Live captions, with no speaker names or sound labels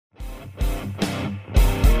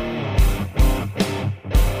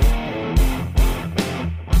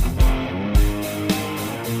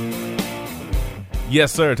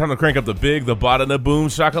Yes, sir. Time to crank up the big, the bada, and the boom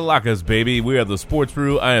shakalakas, baby. We are the Sports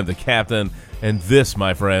Brew. I am the captain. And this,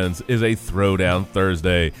 my friends, is a Throwdown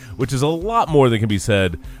Thursday, which is a lot more than can be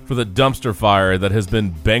said for the dumpster fire that has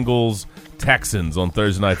been Bengals-Texans on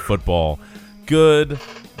Thursday Night Football. Good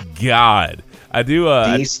God. I do...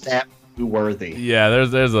 D-stat worthy. Yeah,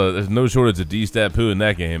 there's no shortage of D-stat poo in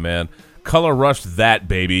that game, man. Color rushed that,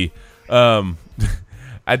 baby. I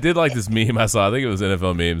did like this meme I saw. I think it was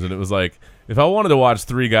NFL memes, and it was like, if I wanted to watch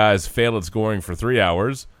three guys fail at scoring for 3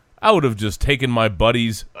 hours, I would have just taken my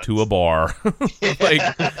buddies to a bar. Like,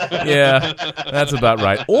 yeah, that's about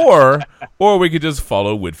right. Or we could just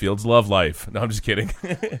follow Whitfield's love life. No, I'm just kidding.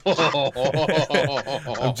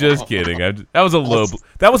 I'm just kidding. That was a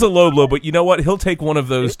low blow, but you know what? He'll take one of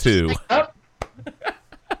those too.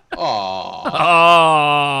 Aww.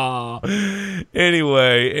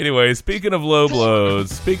 Anyway, speaking of low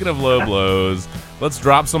blows, let's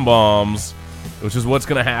drop some bombs, which is what's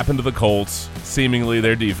going to happen to the Colts, seemingly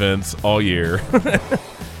their defense, all year.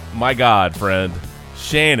 My God, friend.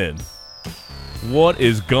 Shannon, what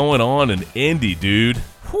is going on in Indy, dude?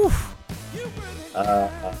 Whew.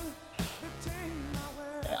 I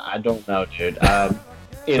don't know, dude.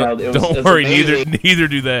 Don't worry, neither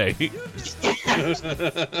do they.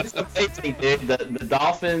 It's amazing, dude. The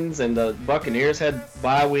Dolphins and the Buccaneers had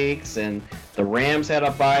bye weeks, and the Rams had a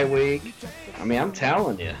bye week. I mean, I'm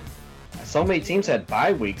telling you. So many teams had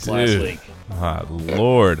bye weeks last week. My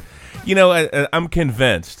Lord. You know, I'm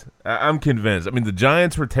convinced. I mean, the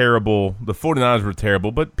Giants were terrible. The 49ers were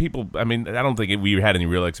terrible. But people, I mean, I don't think we had any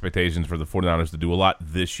real expectations for the 49ers to do a lot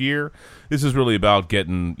this year. This is really about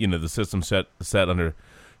getting, the system set under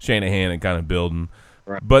Shanahan and kind of building.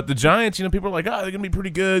 Right. But the Giants, people are like, they're going to be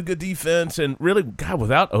pretty good defense. And really, God,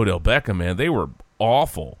 without Odell Beckham, man, they were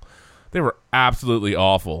awful. They were absolutely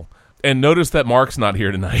awful. And notice that Mark's not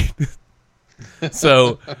here tonight.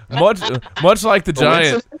 So much like the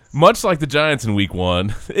Giants in Week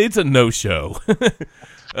 1, it's a no-show.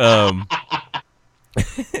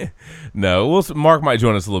 No, Mark might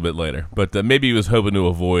join us a little bit later, but maybe he was hoping to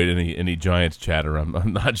avoid any Giants chatter.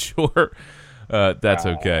 I'm not sure. That's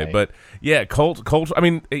okay, but yeah, Colts. I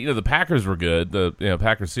mean, the Packers were good. The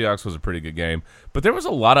Packers Seahawks was a pretty good game, but there was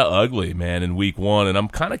a lot of ugly, man, in Week 1, and I'm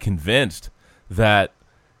kind of convinced that.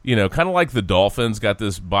 Kind of like the Dolphins got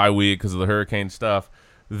this bye week because of the hurricane stuff,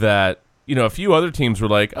 that, a few other teams were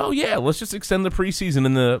like, oh, yeah, let's just extend the preseason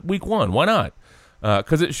in the Week 1. Why not?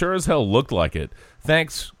 Because it sure as hell looked like it.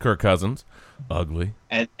 Thanks, Kirk Cousins. Ugly.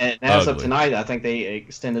 And as of tonight, I think they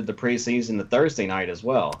extended the preseason to Thursday night as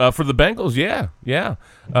well. For the Bengals, yeah.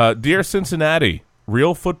 Dear Cincinnati,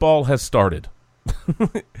 real football has started.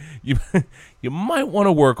 You might want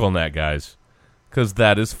to work on that, guys, because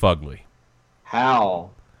that is fugly. How?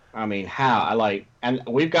 And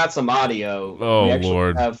we've got some audio. Oh, we actually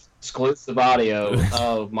Lord. have exclusive audio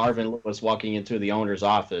of Marvin Lewis walking into the owner's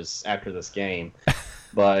office after this game.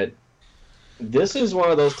 But this is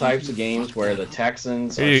one of those types of games where the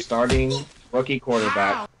Texans are starting rookie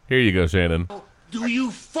quarterback. Here you go, Shannon. Do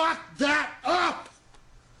you fuck that up?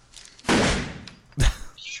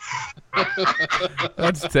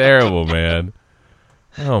 That's terrible, man.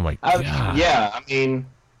 Oh, my God.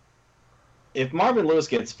 If Marvin Lewis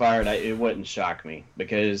gets fired, it wouldn't shock me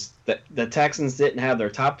because the Texans didn't have their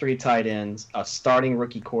top 3 tight ends, a starting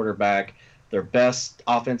rookie quarterback, their best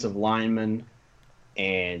offensive lineman,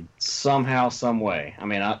 and somehow, some way. I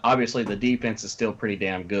mean, obviously the defense is still pretty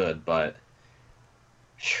damn good, but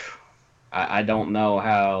I don't know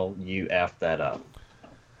how you F that up.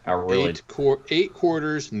 I really 8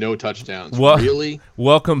 quarters, no touchdowns. Really?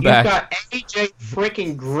 Welcome back. You've got AJ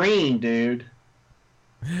freaking Green, dude.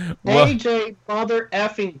 AJ mother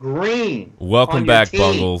effing Green. Welcome back,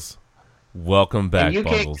 Bungles. Welcome back, and you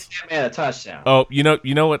Bungles. can't get a touchdown. Oh, you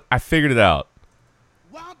know what? I figured it out.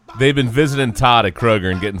 They've been visiting Todd at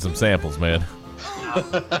Kroger and getting some samples, man.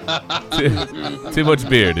 Too much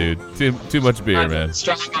beer, dude. Too much beer, man.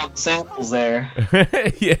 Stretching out the samples there.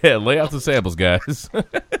 Yeah, lay out the samples, guys.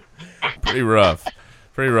 Pretty rough.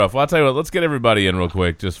 Well, I'll tell you what. Let's get everybody in real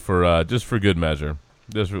quick, just for good measure.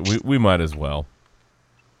 We might as well.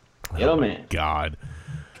 Get him in. God.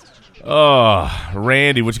 Oh,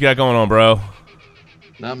 Randy, what you got going on, bro?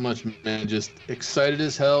 Not much, man. Just excited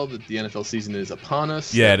as hell that the NFL season is upon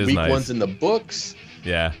us. Yeah, it is Week nice. 1's in the books.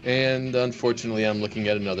 Yeah. And unfortunately, I'm looking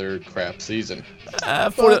at another crap season.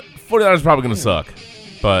 49ers probably going to suck.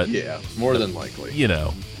 But yeah, more than likely.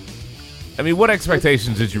 I mean, what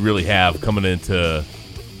expectations did you really have coming into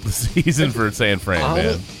the season for San Fran,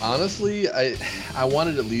 man? Honestly, I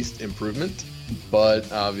wanted at least improvement. But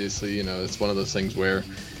obviously, it's one of those things where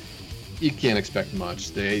you can't expect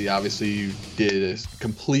much. They obviously did a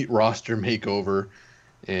complete roster makeover,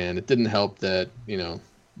 and it didn't help that,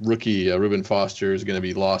 rookie Reuben Foster is going to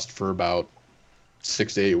be lost for about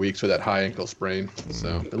 6 to 8 weeks with that high ankle sprain.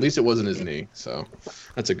 So at least it wasn't his knee. So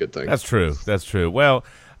that's a good thing. That's true. Well,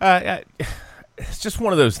 it's just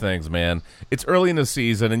one of those things, man. It's early in the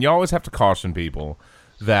season, and you always have to caution people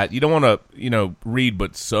that you don't want to, read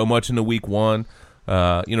but so much into week one.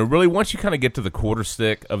 Really, once you kind of get to the quarter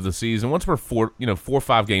stick of the season, once we're 4 or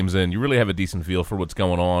 5 games in, you really have a decent feel for what's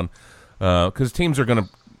going on. Because teams are going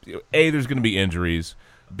to, A, there's going to be injuries.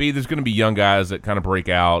 B, there's going to be young guys that kind of break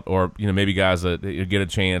out, or maybe guys that get a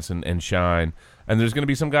chance and shine. And there's going to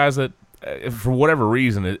be some guys that, for whatever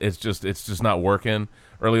reason, it's just not working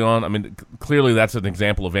early on. I mean, clearly that's an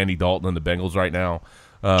example of Andy Dalton and the Bengals right now.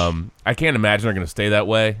 I can't imagine they're going to stay that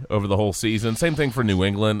way over the whole season. Same thing for New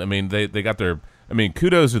England. I mean, they got their. I mean,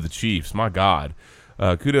 kudos to the Chiefs. My God,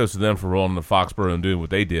 kudos to them for rolling to Foxborough and doing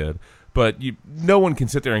what they did. But no one can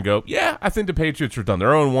sit there and go, yeah, I think the Patriots are done. They're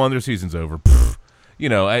 0-1. Their season's over.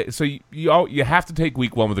 So you have to take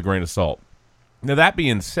week one with a grain of salt. Now, that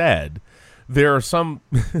being said, there are some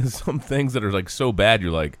things that are like so bad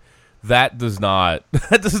you're like, that does not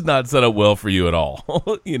set up well for you at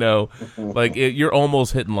all. You're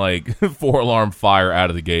almost hitting like 4-alarm fire out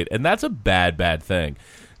of the gate, and that's a bad thing.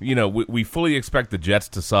 We fully expect the Jets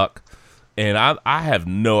to suck, and I have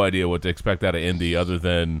no idea what to expect out of Indy other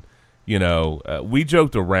than, we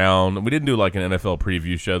joked around. We didn't do like an NFL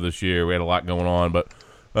preview show this year. We had a lot going on, but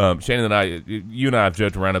Shannon and you and I have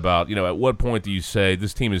joked around about, at what point do you say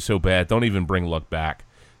this team is so bad, don't even bring luck back?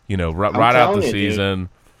 Right out the season.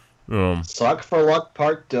 Suck for luck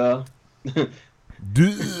part.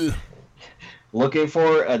 Looking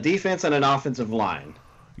for a defense and an offensive line.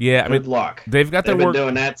 Yeah, Good luck. They've got their been work.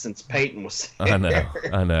 doing that since Peyton was there.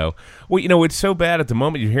 I know. Well, it's so bad at the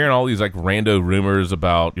moment. You're hearing all these like rando rumors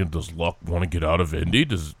about, does Luck want to get out of Indy?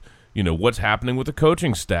 Does what's happening with the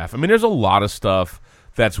coaching staff? I mean, there's a lot of stuff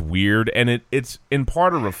that's weird, and it's in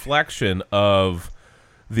part a reflection of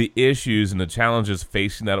the issues and the challenges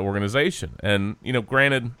facing that organization. And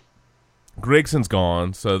granted, Grigson's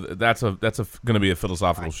gone, so that's going to be a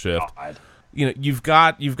philosophical shift. God. You've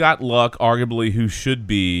got Luck, arguably, who should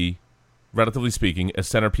be, relatively speaking, a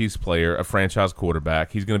centerpiece player, a franchise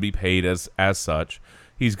quarterback. He's going to be paid as such.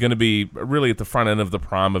 He's going to be really at the front end of the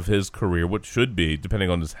prime of his career, which should be, depending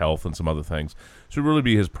on his health and some other things, should really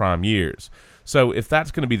be his prime years. So if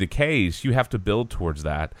that's going to be the case, you have to build towards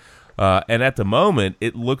that. And at the moment,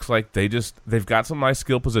 it looks like they've got some nice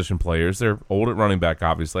skill position players. They're old at running back,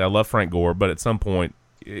 obviously. I love Frank Gore, but at some point,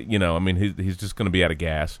 he's just going to be out of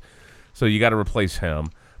gas. So you got to replace him.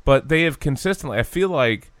 But they have consistently, I feel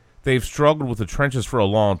like they've struggled with the trenches for a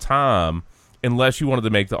long time, unless you wanted to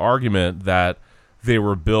make the argument that they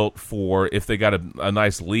were built for, if they got a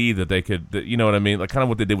nice lead, that they could, you know what I mean? Like kind of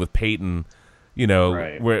what they did with Peyton,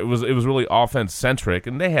 right. Where it was really offense-centric,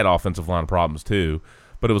 and they had offensive line problems too,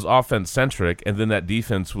 but it was offense-centric, and then that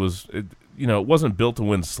defense was, it wasn't built to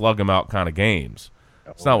win slug-em-out kind of games.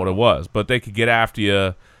 It's not what it was, but they could get after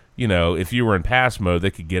you. If you were in pass mode,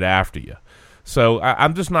 they could get after you. So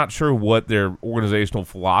I'm just not sure what their organizational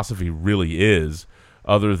philosophy really is,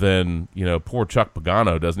 other than, poor Chuck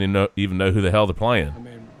Pagano doesn't even know who the hell they're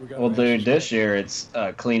playing. Well, dude, this year it's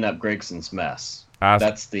clean up Grigson's mess.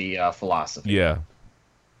 That's the philosophy. Yeah.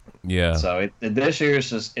 So this year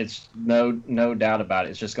it's no doubt about it.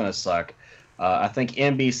 It's just going to suck. I think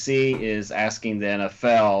NBC is asking the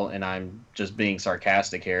NFL, and I'm just being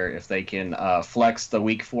sarcastic here, if they can flex the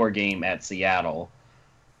Week 4 game at Seattle,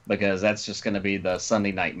 because that's just going to be the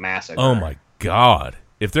Sunday Night Massacre. Oh my God!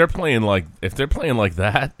 If they're playing like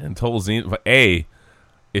that and total zenith,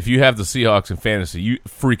 if you have the Seahawks in fantasy, you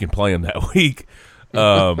freaking play them that week.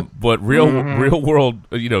 But real world,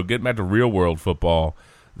 getting back to real world football,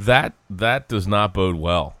 that does not bode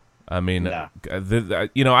well. I mean, no. I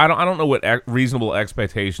don't know what reasonable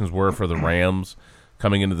expectations were for the Rams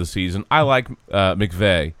coming into the season. I like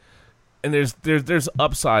McVay, and there's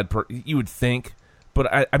upside you would think,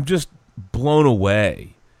 but I'm just blown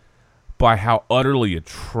away by how utterly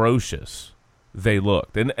atrocious they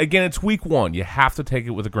looked. And again, it's week one. You have to take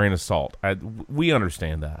it with a grain of salt. We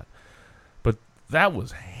understand that, but that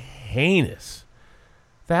was heinous.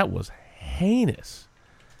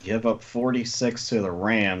 Give up 46 to the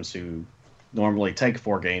Rams, who normally take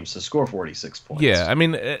 4 games to score 46 points. Yeah, I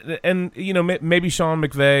mean, and maybe Sean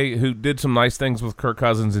McVay, who did some nice things with Kirk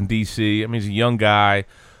Cousins in D.C. I mean, he's a young guy,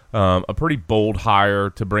 a pretty bold hire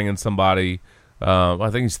to bring in somebody. I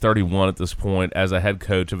think he's 31 at this point as a head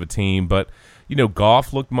coach of a team. But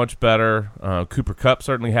Goff looked much better. Cooper Kupp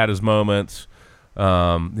certainly had his moments.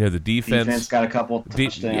 The Defense got a couple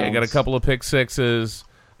touchdowns. Got a couple of pick sixes.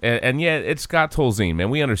 And yeah, it's Scott Tolzien, man.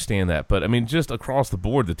 We understand that. But, I mean, just across the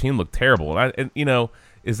board, the team looked terrible. And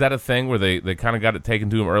is that a thing where they kind of got it taken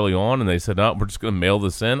to them early on and they said, no, we're just going to mail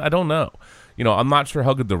this in? I don't know. I'm not sure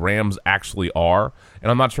how good the Rams actually are,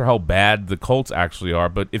 and I'm not sure how bad the Colts actually are.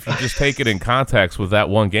 But if you just take it in context with that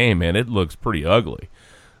one game, man, it looks pretty ugly.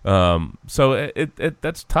 So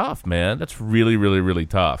that's tough, man. That's really, really, really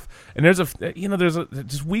tough. And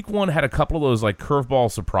just week one had a couple of those like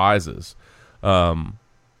curveball surprises.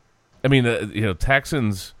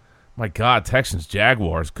 Texans, my God, Texans,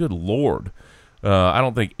 Jaguars, good Lord. I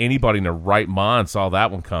don't think anybody in their right mind saw that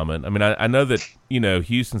one coming. I mean, I know that,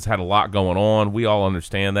 Houston's had a lot going on. We all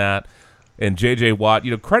understand that. And J.J. Watt,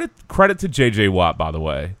 credit to J.J. Watt, by the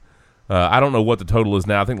way. I don't know what the total is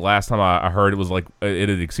now. I think last time I heard it was like it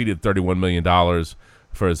had exceeded $31 million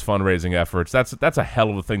for his fundraising efforts. That's a hell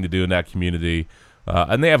of a thing to do in that community.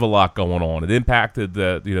 And they have a lot going on. It impacted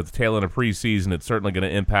the tail end of preseason. It's certainly going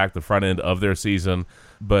to impact the front end of their season.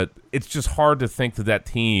 But it's just hard to think that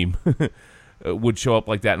team would show up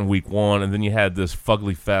like that in week one. And then you had this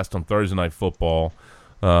fugly fest on Thursday Night Football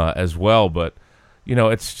as well. But,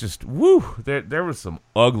 it's just, woo, there was some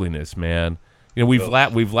ugliness, man. We've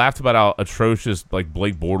laughed about how atrocious like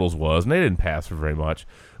Blake Bortles was, and they didn't pass for very much.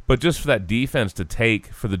 But just for that defense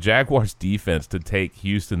for the Jaguars defense to take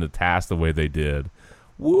Houston to task the way they did,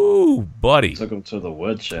 woo, buddy. Took them to the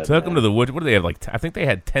woodshed. What do they have? I think they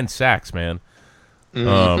had 10 sacks, man.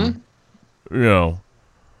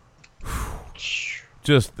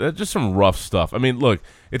 Just some rough stuff. I mean, look,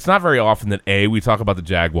 it's not very often that we talk about the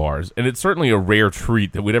Jaguars, and it's certainly a rare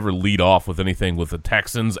treat that we'd ever lead off with anything with the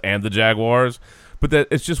Texans and the Jaguars. But that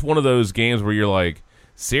it's just one of those games where you're like,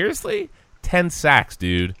 seriously? 10 sacks,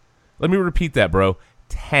 dude. Let me repeat that, bro.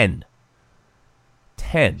 10.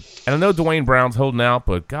 And I know Dwayne Brown's holding out,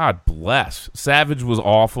 but God bless. Savage was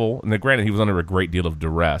awful. And granted, he was under a great deal of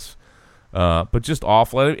duress. But just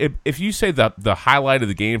awful. If you say that the highlight of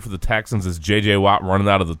the game for the Texans is J.J. Watt running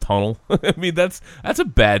out of the tunnel, I mean, that's a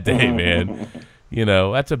bad day, man.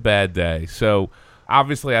 That's a bad day. So,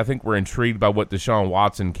 obviously, I think we're intrigued by what Deshaun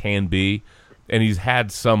Watson can be. And he's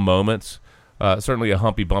had some moments. Certainly a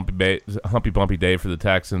humpy bumpy day for the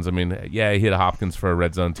Texans. I mean, yeah, he hit Hopkins for a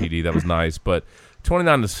red zone TD. That was nice, but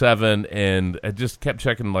 29-7, and I just kept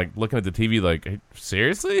checking, like looking at the TV, like, hey,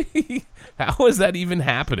 seriously, how is that even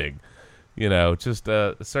happening? Just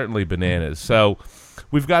certainly bananas. So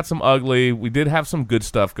we've got some ugly. We did have some good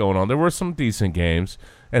stuff going on. There were some decent games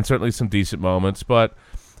and certainly some decent moments, but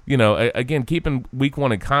again, keeping week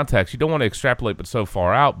one in context, you don't want to extrapolate, but so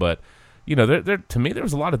far out, but. To me, there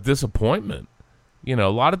was a lot of disappointment. A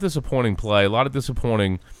lot of disappointing play, a lot of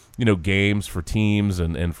disappointing, games for teams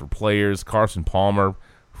and for players. Carson Palmer,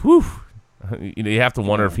 whew. You have to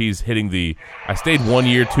wonder if he's hitting the I stayed 1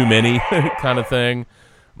 year too many kind of thing.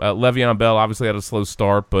 Le'Veon Bell obviously had a slow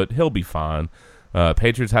start, but he'll be fine.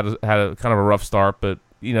 Patriots had a kind of a rough start, but,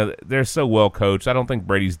 they're so well coached. I don't think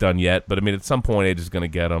Brady's done yet, but, I mean, at some point, age is going to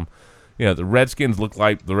get him. The Redskins look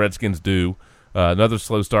like the Redskins do. Another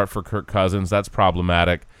slow start for Kirk Cousins. That's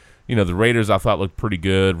problematic. The Raiders I thought looked pretty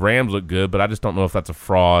good. Rams look good, but I just don't know if that's a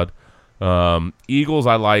fraud. Eagles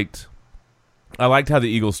I liked. I liked how the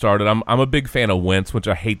Eagles started. I'm a big fan of Wentz, which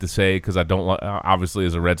I hate to say because I don't obviously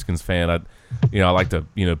as a Redskins fan I like to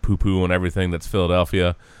poo-poo on everything that's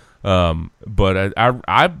Philadelphia. But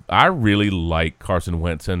I really like Carson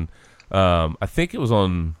Wentz, and I think it was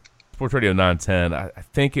on Sports Radio 910. I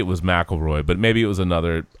think it was McElroy, but maybe it was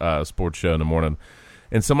another sports show in the morning.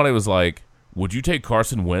 And somebody was like, would you take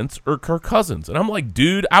Carson Wentz or Kirk Cousins? And I'm like,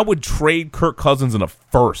 dude, I would trade Kirk Cousins in a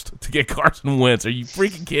first to get Carson Wentz. Are you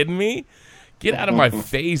freaking kidding me? Get out of my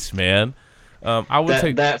face, man. I would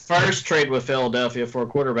take that first trade with Philadelphia for a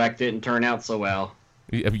quarterback didn't turn out so well.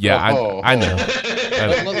 Yeah, I know.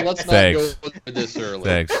 Let's not go this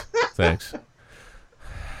early. Thanks.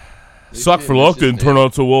 Suck for luck didn't turn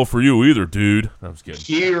out so well for you either, dude. I'm just kidding.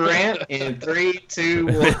 Cue rant in 3, 2,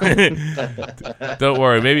 1. Don't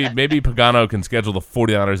worry. Maybe Pagano can schedule the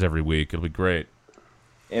 49ers every week. It'll be great.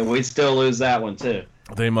 And we'd still lose that one, too.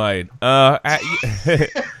 They might.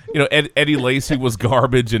 Eddie Lacy was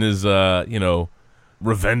garbage in his,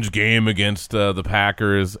 revenge game against the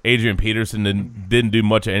Packers. Adrian Peterson didn't do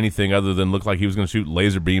much of anything other than look like he was going to shoot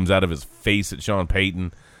laser beams out of his face at Sean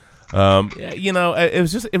Payton.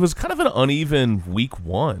 It was kind of an uneven week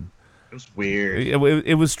one. It was weird.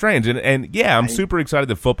 It was strange, and yeah, I'm super excited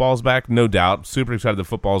that football's back. No doubt, super excited that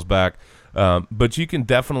football's back. But you can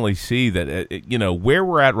definitely see that, where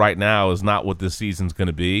we're at right now is not what this season's going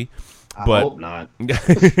to be. I But hope not.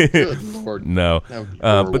 Good Lord. no, That would be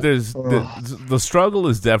but horrible. the struggle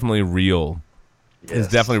is definitely real. It's Yes.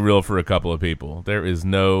 definitely real for a couple of people. There is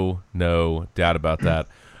no doubt about that.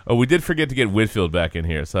 Oh, we did forget to get Whitfield back in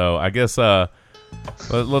here, so I guess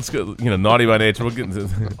let's go. Naughty by nature. We'll get into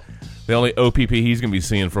the only OPP he's gonna be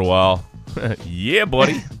seeing for a while. Yeah,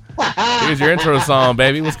 buddy. Here's your intro song,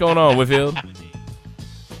 baby. What's going on, Whitfield?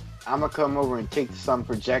 I'm gonna come over and take some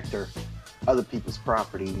projector, other people's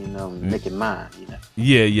property, and make it mine.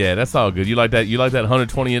 Yeah, that's all good. You like that? You like that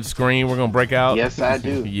 120-inch screen we're gonna break out? Yes, I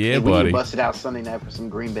do. Yeah, we buddy. can bust it out Sunday night for some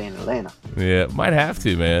Green Bay in Atlanta. Yeah, might have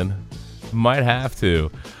to, man. Might have to.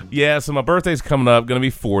 Yeah, so my birthday's coming up. Gonna be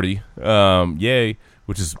 40. Yay.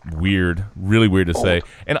 Which is weird. Really weird to say.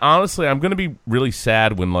 And honestly, I'm gonna be really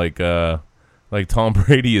sad when like Tom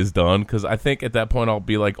Brady is done, because I think at that point I'll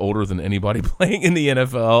be like older than anybody playing in the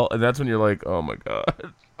NFL, and that's when you're like, oh my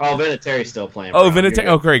god. Oh, Vinatieri's still playing. Oh, bro. Vinatieri.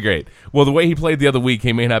 Oh, great. Well, the way he played the other week,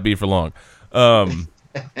 he may not be for long.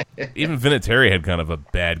 Even Vinatieri had kind of a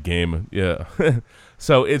bad game. Yeah.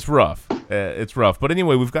 So it's rough. It's rough. But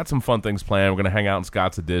anyway, we've got some fun things planned. We're going to hang out in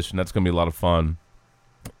Scott's Edition. That's going to be a lot of fun.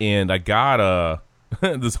 And I got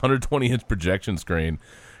this 120-inch projection screen,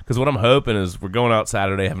 because what I'm hoping is we're going out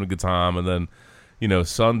Saturday, having a good time, and then,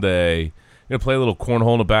 Sunday, play a little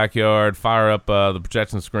cornhole in the backyard, fire up the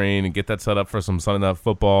projection screen, and get that set up for some Sunday Night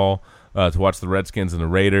Football to watch the Redskins and the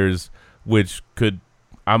Raiders, which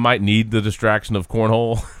I might need the distraction of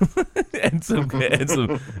cornhole and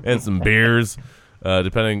some beers,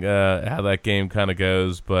 depending how that game kind of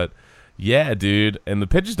goes. But yeah, dude, and the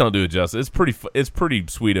pitches don't do it justice. It's pretty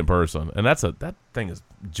sweet in person, and that thing is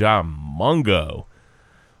jamungo.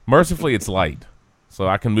 Mercifully, it's light, so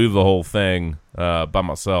I can move the whole thing by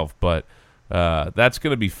myself, but. That's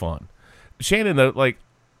going to be fun. Shannon,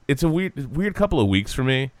 it's a weird couple of weeks for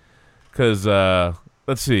me, because,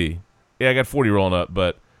 let's see. Yeah, I got 40 rolling up,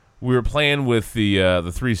 but we were playing with the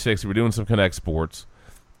 360. We're doing some Connect Sports,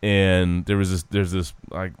 and there's this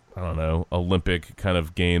I don't know, Olympic kind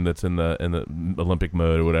of game that's in the Olympic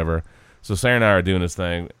mode or whatever. So Sarah and I are doing this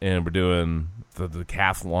thing, and we're doing the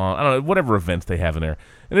decathlon. I don't know, whatever events they have in there.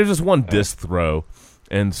 And there's just one disc throw.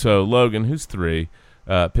 And so Logan, who's 3,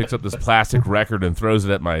 picks up this plastic record and throws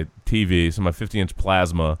it at my TV, so my 50-inch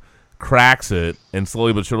plasma, cracks it, and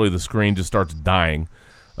slowly but surely the screen just starts dying.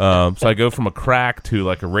 So I go from a crack to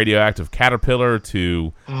like a radioactive caterpillar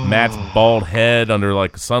to Matt's bald head under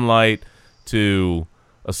like sunlight to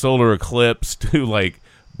a solar eclipse to like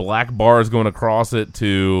black bars going across it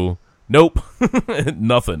to nope,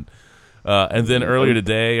 nothing. And then earlier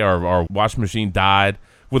today, our washing machine died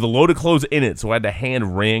with a load of clothes in it, so I had to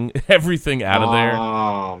hand wring everything out of there.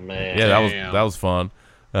 Oh man! Yeah, that was fun.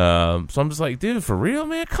 So I'm just like, dude, for real,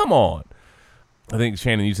 man, come on. I think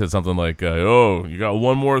Shannon, you said something like, "Oh, you got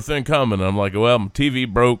one more thing coming." And I'm like, "Well, my TV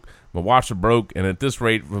broke, my washer broke, and at this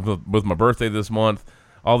rate, with my birthday this month,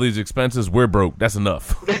 all these expenses, we're broke. That's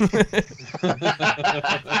enough.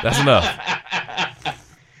 That's enough."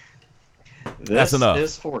 That's enough.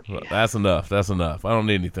 That's enough. That's enough. I don't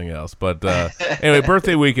need anything else. But anyway,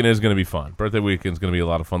 birthday weekend is going to be fun. Birthday weekend is going to be a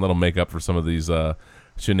lot of fun. That'll make up for some of these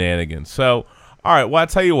shenanigans. So, all right. Well, I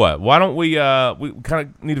tell you what. Why don't we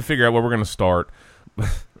kind of need to figure out where we're going to start.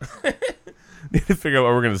 Need to figure out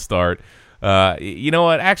where we're going to start. You know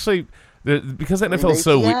what? Actually, because NFL is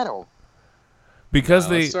so weak. Because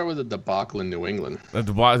let's start with the debacle in New England. All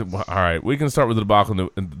right, we can start with the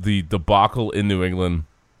debacle in New England.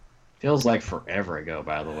 Feels like forever ago,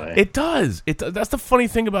 by the way. It does. That's the funny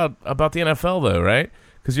thing about the NFL, though, right?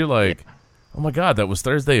 Because you're like, oh my god, that was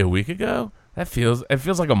Thursday a week ago. It feels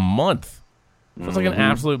like a month. It feels like an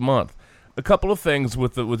absolute month. A couple of things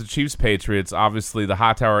with the Chiefs Patriots. Obviously, the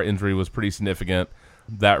Hightower injury was pretty significant.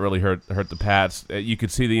 That really hurt the Pats. You could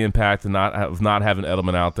see the impact of not having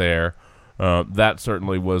Edelman out there. That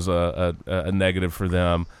certainly was a negative for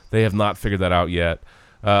them. They have not figured that out yet.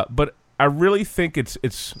 But I really think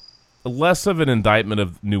it's less of an indictment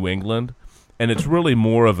of New England, and it's really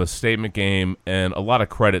more of a statement game and a lot of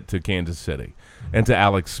credit to Kansas City and to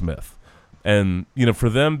Alex Smith. And, for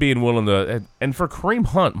them being willing to – and for Kareem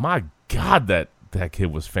Hunt, my God, that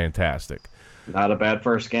kid was fantastic. Not a bad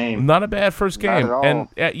first game. Not a bad first game. Not at all.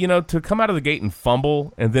 And, to come out of the gate and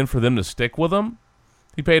fumble and then for them to stick with him,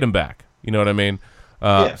 he paid him back. You know what I mean?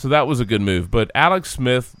 Yeah. So that was a good move. But Alex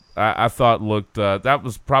Smith – I thought looked that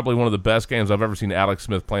was probably one of the best games I've ever seen Alex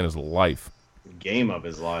Smith play in his life. Game of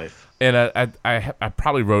his life. And I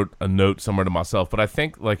probably wrote a note somewhere to myself, but I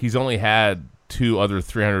think he's only had 2 other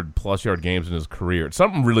 300-plus yard games in his career. It's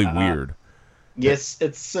something really weird. Yes,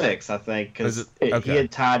 it's 6, I think, because Okay. he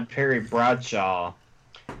had tied Perry Bradshaw.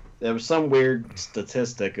 There was some weird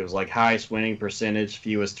statistic. It was like highest winning percentage,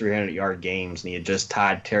 fewest 300-yard games, and he had just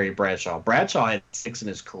tied Terry Bradshaw. Bradshaw had 6 in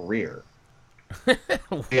his career.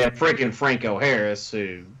 He had freaking Franco Harris,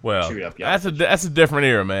 who chewed up yards. That's a different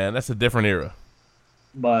era, man. That's a different era.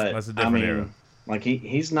 But That's a different era. Like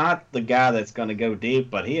he's not the guy that's going to go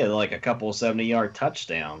deep, but he had like a couple of 70-yard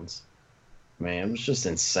touchdowns. Man, it was just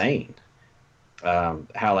insane how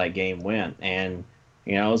that game went, and.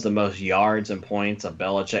 You know, it was the most yards and points a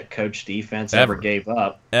Belichick coach defense ever gave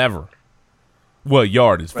up. Ever. Well,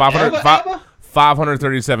 yardage.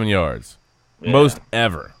 537 yards. Yeah. Most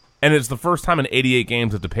ever. And it's the first time in 88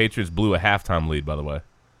 games that the Patriots blew a halftime lead, by the way.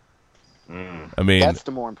 I mean, that's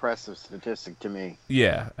the more impressive statistic to me.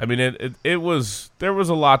 Yeah. I mean, there was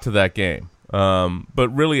a lot to that game. But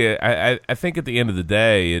really, I think at the end of the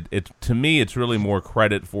day, to me, it's really more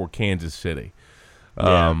credit for Kansas City.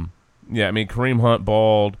 Yeah, I mean, Kareem Hunt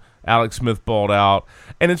balled, Alex Smith balled out,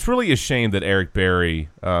 and it's really a shame that Eric Berry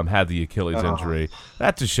had the Achilles injury.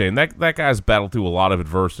 That's a shame. That guy's battled through a lot of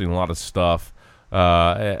adversity and a lot of stuff.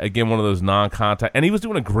 Again, one of those non-contact, and he was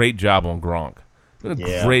doing a great job on Gronk.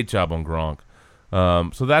 Great job on Gronk.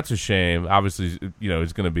 So that's a shame. Obviously,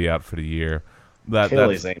 he's going to be out for the year.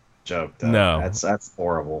 Achilles ain't a joke, though. No, that's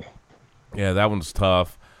horrible. Yeah, that one's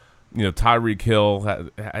tough. Tyreek Hill.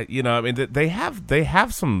 I mean, they have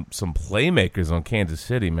some playmakers on Kansas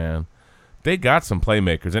City, man. They got some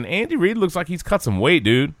playmakers, and Andy Reid looks like he's cut some weight,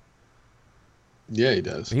 dude. Yeah, he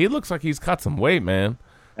does. He looks like he's cut some weight, man.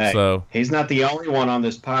 Hey, so he's not the only one on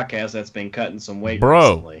this podcast that's been cutting some weight Bro,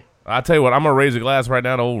 recently. I tell you what, I'm gonna raise a glass right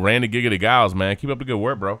now to old Randy Giggity Giles, man. Keep up the good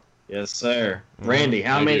work, bro. Yes, sir. Randy,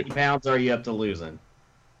 how many pounds are you up to losing?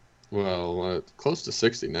 Well, close to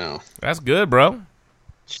 60 now. That's good, bro.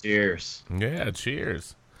 Cheers. Yeah,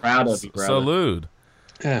 cheers. Proud of you, brother. Salute.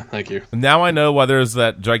 Yeah, thank you. Now I know why there's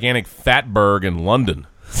that gigantic Fatberg in London.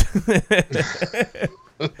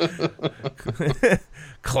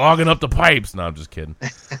 Clogging up the pipes. No, I'm just kidding.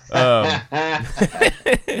 Damn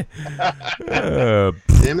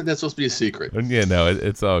it, that's supposed to be a secret. Yeah, no,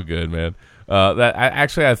 it's all good, man.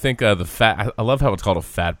 I think the fat. I love how it's called a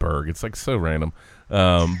Fatberg. It's like so random.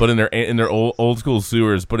 But in their old school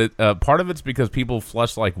sewers. But part of it's because people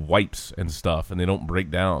flush like wipes and stuff, and they don't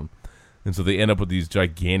break down, and so they end up with these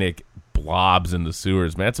gigantic blobs in the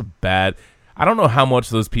sewers. Man, that's a bad. I don't know how much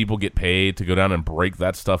those people get paid to go down and break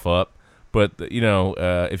that stuff up. But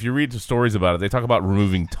if you read the stories about it, they talk about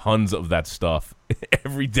removing tons of that stuff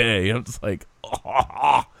every day. I'm just like,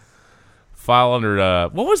 file under.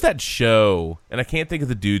 What was that show? And I can't think of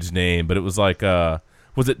the dude's name, but it was like,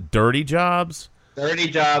 was it Dirty Jobs? Dirty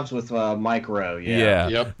Jobs with Mike Rowe, Yeah.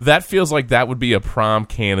 Yep. That feels like that would be a prom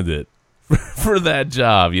candidate for that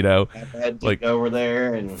job, Like over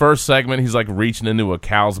there and first segment, he's like reaching into a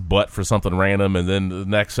cow's butt for something random, and then the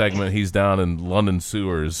next segment, he's down in London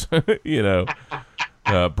sewers, breaking up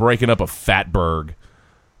a Fatberg.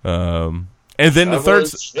 And then the third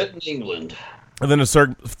shit in England. And then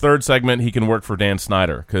the third segment, he can work for Dan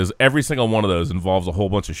Snyder, because every single one of those involves a whole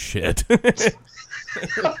bunch of shit. And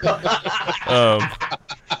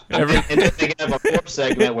then they have a fourth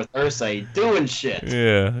segment with Ursay doing shit.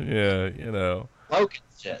 Yeah, Smoking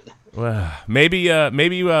shit. Well, maybe,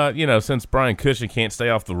 since Brian Cushing can't stay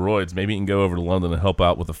off the roids, maybe he can go over to London and help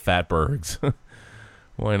out with the Fatbergs.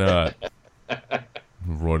 Why not?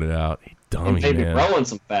 Roid it out. Dummy, Maybe man. rolling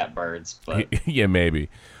some fat birds, but Yeah, maybe.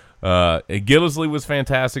 Gillisley was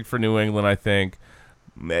fantastic for New England, I think.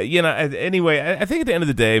 Anyway, I think at the end of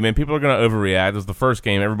the day, man, people are going to overreact. It was the first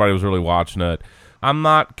game. Everybody was really watching it. I'm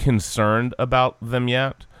not concerned about them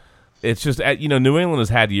yet. It's just, New England has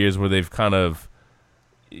had years where they've kind of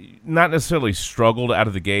not necessarily struggled out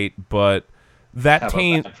of the gate, but that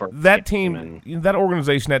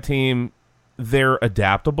organization, they're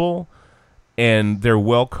adaptable and they're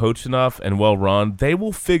well coached enough and well run. They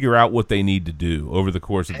will figure out what they need to do over the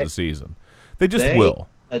course of the season. They will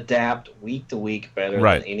adapt week to week better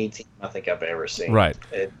than any team I think I've ever seen. Right.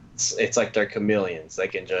 It's like they're chameleons. They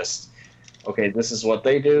can just, okay, this is what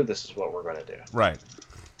they do. This is what we're going to do. Right.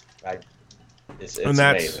 It's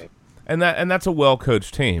amazing. And that's a well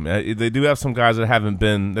coached team. They do have some guys that haven't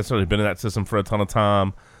been necessarily been in that system for a ton of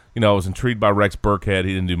time. I was intrigued by Rex Burkhead.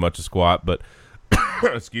 He didn't do much of squat, but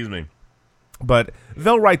excuse me. But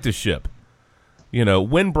they'll right the ship.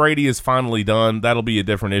 When Brady is finally done, that'll be a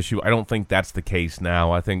different issue. I don't think that's the case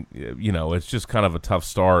now. I think, it's just kind of a tough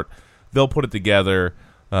start. They'll put it together.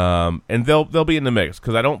 And they'll be in the mix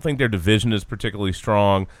because I don't think their division is particularly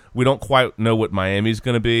strong. We don't quite know what Miami's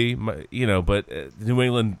going to be, but New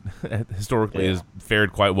England historically has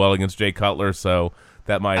fared quite well against Jay Cutler, so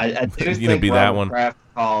that might I do think be Robert that one. Kraft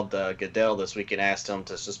called Goodell this week and asked him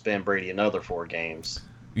to suspend Brady another 4 games.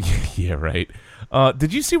 Yeah, right.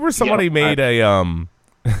 Did you see where somebody made an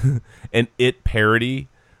It parody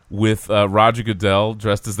with Roger Goodell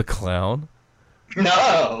dressed as the clown?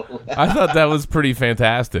 No, I thought that was pretty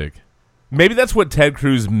fantastic. Maybe that's what Ted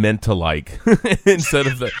Cruz meant to like instead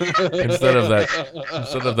of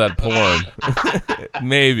that porn.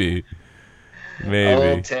 Maybe.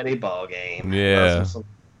 Oh, Teddy ball game. Yeah.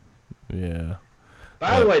 Yeah.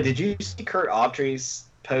 By the way, did you see Kurt Autry's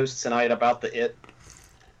post tonight about the It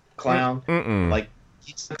clown? Like,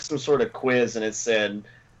 he took some sort of quiz and it said,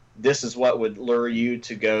 "This is what would lure you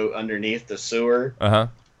to go underneath the sewer." Uh-huh.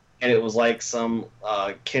 And it was like some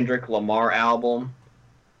Kendrick Lamar album.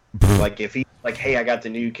 Like, if he, like, hey, I got the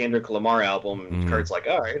new Kendrick Lamar album, and Kurt's like,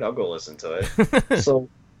 all right, I'll go listen to it. So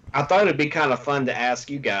I thought it'd be kind of fun to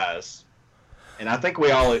ask you guys, and I think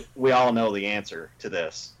we all know the answer to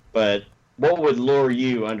this, but what would lure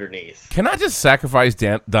you underneath? Can I just sacrifice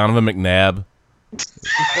Donovan McNabb?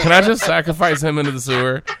 Can I just sacrifice him into the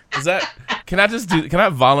sewer? Can I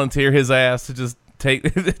volunteer his ass to just take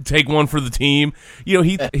one for the team?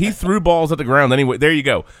 He threw balls at the ground anyway. There you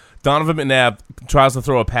go. Donovan McNabb tries to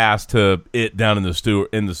throw a pass to It down in the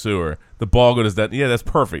sewer. The ball goes that. Yeah, that's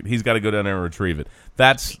perfect. He's got to go down there and retrieve it.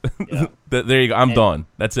 That's there you go. I'm done.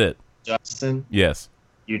 That's it. Justin? Yes.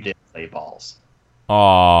 You did play balls.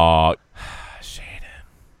 Aw, Shaden.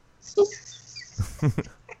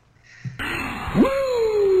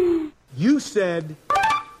 You said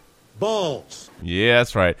balls. Yeah,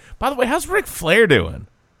 that's right. By the way, how's Ric Flair doing?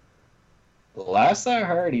 Last I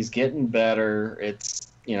heard, he's getting better. It's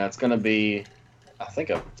going to be, I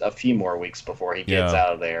think, a few more weeks before he gets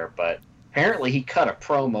out of there. But apparently he cut a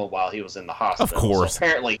promo while he was in the hospital. Of course. So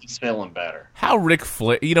apparently he's feeling better. How Ric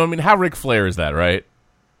Flair, how Ric Flair is that, right?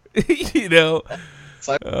 It's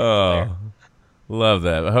like Love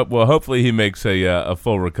that. Well, hopefully he makes a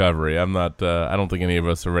full recovery. I don't think any of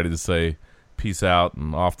us are ready to say peace out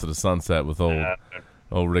and off to the sunset with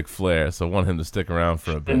old Ric Flair. So I want him to stick around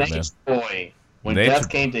for a bit, man. Nature boy. When death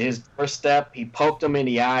came to his doorstep, he poked him in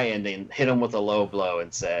the eye and then hit him with a low blow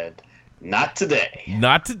and said, "Not today."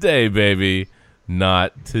 Not today, baby.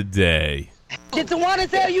 Not today. Did Tawana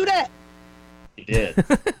tell you that? He did.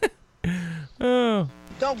 Oh.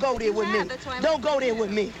 Don't go there with me. Don't go there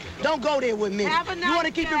with me. Don't go there with me. You want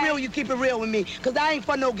to keep it real, you keep it real with me. Because I ain't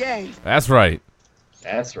for no games. That's right.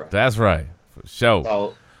 That's right. That's right. For sure.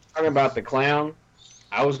 So, talking about the clown,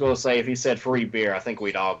 I was going to say if he said free beer, I think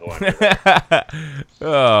we'd all go under there.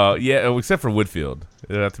 Oh, yeah, except for Whitfield.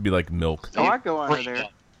 It'd have to be like milk. Oh, I'd go under there.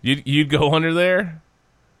 You'd go under there?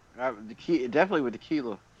 Definitely with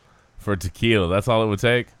tequila. For tequila, that's all it would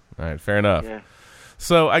take? All right, fair enough. Yeah.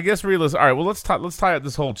 So I guess realistic. All right, well let's tie up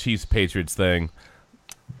this whole Chiefs Patriots thing.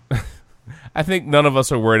 I think none of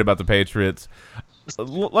us are worried about the Patriots.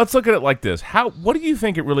 Let's look at it like this: what do you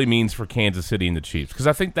think it really means for Kansas City and the Chiefs? Because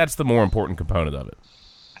I think that's the more important component of it.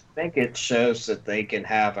 I think it shows that they can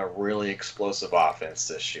have a really explosive offense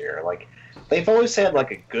this year. Like they've always had like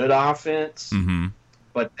a good offense,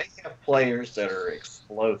 but they have players that are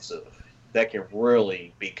explosive that can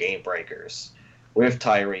really be game breakers with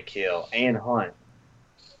Tyreek Hill and Hunt.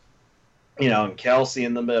 And Kelsey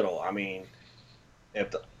in the middle. I mean,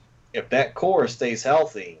 if that core stays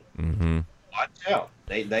healthy, watch out.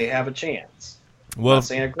 They have a chance. Well, I'm not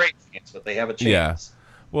saying a great chance, but they have a chance. Yeah.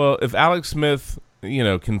 Well, if Alex Smith,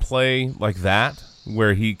 can play like that,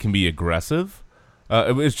 where he can be aggressive,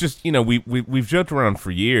 it's just we've joked around for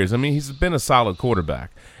years. I mean, he's been a solid quarterback.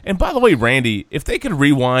 And by the way, Randy, if they could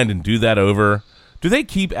rewind and do that over, do they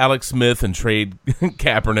keep Alex Smith and trade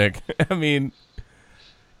Kaepernick? I mean.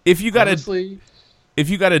 If you got a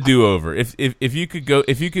do over, if you could go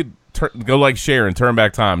like Cher and turn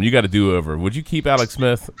back time, you got a do over. Would you keep Alex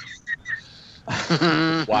Smith?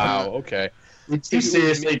 Wow. Okay. Did you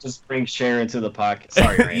seriously just bring Cher into the pocket?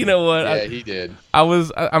 Sorry, Randy. You know what? Yeah, he did.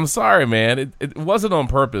 I'm sorry, man. It wasn't on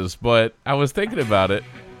purpose, but I was thinking about it.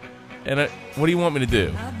 And what do you want me to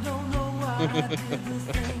do?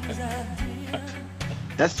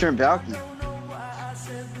 That's Turnbalky.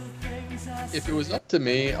 If it was up to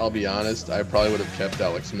me, I'll be honest, I probably would have kept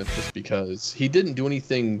Alex Smith just because he didn't do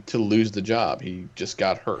anything to lose the job. He just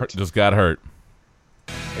got hurt.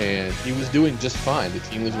 And he was doing just fine. The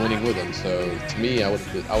team was winning with him. So to me, I would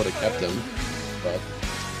have kept him. But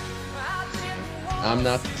I'm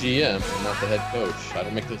not the GM. I'm not the head coach. I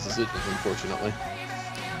don't make those decisions, unfortunately.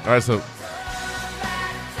 All right, so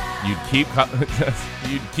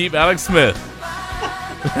You'd keep Alex Smith.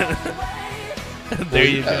 There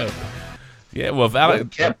you go. Yeah, well, if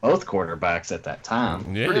Alex kept both quarterbacks at that time,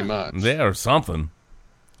 pretty much, yeah, or something.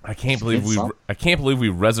 I can't believe we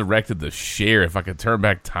resurrected the Cher If I Could Turn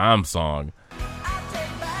Back Time song.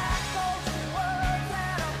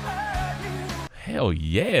 Hell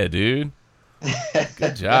yeah, dude!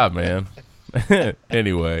 Good job, man.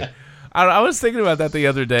 Anyway, I was thinking about that the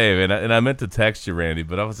other day, man, and I meant to text you, Randy,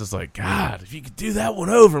 but I was just like, God, if you could do that one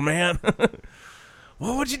over, man,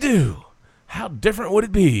 what would you do? How different would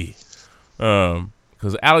it be?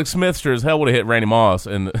 Because Alex Smith sure as hell would have hit Randy Moss,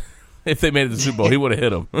 and if they made it to the Super Bowl, he would have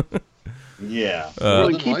hit him. Yeah. Well,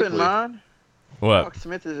 keep in mind, what? Alex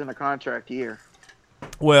Smith is in a contract year.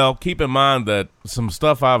 Well, keep in mind that some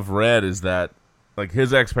stuff I've read is that like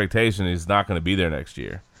his expectation is not going to be there next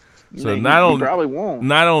year. So he probably won't.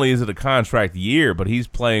 Not only is it a contract year, but he's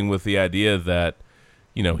playing with the idea that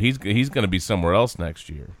he's going to be somewhere else next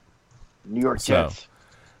year. New York Jets.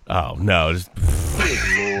 Oh no!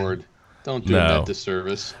 Good Lord. Don't do him that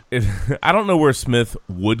disservice. I don't know where Smith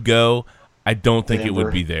would go. I don't think it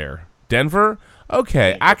would be there. Denver?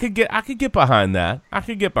 Okay, I could get behind that. I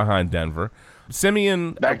could get behind Denver.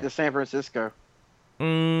 Simeon back to San Francisco.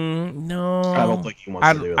 No, I don't think he wants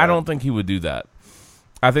to do that. I don't think he would do that.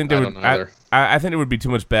 I think there would. I think there would be too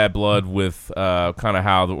much bad blood with kind of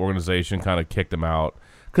how the organization kind of kicked him out.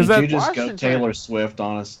 Did you just go Taylor Swift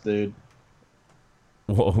on us, dude?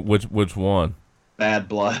 Which one? Bad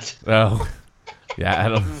blood. Oh, yeah. I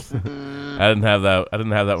didn't have that. I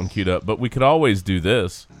didn't have that one queued up. But we could always do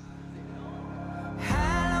this.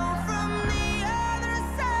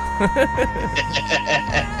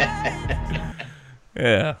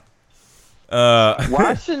 Yeah.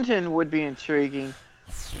 Washington would be intriguing,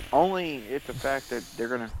 only if the fact that they're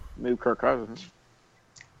going to move Kirk Cousins.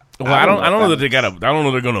 Well, I don't know that they got. I don't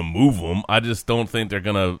know they're going to move him. I just don't think they're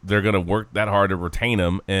gonna work that hard to retain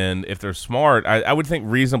him. And if they're smart, I would think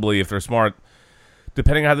reasonably if they're smart,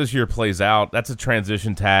 depending on how this year plays out, that's a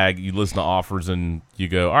transition tag. You listen to offers and you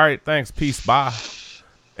go, all right, thanks, peace, bye.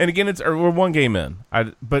 And again, we're one game in.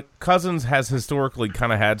 But Cousins has historically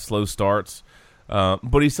kind of had slow starts,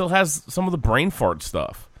 but he still has some of the brain fart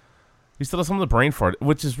stuff. He still has some of the brain fart,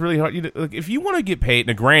 which is really hard. If you want to get paid,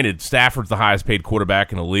 now granted, Stafford's the highest paid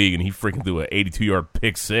quarterback in the league, and he freaking threw an 82-yard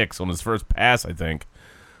pick six on his first pass, I think.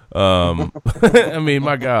 I mean,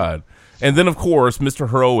 my God. And then, of course,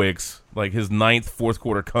 Mr. Heroics, like his ninth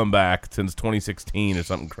fourth-quarter comeback since 2016 or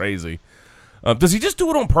something crazy. Does he just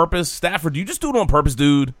do it on purpose? Stafford, do you just do it on purpose,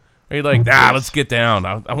 dude? Are you like, let's get down.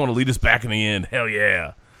 I want to lead us back in the end. Hell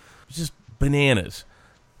yeah. It's just bananas.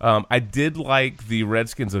 I did like the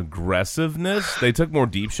Redskins' aggressiveness. They took more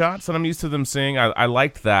deep shots than I'm used to them seeing. I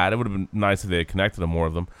liked that. It would have been nice if they had connected on more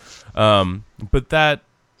of them. But that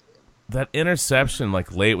interception,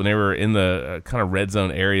 like late when they were in the kind of red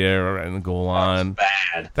zone area or in the goal line,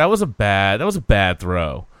 that was a bad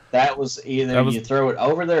throw. That was either you throw it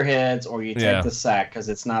over their heads or you take the sack because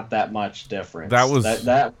it's not that much difference. That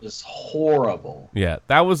was horrible. Yeah,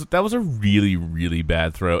 that was a really, really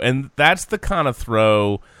bad throw, and that's the kind of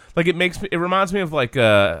throw like it reminds me of like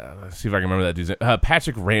let's see if I can remember that dude's name,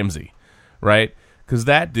 Patrick Ramsey, right? Because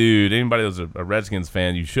that dude, anybody that's a Redskins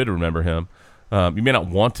fan, you should remember him. You may not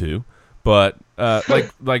want to, but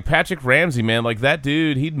like Patrick Ramsey, man, like that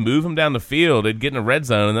dude, he'd move him down the field, he'd get in the red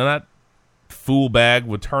zone, and then that fool bag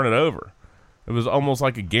would turn it over. It was almost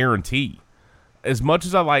like a guarantee. As much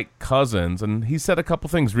as I like Cousins, and he said a couple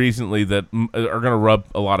things recently that are going to rub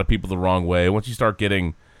a lot of people the wrong way. Once you start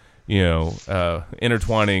getting,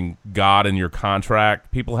 intertwining God in your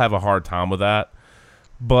contract, people have a hard time with that.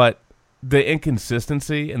 But the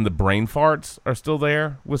inconsistency and the brain farts are still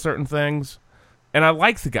there with certain things. And I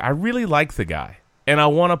like the guy. I really like the guy. And I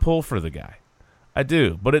want to pull for the guy. I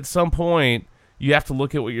do. But at some point, you have to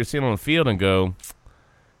look at what you're seeing on the field and go,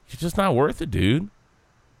 you're just not worth it, dude.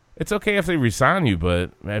 It's okay if they resign you,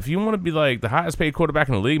 but man, if you want to be like the highest paid quarterback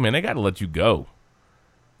in the league, man, they got to let you go.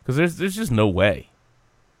 Because there's just no way.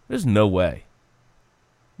 There's no way.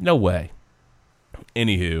 No way.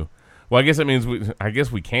 Anywho, well, I guess that means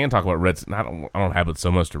we can talk about Redskins. I don't have it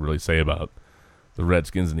so much to really say about the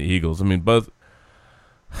Redskins and the Eagles. I mean, both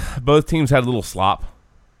teams had a little slop.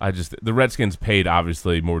 The Redskins paid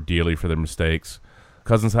obviously more dearly for their mistakes.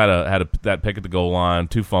 Cousins had that pick at the goal line,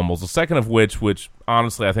 2 fumbles, the second of which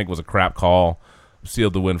honestly I think was a crap call,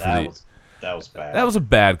 sealed the win for that was bad. That was a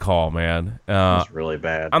bad call, man. It was really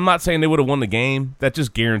bad. I'm not saying they would have won the game. That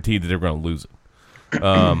just guaranteed that they were going to lose it.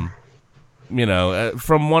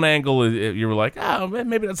 From one angle you were like, oh,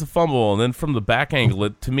 maybe that's a fumble, and then from the back angle,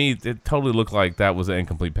 to me it totally looked like that was an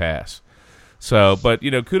incomplete pass. So, but,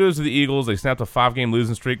 kudos to the Eagles. They snapped a 5-game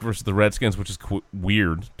losing streak versus the Redskins, which is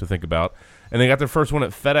weird to think about. And they got their first win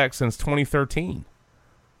at FedEx since 2013.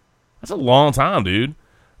 That's a long time, dude.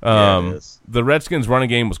 Yeah, it is. The Redskins' running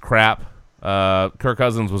game was crap. Kirk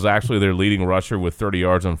Cousins was actually their leading rusher with 30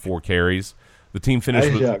 yards on 4 carries. The team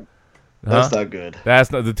finished with... That's not good.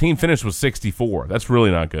 The team finished with 64. That's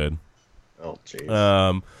really not good. Oh,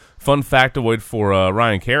 jeez. Fun factoid for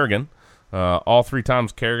Ryan Kerrigan. All 3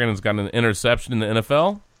 times Kerrigan has gotten an interception in the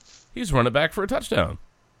NFL, he's run it back for a touchdown.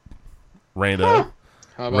 Rando.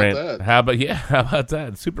 How about that? How about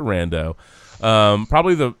that? Super rando.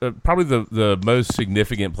 Probably the most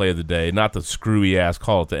significant play of the day, not the screwy ass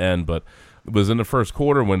call at the end, but it was in the first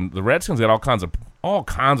quarter when the Redskins got all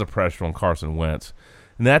kinds of pressure on Carson Wentz.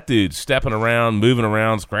 And that dude stepping around, moving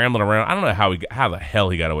around, scrambling around. I don't know how the hell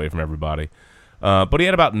he got away from everybody. But he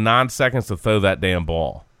had about 9 seconds to throw that damn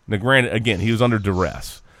ball. Now, granted, again, he was under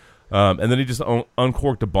duress. And then he just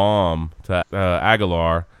uncorked a bomb to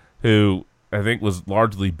Aguilar, who I think was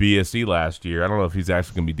largely BSE last year. I don't know if he's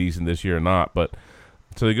actually going to be decent this year or not. But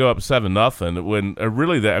so they go up 7-0. When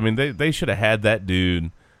really, they should have had that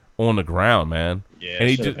dude on the ground, man. Yeah, and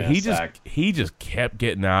he just kept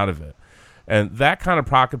getting out of it. And that kind of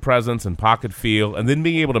pocket presence and pocket feel, and then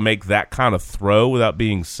being able to make that kind of throw without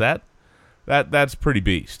being set, that's pretty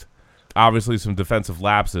beast. Obviously some defensive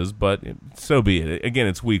lapses, but so be it. Again,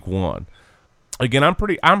 it's week 1. Again,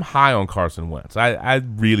 I'm high on Carson Wentz. I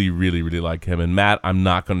really, really, really like him. And Matt, I'm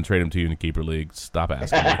not going to trade him to you in a keeper league. Stop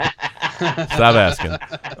asking me. Stop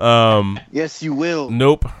asking. Yes, you will.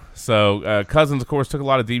 Nope. So Cousins, of course, took a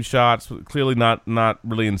lot of deep shots. Clearly not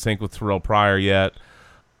really in sync with Terrell Pryor yet.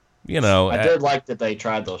 I did like that they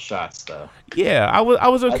tried those shots, though. Yeah, I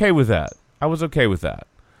was okay with that. I was okay with that.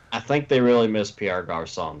 I think they really missed Pierre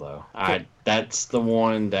Garçon, though. That's the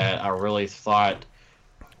one that I really thought,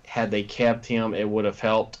 had they kept him, it would have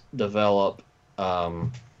helped develop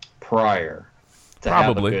Pryor to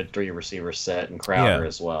have a good 3-receiver set, and Crowder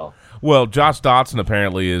as well. Well, Josh Dotson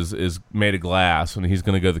apparently is made of glass, and he's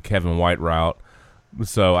going to go the Kevin White route.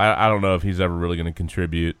 So I don't know if he's ever really going to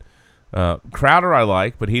contribute. Crowder I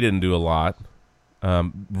like, but he didn't do a lot.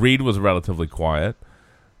 Reed was relatively quiet.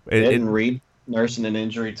 Didn't Reed nursing an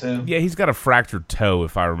injury too? Yeah, he's got a fractured toe,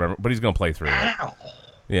 if I remember, but he's going to play through it.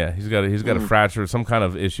 Yeah, he's got a fracture, some kind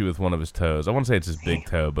of issue with one of his toes. I want to say it's his big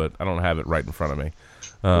toe, but I don't have it right in front of me.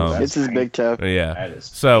 It's his big toe. Yeah.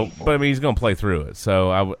 So, but I mean, he's going to play through it.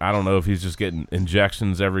 So I don't know if he's just getting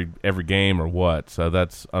injections every game or what. So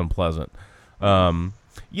that's unpleasant.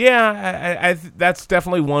 Yeah, I that's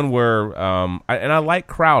definitely one where I like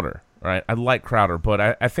Crowder, right? I like Crowder, but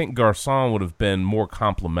I think Garçon would have been more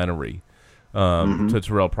complimentary to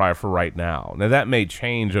Terrell Pryor for right now. Now that may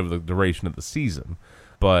change over the duration of the season,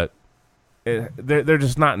 but they're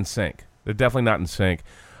just not in sync. They're definitely not in sync.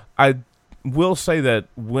 I will say that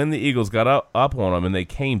when the Eagles got up on them and they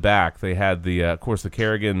came back, they had of course the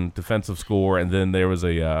Kerrigan defensive score, and then there was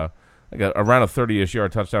around a 30-ish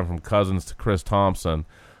yard touchdown from Cousins to Chris Thompson,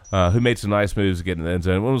 who made some nice moves to get in the end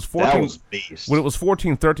zone. When it was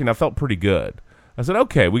 14-13, I felt pretty good. I said,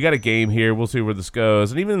 okay, we got a game here. We'll see where this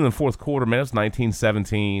goes. And even in the fourth quarter, man, it's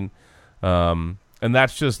 19-17. And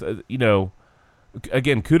that's just,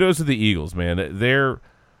 again, kudos to the Eagles, man.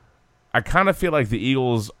 I kind of feel like the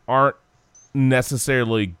Eagles aren't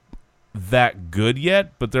necessarily that good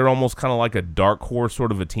yet, but they're almost kind of like a dark horse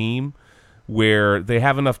sort of a team where they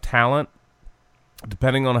have enough talent,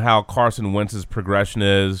 depending on how Carson Wentz's progression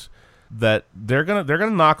is, that they're gonna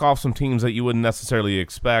knock off some teams that you wouldn't necessarily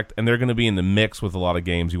expect, and they're going to be in the mix with a lot of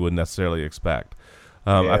games you wouldn't necessarily expect.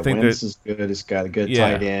 I think Wentz is good. He's got a good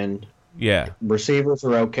tight end. Yeah, receivers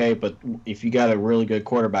are okay, but if you got a really good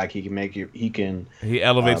quarterback, he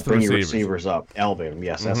elevates bring the your receivers up, elevate them.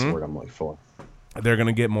 Yes, that's the word I'm looking for. They're going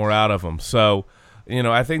to get more out of them. So,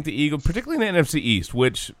 I think the Eagles, particularly in the NFC East,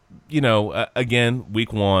 which again,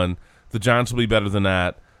 week 1, the Giants will be better than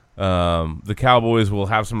that. The Cowboys will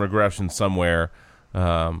have some regression somewhere,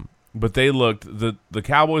 but the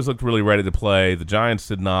Cowboys looked really ready to play. The Giants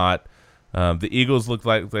did not. The Eagles looked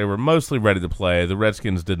like they were mostly ready to play. The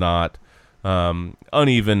Redskins did not.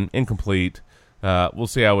 Uneven, incomplete. We'll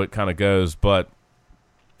see how it kind of goes. But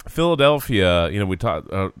Philadelphia, we talked,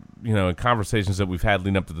 in conversations that we've had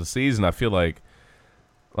leading up to the season, I feel like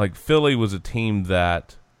Philly was a team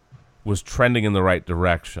that was trending in the right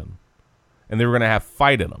direction, and they were going to have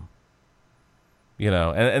fight in them.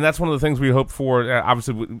 And that's one of the things we hope for.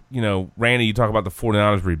 Obviously, Randy, you talk about the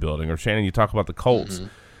 49ers rebuilding, or Shannon, you talk about the Colts.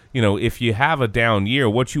 Mm-hmm. If you have a down year,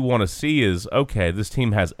 what you want to see is, okay, this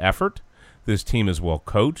team has effort. This team is well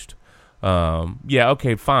coached. Yeah,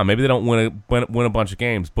 okay, fine. Maybe they don't win a bunch of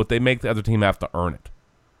games, but they make the other team have to earn it,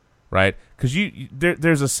 right? Because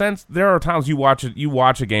there's a sense. There are times you watch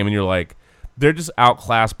a game and you're like, they're just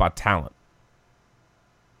outclassed by talent.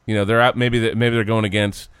 You know, they're out. Maybe they're going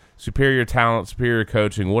against superior talent, superior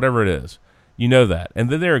coaching, whatever it is. You know that, and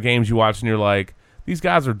then there are games you watch and you're like, these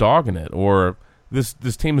guys are dogging it, or this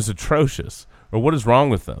team is atrocious, or what is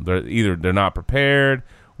wrong with them? They're not prepared,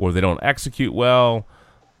 or they don't execute well.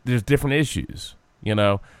 There's different issues, you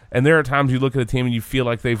know. And there are times you look at a team and you feel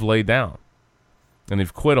like they've laid down and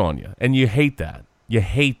they've quit on you, and you hate that. You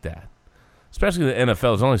hate that, especially in the NFL.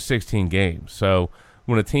 There's only 16 games, so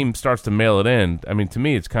when a team starts to mail it in, I mean, to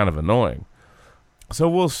me, it's kind of annoying. So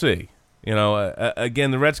we'll see. You know,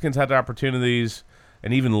 again, the Redskins had the opportunities,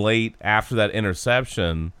 and even late after that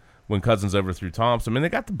interception when Cousins overthrew Thompson, I mean, they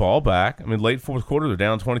got the ball back. I mean, late fourth quarter, they're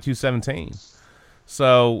down 22-17.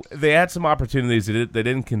 So they had some opportunities. They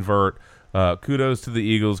didn't convert. Kudos to the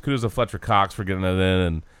Eagles. Kudos to Fletcher Cox for getting it in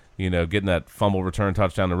and, you know, getting that fumble return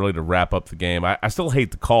touchdown to wrap up the game. I still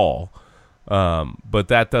hate the call, but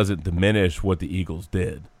that doesn't diminish what the Eagles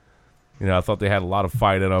did. You know, I thought they had a lot of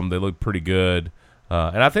fight in them. They looked pretty good,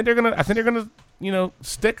 and I think they're gonna you know,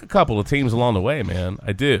 stick a couple of teams along the way, man.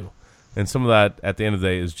 I do, and some of that at the end of the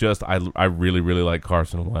day is just I really like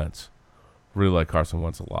Carson Wentz. Really like Carson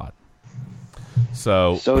Wentz a lot.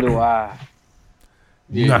 So do I.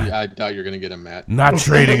 Yeah, I doubt you're going to get him, Matt. Not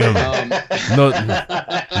trading him. No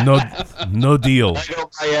deal.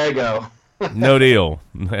 No deal.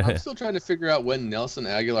 I'm still trying to figure out when Nelson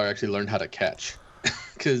Aguilar actually learned how to catch.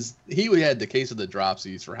 Because he had the case of the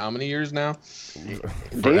dropsies for how many years now?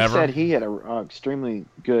 Dave said he had an extremely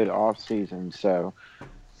good offseason, so...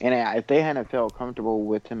 And if they hadn't felt comfortable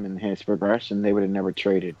with him in his progression, they would have never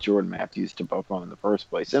traded Jordan Matthews to Buffalo in the first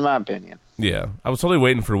place, in my opinion. Yeah. I was totally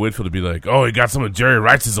waiting for Whitfield to be like, oh, he got some of Jerry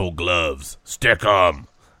Rice's old gloves. Stick 'em.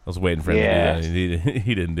 I was waiting for him to do that.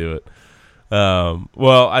 He didn't do it. Well,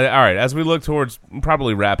 all right. As we look towards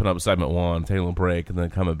probably wrapping up segment 1, taking a break, and then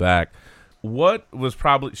coming back, what was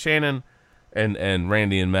probably, Shannon and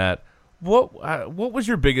Randy and Matt, what was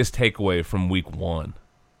your biggest takeaway from week 1?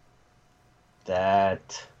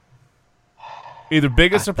 That... Either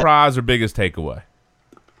biggest surprise or biggest takeaway.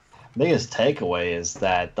 Biggest takeaway is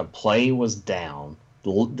that the play was down.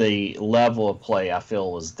 The level of play, I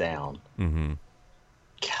feel, was down. Mm-hmm.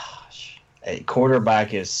 Gosh. A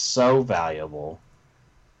quarterback is so valuable.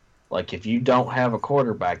 Like, if you don't have a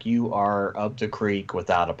quarterback, you are up the creek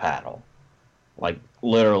without a paddle. Like,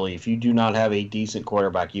 literally, if you do not have a decent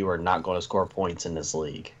quarterback, you are not going to score points in this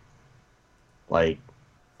league. Like,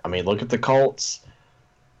 I mean, look at the Colts.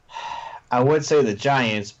 I would say the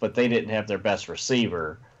Giants, but they didn't have their best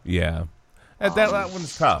receiver. Yeah, that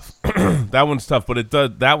one's tough. That one's tough, but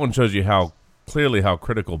that one shows you how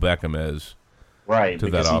critical Beckham is. Right, to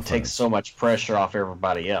because that he offense. takes so much pressure off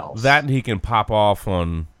everybody else. That, and he can pop off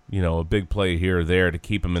on, you know, a big play here or there to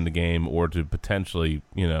keep him in the game or to potentially,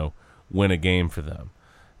 you know, win a game for them.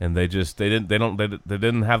 And they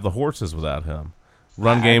didn't have the horses without him.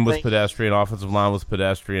 Run game was pedestrian, offensive line was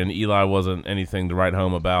pedestrian. Eli wasn't anything to write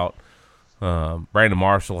home about. Brandon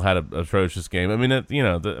Marshall had an atrocious game. I mean,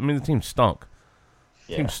 the team stunk.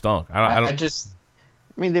 Yeah. Team stunk. I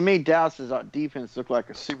mean, they made Dallas's defense look like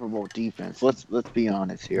a Super Bowl defense. Let's be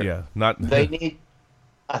honest here. Yeah, They need.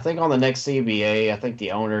 I think on the next CBA, I think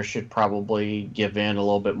the owner should probably give in a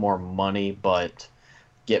little bit more money, but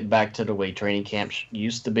get back to the way training camp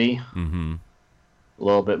used to be. Mm-hmm. A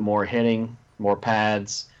little bit more hitting, more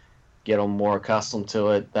pads, get them more accustomed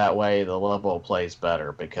to it. That way, the level of play is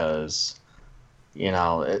better because, you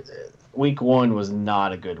know, week 1 was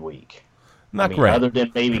not a good week. Not great. Other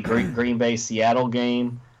than maybe Green Bay Seattle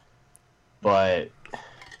game, but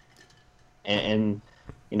and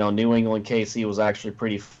you know, New England KC was actually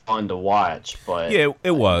pretty fun to watch. But yeah,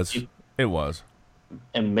 it was. It was.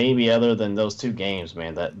 And maybe other than those 2 games,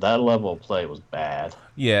 man, that level of play was bad.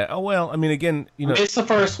 Yeah. Oh well. I mean, again, you know, it's the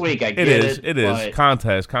first week. I get it. It is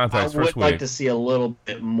contest. I First would week. like to see a little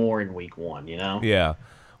bit more in week 1. You know. Yeah.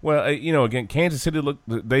 Well, you know, again, Kansas City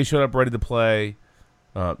they showed up ready to play.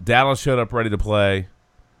 Dallas showed up ready to play.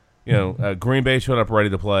 You know, Green Bay showed up ready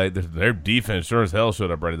to play. Their defense sure as hell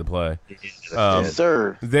showed up ready to play. Yes,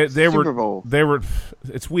 sir. They Super Bowl. They were.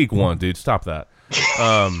 It's week 1, dude. Stop that.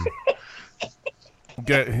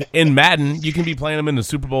 In Madden, you can be playing them in the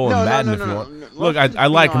Super Bowl in Madden if you want. Look, I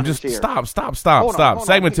like them. Just stop. Hold on.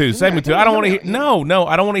 Segment two. I don't want to hear. No,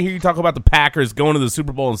 I don't want to hear you talk about the Packers going to the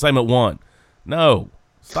Super Bowl in segment 1. No,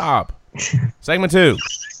 stop. Segment 2.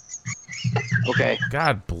 Okay.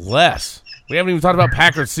 God bless. We haven't even talked about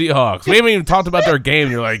Packers Seahawks. We haven't even talked about their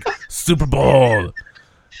game. You're like, Super Bowl.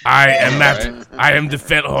 I am Matt. I am the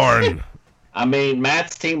fat horn. I mean,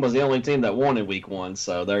 Matt's team was the only team that won in week 1,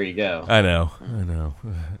 so there you go. I know.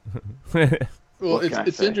 Well,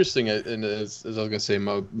 it's interesting, and as I was going to say,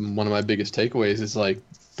 one of my biggest takeaways is, like,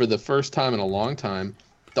 for the first time in a long time,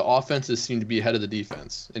 the offenses seem to be ahead of the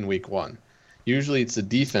defense in week 1. Usually it's the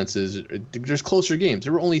defenses. There's closer games.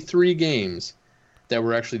 There were only 3 games that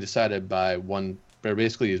were actually decided by one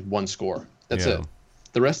score. That's it.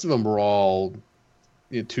 The rest of them were all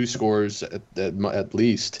 2 scores at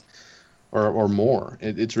least. Or more.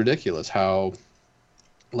 It's ridiculous how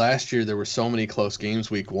last year there were so many close games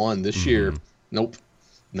week 1. This year, nope,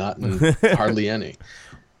 not hardly any.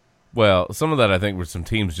 Well, some of that I think were some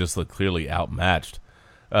teams just look clearly outmatched.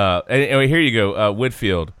 Anyway, here you go,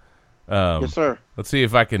 Whitfield. Yes, sir. Let's see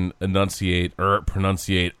if I can say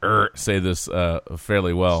this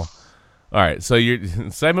fairly well. All right, so you're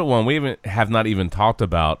segment 1. We have not even talked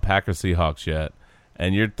about Packers Seahawks yet,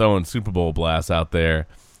 and you're throwing Super Bowl blasts out there.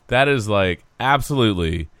 That is like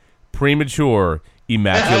absolutely premature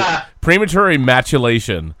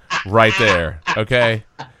emasculation right there. Okay,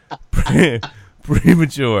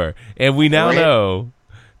 premature, and we now know.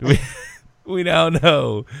 We now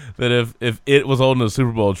know that if it was holding a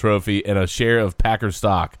Super Bowl trophy and a share of Packer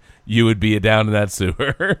stock, you would be down in that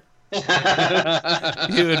sewer.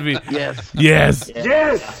 You would be. Yes.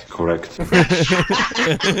 Correct.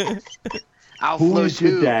 Who is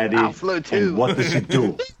your daddy? I'll flow too. And what does he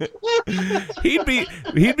do? He'd be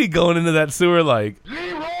going into that sewer like.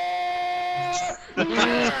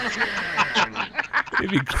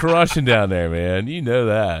 He'd be crushing down there, man. You know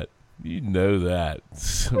that.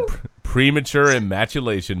 Premature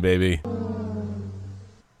emasculation, baby.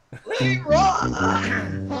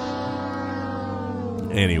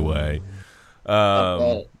 Anyway,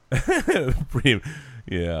 yeah.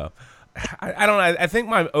 I don't know. I think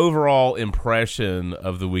my overall impression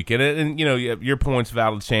of the weekend, and you know, your point's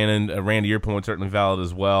valid, Shannon. Randy, your point's certainly valid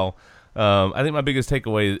as well. I think my biggest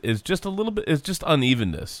takeaway is just a little bit is just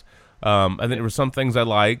unevenness. I think there were some things I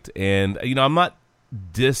liked, and you know, I'm not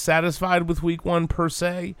dissatisfied with week 1 per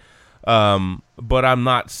se, but I'm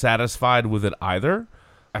not satisfied with it either.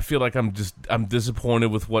 I feel like I'm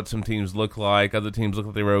disappointed with what some teams look like. Other teams look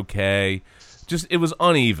like they were okay. Just it was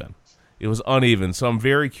uneven. So I'm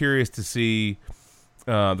very curious to see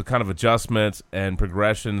the kind of adjustments and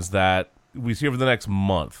progressions that we see over the next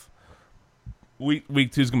month. Week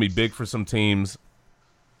 2 is going to be big for some teams,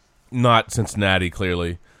 not Cincinnati,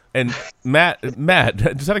 clearly. And Matt,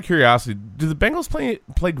 just out of curiosity, do the Bengals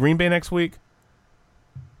play Green Bay next week?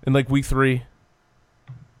 In like week 3?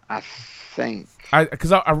 I think.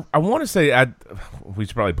 Because I want to say we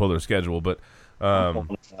should probably pull their schedule, but I'm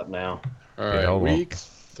pulling it up now. All right, week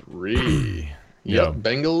 3. Yep,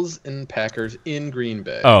 Bengals and Packers in Green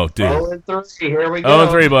Bay. Oh, dude. 0-3. Here we go.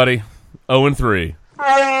 0-3, buddy. 0-3.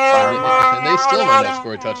 And they still might not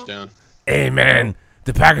score a touchdown. Hey, man.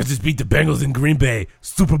 The Packers just beat the Bengals in Green Bay.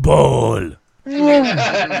 Super Bowl. Honestly,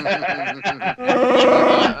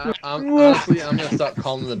 I'm going to stop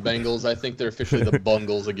calling them the Bengals. I think they're officially the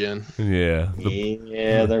Bungles again. Yeah.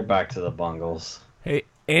 Yeah, they're back to the Bungles. Hey,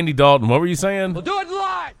 Andy Dalton, what were you saying? We'll do it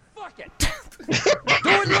live. Fuck it. Do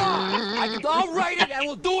it live. I'll write it and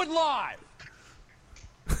we'll do it live.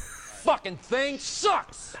 Fucking thing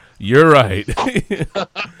sucks. You're right.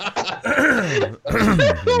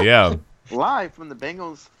 Yeah. Live from the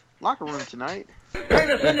Bengals locker room tonight.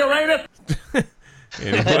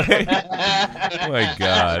 Anyway, oh my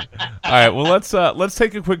God! All right, well let's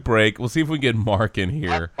take a quick break. We'll see if we can get Mark in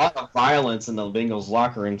here. A lot of violence in the Bengals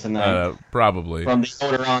locker room tonight. Probably from the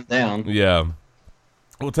owner on down. Yeah,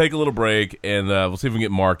 we'll take a little break and we'll see if we can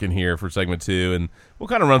get Mark in here for segment 2, and we'll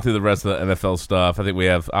kind of run through the rest of the NFL stuff. I think we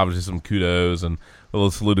have obviously some kudos and a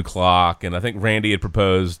little salute to clock, and I think Randy had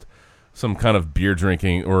proposed some kind of beer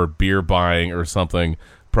drinking or beer buying or something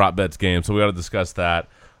prop bets game, so we got to discuss that.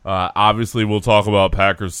 Obviously, we'll talk about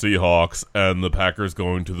Packers Seahawks and the Packers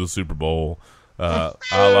going to the Super Bowl. A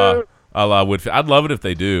la Whitfield. I'd love it if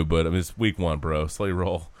they do, but I mean, it's week 1, bro. Slay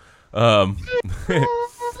roll.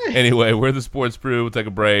 Anyway, we're the Sports Brew. We'll take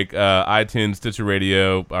a break. iTunes, Stitcher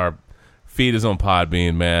Radio. Our feed is on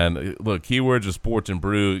Podbean, man. Look, keywords are sports and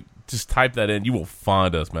brew. Just type that in. You will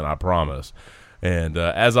find us, man. I promise. And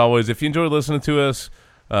as always, if you enjoy listening to us,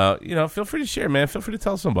 feel free to share, man. Feel free to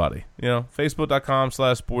tell somebody.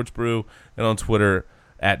 Facebook.com/sportsbrew and on Twitter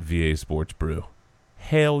 @VASportsBrew.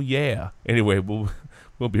 Hell yeah. Anyway, we'll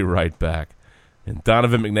be right back. And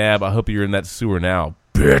Donovan McNabb, I hope you're in that sewer now,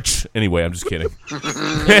 bitch. Anyway, I'm just kidding.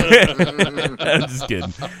 I'm just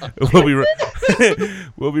kidding.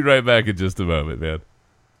 We'll be right back in just a moment, man.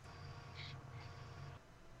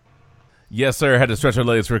 Yes, sir. Had to stretch our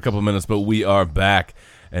legs for a couple of minutes, but we are back.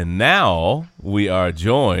 And now we are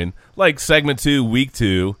joined, like segment 2, week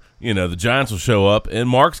 2, you know, the Giants will show up and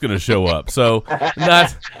Mark's going to show up. So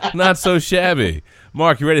not so shabby.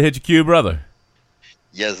 Mark, you ready to hit your cue, brother?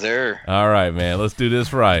 Yes, sir. All right, man. Let's do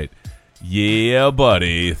this right. Yeah,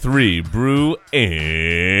 buddy. 3, Brew,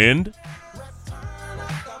 and...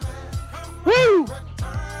 Woo!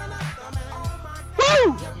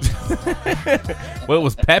 Woo! Well, it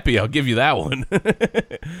was peppy. I'll give you that one.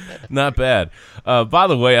 Not bad. By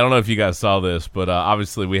the way, I don't know if you guys saw this, but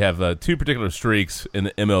obviously we have 2 particular streaks in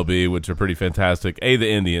the MLB, which are pretty fantastic. The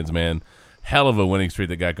Indians, man. Hell of a winning streak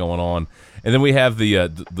they got going on. And then we have the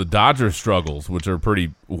Dodger struggles, which are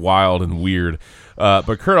pretty wild and weird.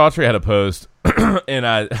 But Kurt Autry had a post, and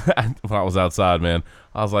I when I was outside, man,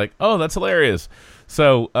 I was like, oh, that's hilarious.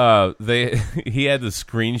 So he had the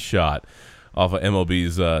screenshot off of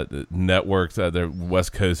MLB's network, their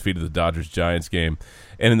West Coast feed of the Dodgers-Giants game.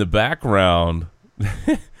 And in the background,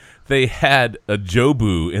 they had a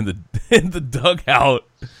JoPoo in the dugout.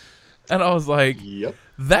 And I was like, Yep.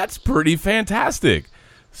 That's pretty fantastic.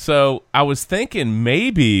 So I was thinking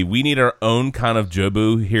maybe we need our own kind of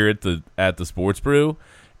JoPoo here at the Sports Brew.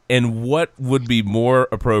 And what would be more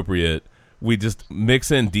appropriate? We just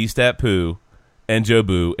mix in D-Stat Poo and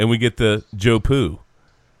JoPoo, and we get the JoPoo.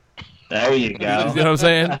 There you go. You know what I'm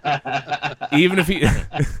saying? even if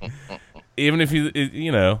he,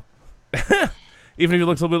 you know, even if he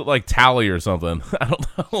looks a little bit like Tally or something. I don't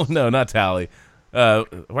know. No, not Tally.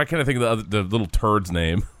 Why can't I think of the little turd's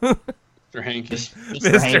name? Mr. Hanky.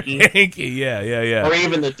 Mr. Hanky. Yeah. Or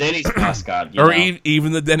even the Denny's mascot.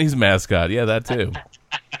 Even the Denny's mascot. Yeah, that too.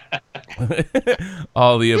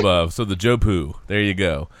 All the above. So the JoPoo. There you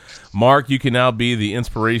go. Mark, you can now be the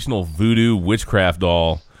inspirational voodoo witchcraft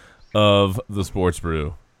doll of the Sports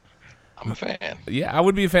Brew. I'm a fan. Yeah, I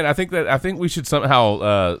would be a fan. I think we should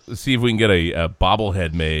somehow see if we can get a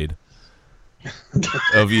bobblehead made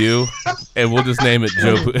of you, and we'll just name it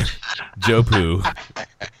JoPoo.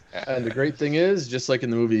 And the great thing is, just like in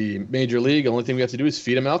the movie Major League, the only thing we have to do is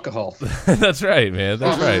feed him alcohol. That's right, man.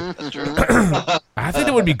 That's right. That's true. I think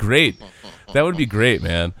that would be great. That would be great,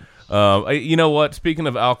 man. You know what? Speaking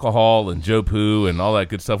of alcohol and JoPoo and all that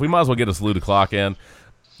good stuff, we might as well get a salute o'clock in.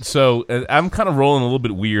 So I'm kind of rolling a little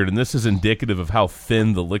bit weird, and this is indicative of how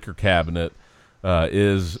thin the liquor cabinet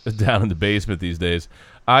is down in the basement these days.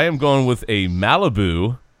 I am going with a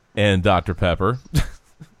Malibu and Dr. Pepper.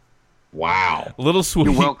 Wow. A little sweet.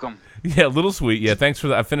 You're welcome. Yeah, a little sweet. Yeah, thanks for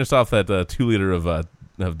that. I finished off that 2 liter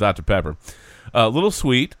of Dr. Pepper. A little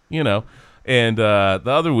sweet, you know. And the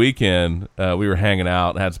other weekend, we were hanging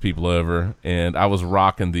out, had some people over, and I was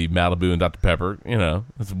rocking the Malibu and Dr. Pepper. You know,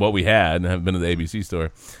 that's what we had, and I haven't been to the ABC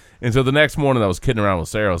store. And so the next morning, I was kidding around with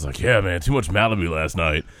Sarah. I was like, yeah, man, too much Malibu last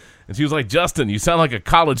night. And she was like, Justin, you sound like a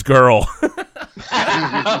college girl. And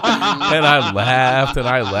I laughed.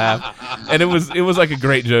 And it was like a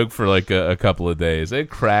great joke for like a couple of days. It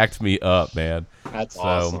cracked me up, man. That's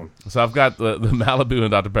awesome. So I've got the Malibu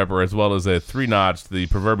and Dr. Pepper, as well as a 3-notch, the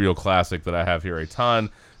proverbial classic that I have here a ton.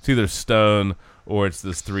 It's either Stone or it's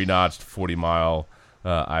this 3-notched 40-mile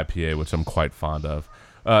IPA, which I'm quite fond of.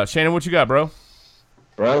 Shannon, what you got, bro?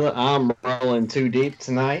 Brother, I'm rolling 2 deep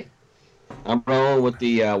tonight. I'm rolling with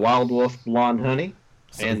the Wild Wolf Blonde Honey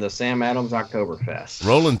and the Sam Adams Oktoberfest.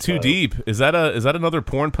 Rolling 2 deep. Is that another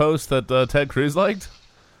porn post that Ted Cruz liked?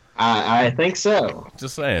 I think so.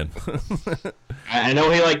 Just saying. I know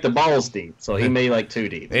he liked the balls deep, so he may like 2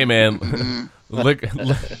 deep. Hey, man. Liquor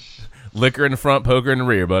in the front, poker in the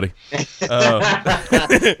rear, buddy.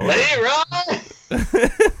 Leroy!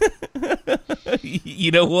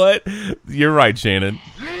 You know what? You're right, Shannon.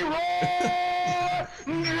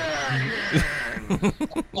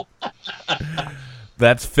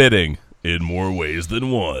 That's fitting in more ways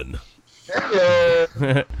than one.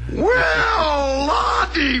 Well,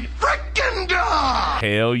 Lottie frickin' da!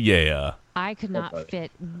 Hell yeah. I could not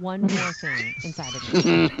fit one more thing inside of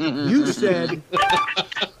me. You said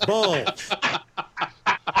balls.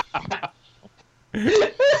 2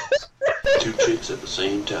 chicks at the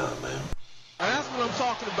same time, man. That's what I'm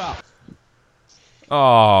talking about.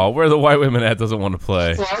 Oh, where the white women at doesn't want to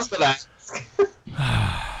play.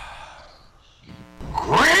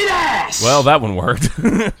 Great ass! Well, that one worked.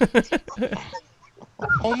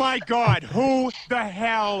 Oh my God, who the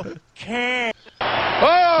hell cares?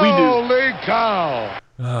 Holy cow!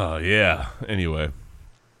 Oh, yeah. Anyway.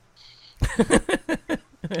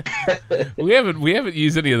 we haven't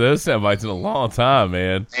used any of those sound bites in a long time,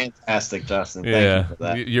 man. Fantastic, Justin. Thank you for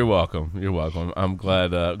that. You're welcome. You're welcome. I'm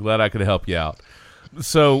glad I could help you out.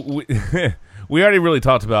 So we already really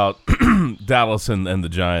talked about Dallas and the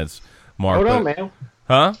Giants. Mark. Hold on, man.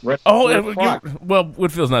 Huh? Well,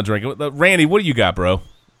 Whitfield's not drinking. Randy, what do you got, bro?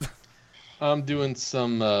 I'm doing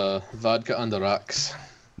some vodka on the rocks.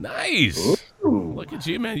 Nice. Ooh. Look at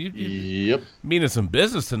you, man. Yep. Meaning some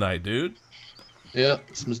business tonight, dude. Yeah,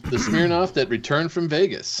 the Smirnoff that returned from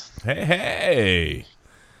Vegas. Hey.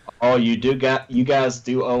 Oh, you guys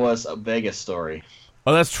do owe us a Vegas story.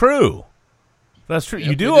 Oh, that's true. That's true. Yep,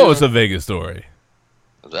 you do owe us a Vegas story.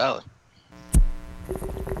 Valid.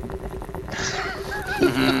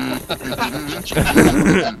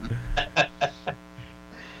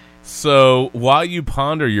 So, while you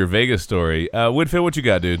ponder your Vegas story, Whitfield, what you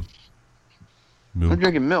got, dude? I'm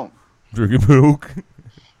drinking milk. Drinking milk?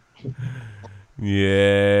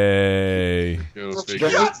 Yay. Shut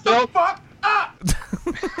the fuck up!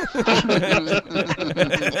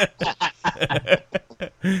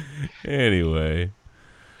 Anyway.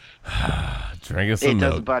 Drinking some milk. It does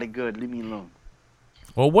the milk. body good. Leave me alone.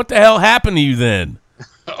 Well, what the hell happened to you then?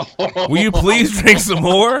 Will you please drink some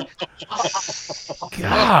more?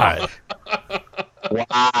 God.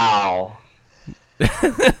 Wow. You're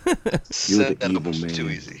the evil man. Too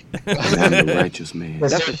easy. And I'm the righteous man.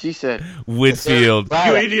 That's what she said. Whitfield.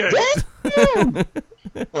 You idiot.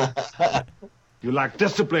 You lack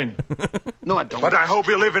discipline. No, I don't. But I hope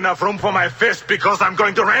you leave enough room for my fist because I'm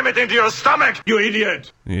going to ram it into your stomach, you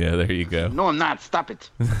idiot. Yeah, there you go. No, I'm not. Stop it.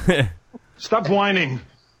 Stop whining.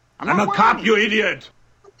 I'm a cop, you idiot.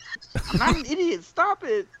 I'm not an idiot. Stop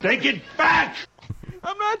it. Take it back.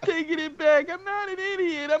 I'm not taking it back. I'm not an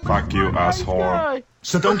idiot. Fuck you, asshole.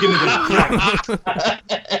 So don't give me this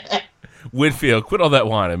crap. Whitfield, quit all that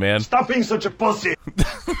whining, man. Stop being such a pussy.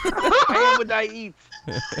 I am what I eat.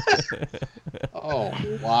 Oh,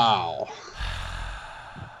 wow.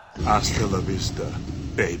 Hasta la vista,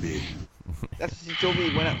 baby. That's what she told me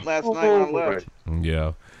last night when I left.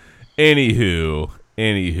 Yeah. Anywho,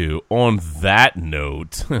 on that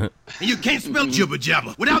note. You can't spell jibber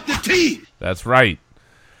jabber without the T. That's right.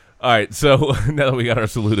 All right, so now that we got our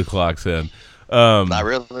saluda clocks in. Not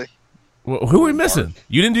really. Well, who are we missing? Mark.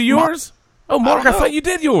 You didn't do yours? Oh, Mark, I thought you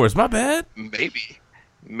did yours. My bad.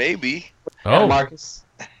 Maybe. Oh, Marcus.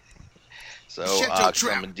 So,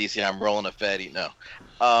 I'm in DC. I'm rolling a fatty. No.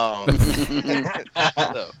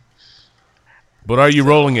 So, but are you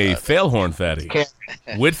rolling a failhorn fatty?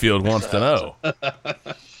 Whitfield wants to know.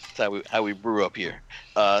 That's how we brew up here.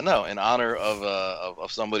 No, in honor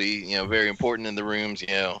of somebody very important in the room's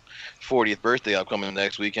 40th birthday upcoming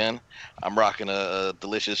next weekend. I'm rocking a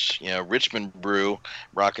delicious Richmond brew.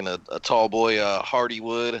 Rocking a tall boy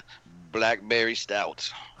Hardywood Blackberry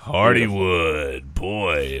Stout. Hardywood,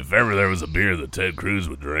 boy! If ever there was a beer that Ted Cruz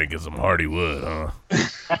would drink, it's some Hardywood, huh?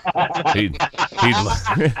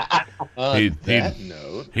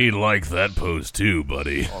 He'd like that pose too,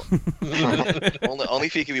 buddy. Only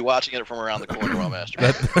if he could be watching it from around the corner while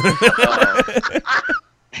masturbating.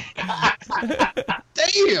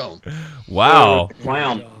 Damn! Wow!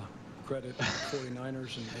 Clown. Credit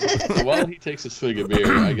 49ers. So while he takes a swig of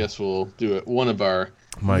beer, I guess we'll do it. One of our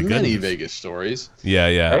many Vegas stories.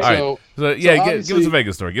 Yeah. All right. So give us a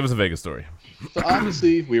Vegas story. So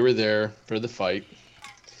obviously, we were there for the fight,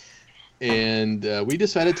 and we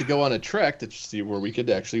decided to go on a trek to see where we could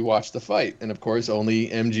actually watch the fight. And of course, only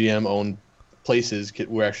MGM-owned places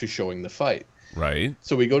were actually showing the fight. Right.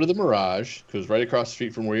 So we go to the Mirage, because right across the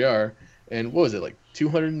street from where we are, and what was it, like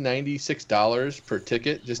 $296 per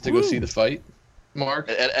ticket just to go see the fight, Mark?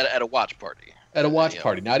 At a watch party. At a watch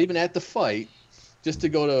party, not even at the fight, just to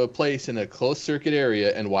go to a place in a closed circuit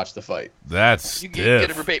area and watch the fight. That's you get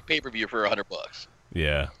a pay-per-view for $100.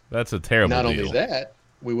 Yeah, that's a terrible deal. Not only that,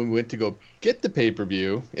 when we went to go get the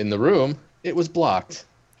pay-per-view in the room, it was blocked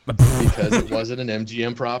because it wasn't an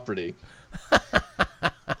MGM property.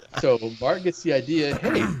 So Mark gets the idea,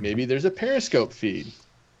 hey, maybe there's a Periscope feed.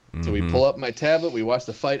 So we pull up my tablet, we watch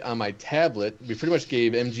the fight on my tablet. We pretty much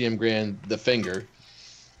gave MGM Grand the finger.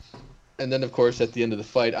 And then, of course, at the end of the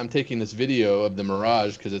fight, I'm taking this video of the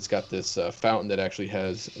Mirage because it's got this fountain that actually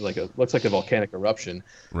has looks like a volcanic eruption.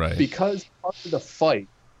 Right. Because part of the fight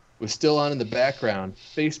was still on in the background,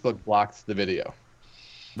 Facebook blocked the video.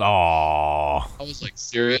 Aww. I was like,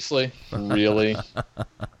 seriously? Really?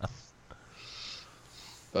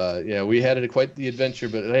 But yeah, we had quite the adventure.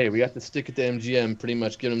 But hey, we got to stick it to MGM, pretty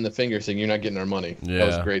much give them the finger saying, you're not getting our money. Yeah. That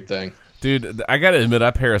was a great thing. Dude, I gotta admit,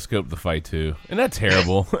 I periscoped the fight too, and that's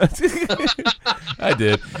terrible. I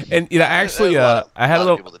did, and actually, I had it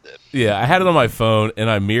on. Yeah, I had it on my phone,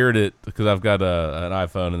 and I mirrored it because I've got an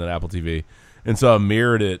iPhone and an Apple TV, and so I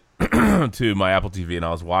mirrored it to my Apple TV, and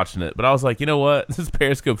I was watching it. But I was like, you know what? This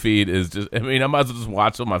Periscope feed is just—I mean, I might as well just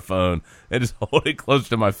watch it on my phone and just hold it close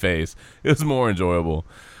to my face. It was more enjoyable.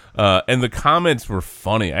 And the comments were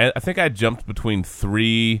funny. I think I jumped between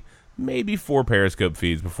 3, maybe 4 Periscope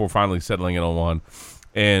feeds before finally settling in on one.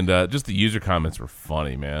 And just the user comments were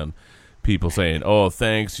funny, man. People saying, "Oh,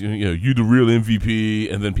 thanks, you the real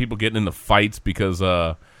MVP," and then people getting into fights because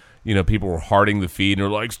people were hearting the feed and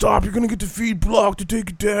they're like, "Stop! You're gonna get the feed blocked to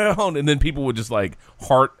take it down." And then people would just like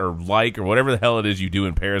heart or like or whatever the hell it is you do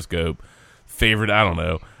in Periscope, favorite, I don't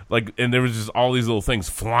know. Like, and there was just all these little things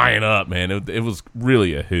flying up, man. It was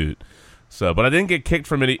really a hoot. So, but I didn't get kicked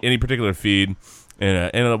from any particular feed, and I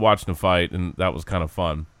ended up watching the fight, and that was kind of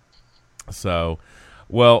fun. So,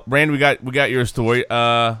 well, Randy, we got your story.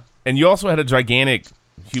 And you also had a gigantic,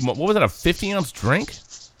 what was it, a 50-ounce drink?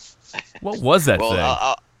 What was that thing?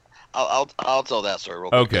 I'll tell that story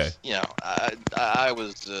real quick. Okay. I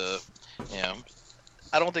was,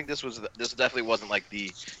 I don't think this definitely wasn't like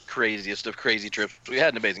the craziest of crazy trips. We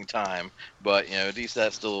had an amazing time, but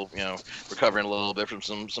DSAT still recovering a little bit from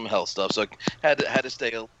some health stuff, so had to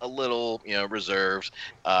stay a little reserved.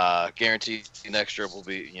 Guaranteed next trip will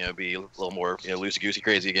be be a little more loosey goosey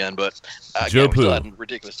crazy again, but again, we still had a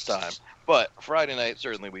ridiculous time. But Friday night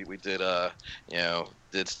certainly we did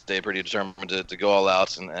did stay pretty determined to go all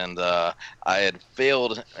out, and I had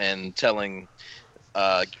failed in telling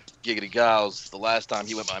Giggity Giles the last time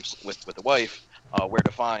he went with the wife where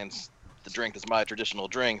to find the drink that's my traditional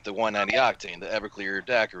drink, the 190 octane, the Everclear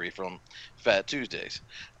daiquiri from Fat Tuesdays.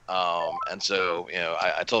 And so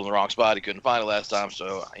I told him the wrong spot. He couldn't find it last time,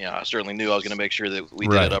 so I certainly knew I was going to make sure that we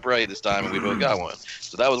did it up right this time, and we both got one.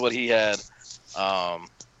 So that was what he had, and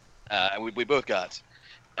we both got.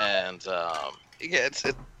 And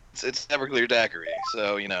it's Everclear daiquiri,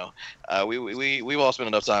 so we've all spent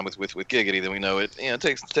enough time with Giggity that we know it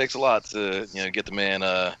takes a lot to get the man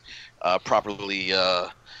properly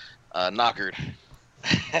knockered.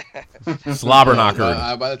 Slobber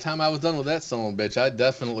knockered. By the time I was done with that son of a bitch, I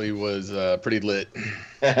definitely was pretty lit.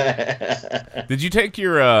 Did you take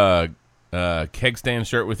your keg stand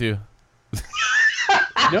shirt with you?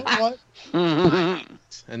 You know what?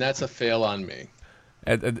 And that's a fail on me.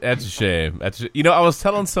 That's a shame. I was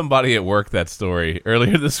telling somebody at work that story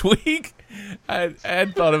earlier this week. I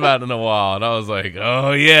hadn't thought about it in a while, and I was like,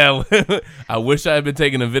 "Oh yeah, I wish I had been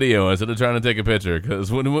taking a video instead of trying to take a picture."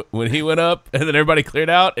 Because when he went up and then everybody cleared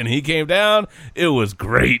out and he came down, it was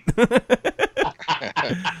great.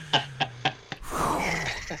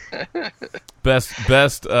 Best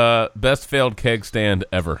failed keg stand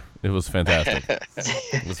ever. It was fantastic.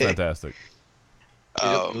 It was fantastic.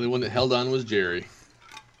 The only one that held on was Jerry.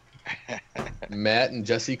 Matt and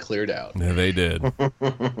Jesse cleared out. Yeah, they did.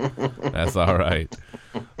 That's all right.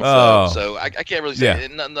 So I can't really say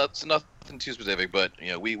nothing too specific, but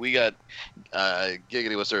we got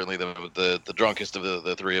Giggity was certainly the drunkest of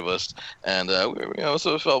the three of us, and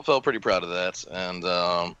so felt pretty proud of that, and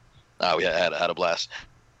we had a blast.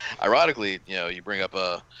 Ironically, you bring up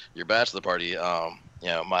your bachelor party.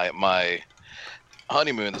 My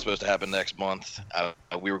honeymoon that's supposed to happen next month.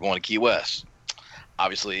 We were going to Key West.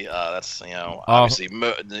 Obviously, that's obviously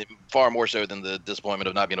far more so than the disappointment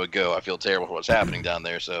of not being able to go. I feel terrible for what's happening down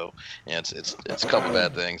there. So it's a couple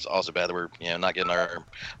bad things. Also bad that we're not getting our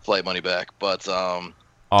flight money back. But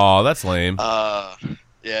that's lame. Yeah,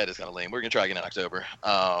 it is kind of lame. We're gonna try again in October.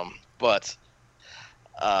 But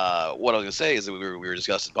what I was gonna say is that we were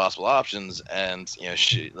discussing possible options, and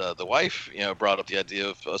the wife brought up the idea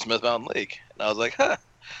of Smith Mountain Lake, and I was like, huh.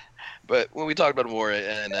 But when we talked about it more,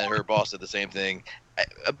 and her boss said the same thing,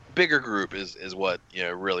 a bigger group is what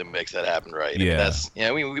really makes that happen, right? Yeah. That's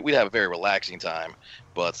we have a very relaxing time,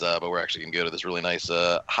 but we're actually gonna go to this really nice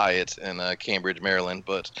Hyatt in Cambridge, Maryland.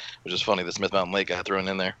 But which is funny, the Smith Mountain Lake got thrown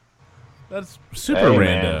in there. That's super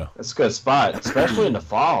rando. That's a good spot, especially in the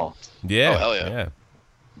fall. Yeah. Oh hell yeah. Yeah.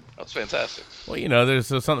 That's fantastic. Well, there's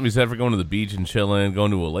something to be said for going to the beach and chilling,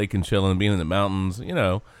 going to a lake and chilling, being in the mountains.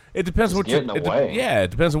 It depends it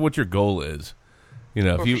depends on what your goal is. It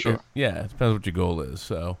depends what your goal is.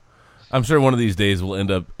 So, I'm sure one of these days we'll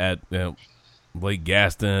end up at Lake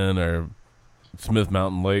Gaston or Smith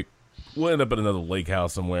Mountain Lake. We'll end up at another lake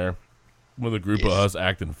house somewhere with a group of us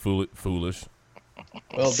acting foolish.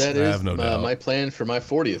 Well, that is my plan for my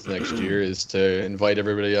 40th next year is to invite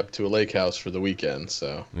everybody up to a lake house for the weekend.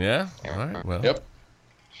 So yeah, all right. Well, yep.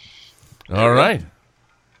 All right.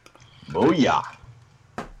 Booyah!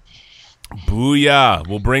 Booyah!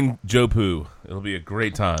 We'll bring JoPoo. It'll be a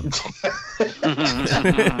great time.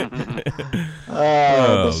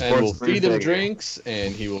 And we'll feed him drinks,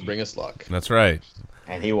 and he will bring us luck. That's right.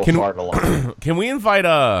 And he will fart along. Can we invite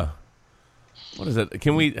what is it?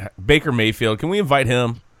 Baker Mayfield? Can we invite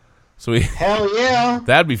him? Hell yeah!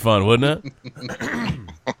 That'd be fun, wouldn't it?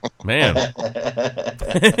 Man.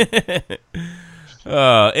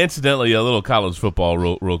 Incidentally, a little college football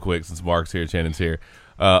real quick since Mark's here, Shannon's here.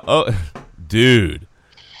 Dude.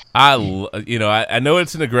 I know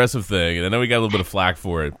it's an aggressive thing, and I know we got a little bit of flack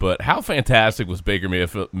for it, but how fantastic was Baker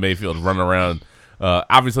Mayfield running around?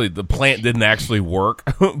 Obviously, the plant didn't actually work,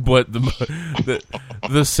 but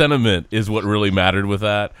the sentiment is what really mattered with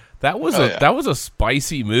that. That was a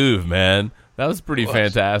spicy move, man. That was pretty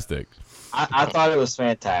fantastic. I thought it was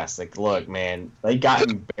fantastic. Look, man, they got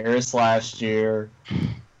embarrassed last year.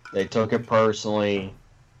 They took it personally,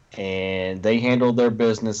 and they handled their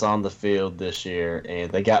business on the field this year,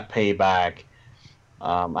 and they got payback.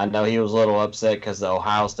 I know he was a little upset because the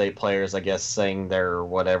Ohio State players, I guess, sang their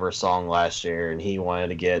whatever song last year, and he wanted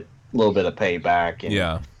to get a little bit of payback.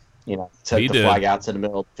 And, took the flag out to the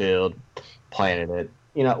middle of the field, planted it.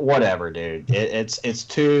 Whatever, dude. It's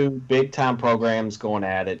two big-time programs going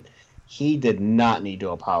at it. He did not need to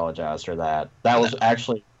apologize for that. That was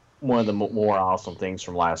actually one of the more awesome things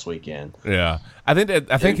from last weekend. Yeah, I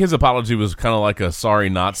think his apology was kind of like a sorry,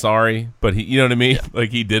 not sorry, but he, you know what I mean? Yeah. Like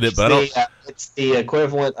he did it, but it's the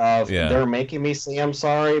equivalent of they're making me say I'm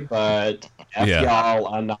sorry, but F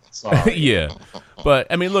y'all, I'm not sorry. Yeah, but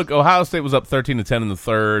I mean, look, Ohio State was up 13-10 in the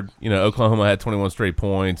third. Oklahoma had 21 straight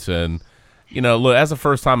points, and look, that's the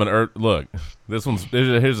first time look,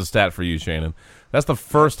 here's a stat for you, Shannon. That's the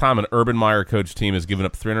first time an Urban Meyer coach team has given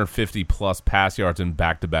up 350-plus pass yards in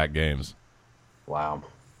back-to-back games. Wow.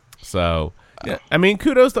 So, yeah, I mean,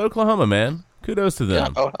 kudos to Oklahoma, man. Kudos to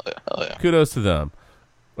them. Yeah. Hell yeah. Kudos to them.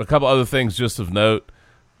 A couple other things just of note.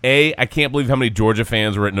 I can't believe how many Georgia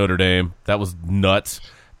fans were at Notre Dame. That was nuts.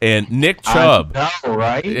 And Nick Chubb. I know,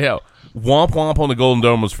 right? Yeah. Womp womp on the Golden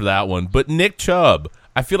Dome was for that one. But Nick Chubb,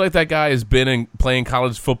 I feel like that guy has been playing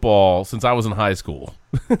college football since I was in high school.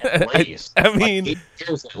 At least. I mean, 8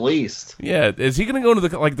 years at least. Yeah, is he going to go to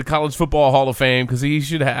the College Football Hall of Fame? Because he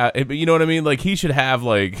should have, you know what I mean? Like he should have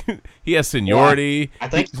he has seniority. Well, I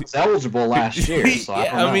think he was eligible last year. So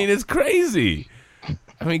I mean, it's crazy.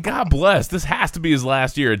 I mean, God bless. This has to be his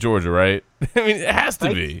last year at Georgia, right? I mean, it has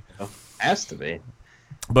to be. Has to be.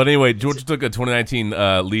 But anyway, Georgia took a 2019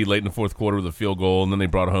 lead late in the fourth quarter with a field goal, and then they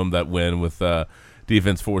brought home that win with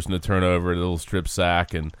defense forcing a turnover, a little strip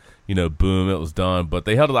sack, and boom, it was done. But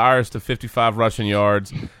they held the Irish to 55 rushing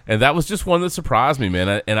yards, and that was just one that surprised me,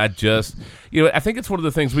 man. And I just, I think it's one of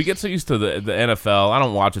the things we get so used to the NFL. I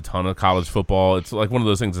don't watch a ton of college football. It's like one of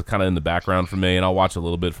those things that's kind of in the background for me, and I'll watch a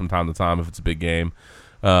little bit from time to time if it's a big game.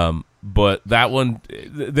 But that one,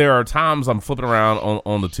 there are times I'm flipping around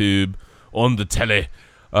on the tube, on the telly,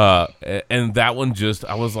 and that one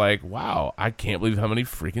I was like, wow, I can't believe how many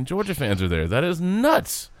freaking Georgia fans are there. That is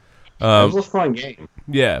nuts. It was a fun game.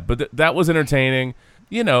 Yeah, but that was entertaining,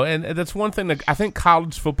 and that's one thing that I think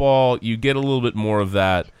college football, you get a little bit more of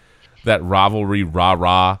that rivalry,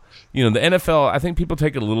 rah-rah. The NFL, I think people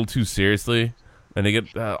take it a little too seriously, and they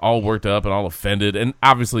get all worked up and all offended, and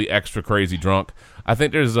obviously extra crazy drunk. I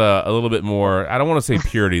think there's a little bit more, I don't want to say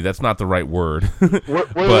purity, that's not the right word. We're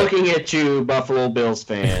looking at you, Buffalo Bills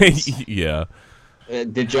fans. Yeah.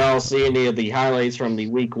 Did y'all see any of the highlights from the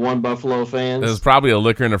Week 1 Buffalo fans? There's probably a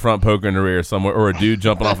liquor in the front, poker in the rear somewhere, or a dude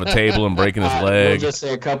jumping off a table and breaking his leg. We'll just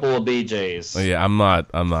say a couple of BJs. Yeah, I'm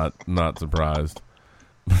not surprised.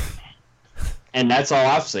 And that's all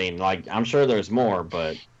I've seen. Like, I'm sure there's more,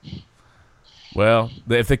 but well,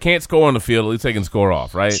 if they can't score on the field, at least they can score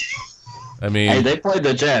off, right? I mean, hey, they played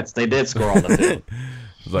the Jets. They did score on the field.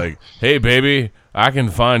 It's like, hey, baby, I can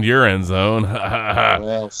find your end zone.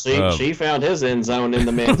 Well, she found his end zone in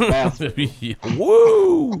the men's bathroom.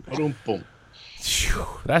 Woo!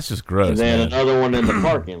 That's just gross. And then man. Another one in the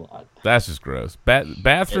parking lot. That's just gross.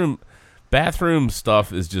 Bathroom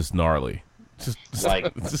stuff is just gnarly.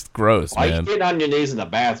 Just gross, man. Man. You get on your knees in the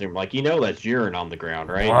bathroom, that's urine on the ground,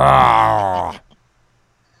 right?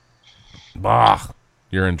 Bah.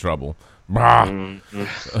 You're in trouble. Bah.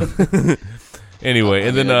 Anyway,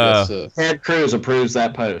 and then Ted Cruz approves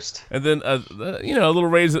that post. And then a little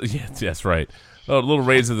raise. That's right. A little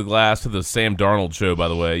raise of the glass to the Sam Darnold show. By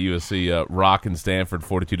the way, USC rocking Stanford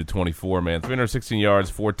 42-24. Man, 316 yards,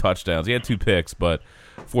 4 touchdowns. He had 2 picks, but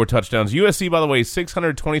 4 touchdowns. USC, by the way,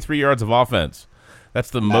 623 yards of offense. That's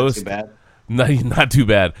the most. Not too bad. Not too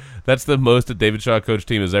bad. That's the most a David Shaw coach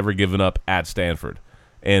team has ever given up at Stanford.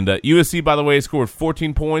 And USC, by the way, scored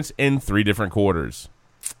 14 points in 3 different quarters.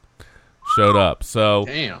 Showed up. So,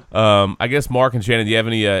 damn. I guess Mark and Shannon, do you have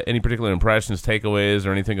any particular impressions, takeaways,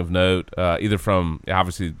 or anything of note, either from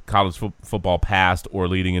obviously college football past or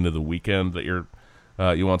leading into the weekend that you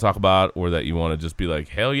want to talk about, or that you want to just be like,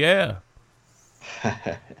 hell yeah?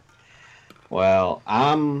 Well,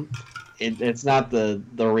 it's not the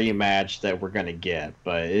rematch that we're going to get,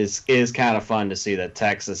 but it is kind of fun to see that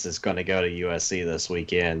Texas is going to go to USC this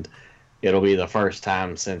weekend. It'll be the first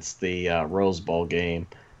time since the Rose Bowl game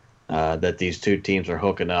that these two teams are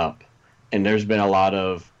hooking up. And there's been a lot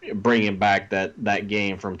of bringing back that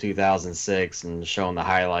game from 2006 and showing the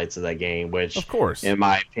highlights of that game, which, of course, in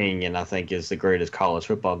my opinion, I think is the greatest college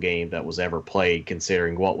football game that was ever played,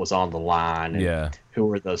 considering what was on the line and who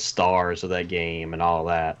were the stars of that game and all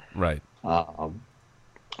that. Right.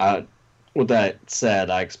 With that said,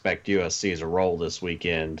 I expect USC to roll this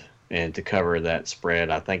weekend and to cover that spread.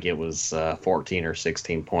 I think it was 14 or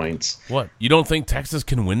 16 points. What? You don't think Texas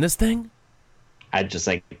can win this thing? I just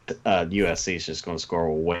think USC is just going to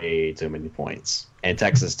score way too many points. And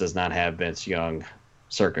Texas does not have Vince Young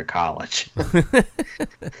circa college.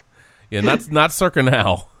 Yeah, not circa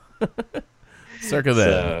now. Circa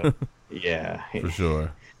then. So, yeah. For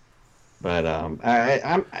sure. But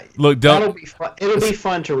look, that'll be fun. It'll be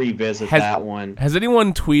fun to revisit that one. Has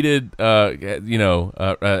anyone tweeted,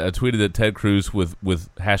 tweeted at Ted Cruz with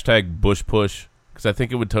hashtag Bush Push? Because I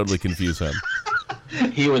think it would totally confuse him.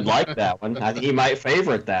 He would like that one. I think he might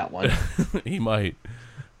favorite that one. He might.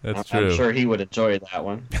 That's true. I'm sure he would enjoy that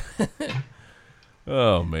one.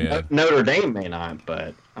 Oh man. Notre Dame may not,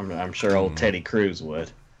 but I'm sure old Teddy Cruz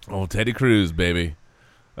would. Old Teddy Cruz, baby.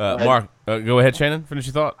 Mark, go ahead, Shannon. Finish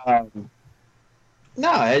your thought.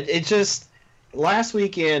 No, it just last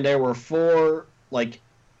weekend there were 4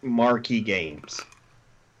 marquee games,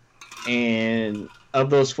 and of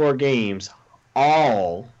those 4 games,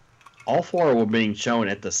 all 4 were being shown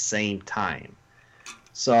at the same time.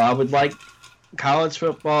 So I would like college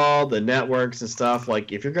football, the networks and stuff.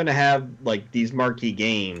 If you're going to have these marquee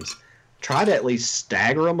games, try to at least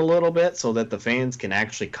stagger them a little bit so that the fans can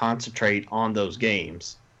actually concentrate on those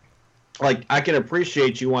games. I can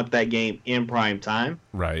appreciate you want that game in prime time.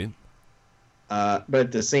 Right. But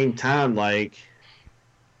at the same time,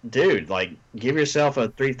 dude, give yourself a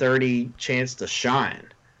 3:30 chance to shine.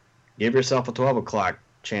 Give yourself a 12 o'clock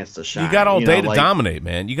chance to shine. You got all day to dominate,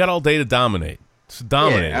 man. You got all day to dominate. It's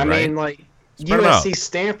dominating, I right? mean, USC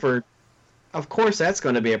Stanford, of course that's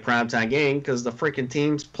going to be a primetime game because the freaking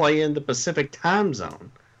teams play in the Pacific time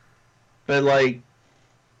zone. But,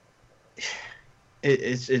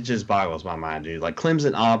 it just boggles my mind, dude.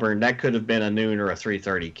 Clemson Auburn, that could have been a noon or a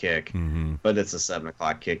 3:30 kick, but it's a 7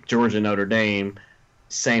 o'clock kick. Georgia Notre Dame,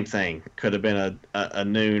 same thing. Could have been a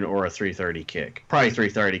noon or a 3:30 kick. Probably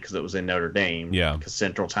 3:30 because it was in Notre Dame. Yeah. Because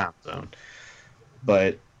Central Time Zone.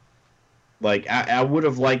 But, I would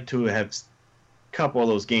have liked to have a couple of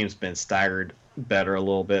those games been staggered better a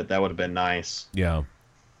little bit. That would have been nice. Yeah.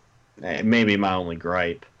 Maybe my only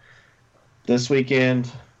gripe. This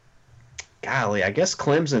weekend, golly, I guess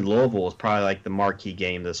Clemson-Louisville is probably the marquee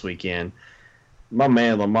game this weekend. My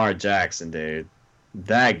man Lamar Jackson, dude.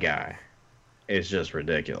 That guy is just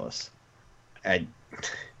ridiculous. At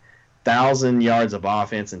 1,000 yards of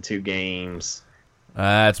offense in 2 games.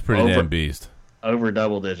 That's pretty damn beast. Over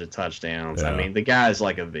double-digit touchdowns. Yeah. I mean, the guy's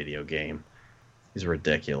like a video game. He's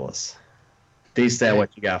ridiculous. D-Stat, what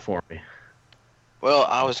you got for me? Well,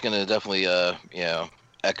 I was going to definitely,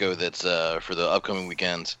 echo that for the upcoming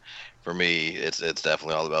weekends. For me, it's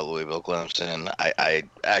definitely all about Louisville, Clemson. I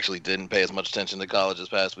actually didn't pay as much attention to college this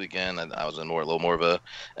past weekend. I was in a little more of a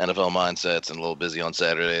NFL mindset and a little busy on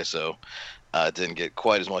Saturday, so I didn't get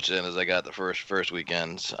quite as much in as I got the first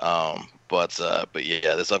weekends. But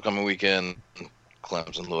yeah, this upcoming weekend,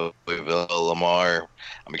 Clemson, Louisville, Lamar.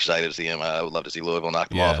 I'm excited to see him. I would love to see Louisville knock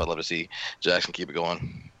them off. I'd love to see Jackson keep it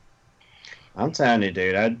going. I'm telling you,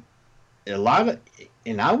 dude. I want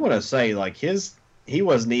to say he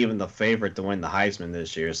wasn't even the favorite to win the Heisman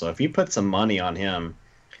this year. So if you put some money on him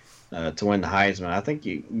to win the Heisman, I think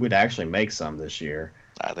you would actually make some this year.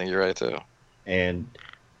 I think you're right too. And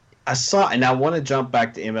I want to jump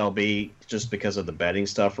back to MLB just because of the betting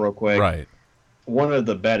stuff real quick. Right. One of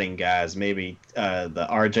the betting guys, maybe the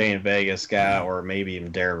RJ in Vegas guy, or maybe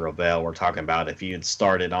even Darren Rovell, were talking about if you had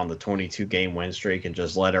started on the 22-game win streak and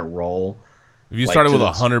just let it roll. If you started with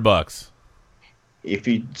 $100. If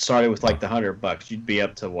you started with the $100, you'd be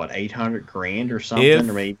up to what, $800,000 or something,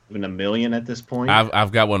 or maybe even $1 million at this point.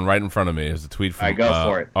 I've got one right in front of me. There's a tweet from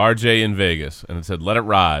for it. RJ in Vegas, and it said, "Let it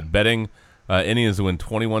ride. Betting Indians to win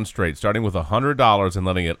 21 straight, starting with $100 and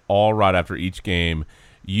letting it all ride after each game.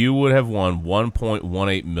 You would have won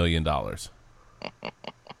 $1.18 million."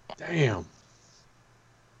 Damn.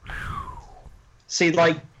 See,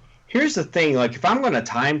 here's the thing. If I'm going to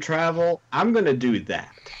time travel, I'm going to do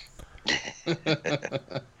that.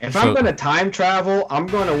 If I'm going to time travel, I'm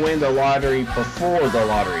going to win the lottery before the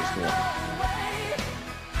lottery's won.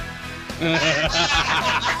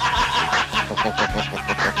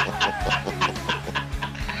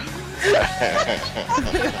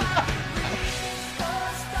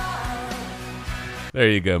 There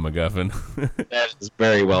you go, MacGuffin. That is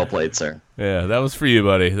very well played, sir. Yeah, that was for you,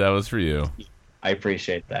 buddy. That was for you. I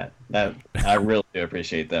appreciate that. I really do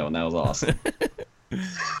appreciate that one. That was awesome.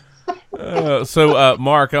 So,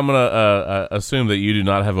 Mark, I'm going to assume that you do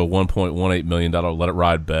not have a $1.18 million let it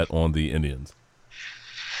ride bet on the Indians.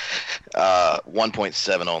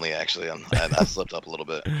 1.7 only, actually. I slipped up a little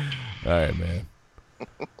bit. All right, man.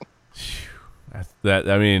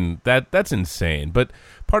 That's insane. But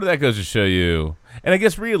part of that goes to show you, and I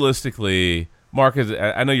guess realistically, Mark,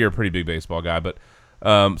 I know you're a pretty big baseball guy, but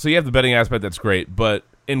so you have the betting aspect, that's great. But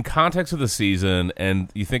in context of the season, and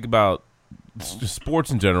you think about just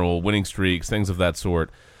sports in general, winning streaks, things of that sort,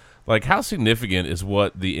 like how significant is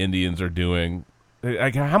what the Indians are doing?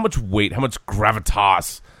 Like how much weight, how much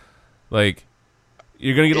gravitas? Like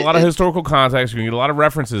you're going to get a lot of historical context, you're going to get a lot of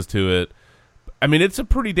references to it. I mean, it's a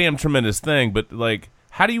pretty damn tremendous thing, but like,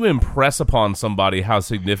 how do you impress upon somebody how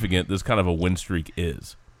significant this kind of a win streak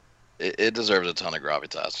is? It deserves a ton of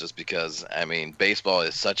gravitas, just because, I mean, baseball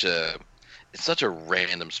is such a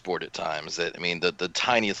random sport at times that, I mean, the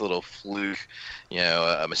tiniest little fluke,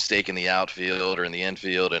 a mistake in the outfield or in the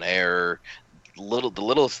infield, an error, the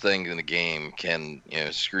littlest thing in the game can,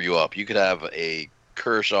 screw you up. You could have a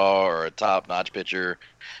Kershaw or a top-notch pitcher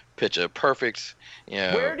pitch a perfect,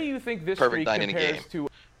 Where do you think this perfect streak nine-inning compares game. to?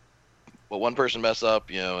 Well, one person mess up,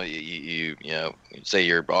 you say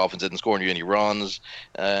your offense didn't score any runs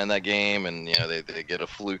in that game, and they get a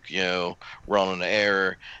fluke, run on an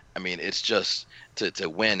error. I mean, it's just to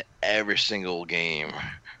win every single game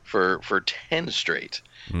for 10 straight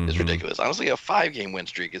is ridiculous. Honestly, a 5-game win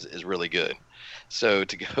streak is really good. So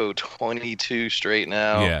to go 22 straight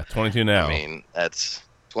now, 22 now. I mean, that's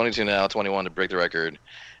 22 now, 21 to break the record.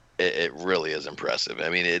 It really is impressive. I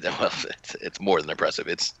mean, it's more than impressive.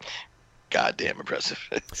 It's goddamn impressive.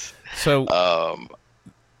 So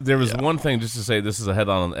there was one thing, just to say, this is a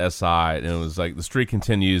headline on SI, and it was like the streak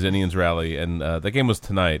continues, Indians rally, and that game was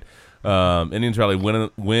tonight. Indians rally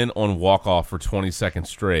win on walk-off for 22nd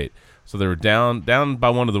straight. So they were down by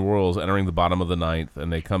one of the Royals entering the bottom of the ninth,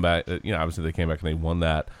 and they come back. Obviously they came back and they won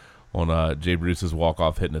that on Jay Bruce's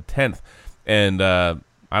walk-off hitting a 10th. And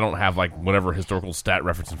I don't have like whatever historical stat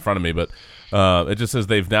reference in front of me, but it just says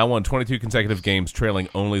they've now won 22 consecutive games, trailing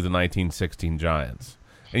only the 1916 Giants.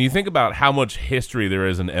 And you think about how much history there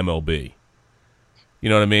is in MLB. You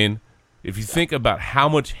know what I mean? If you think about how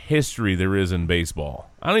much history there is in baseball,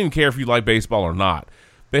 I don't even care if you like baseball or not.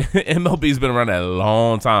 MLB's been around a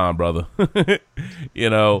long time, brother.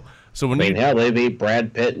 So when hell, they beat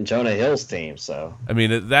Brad Pitt and Jonah Hill's team. So I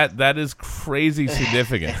mean, that is crazy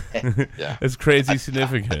significant. Yeah, it's crazy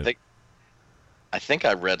significant. I think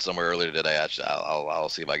I read somewhere earlier today. Actually, I'll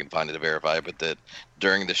see if I can find it to verify. But that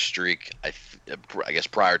during the streak, I guess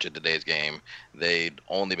prior to today's game, they'd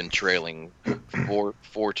only been trailing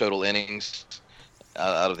four total innings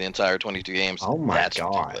out of the entire 22 games. Oh my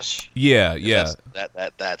gosh! Ridiculous. Yeah.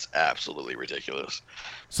 That's absolutely ridiculous.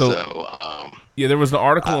 So there was an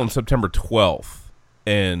article on September 12th,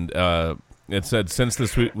 and it said since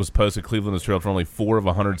this tweet was posted, Cleveland has trailed for only 4 of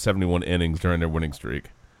 171 innings during their winning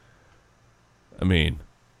streak. I mean,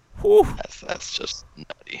 whew. That's just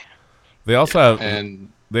nutty. They also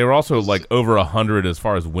they were also like over 100 as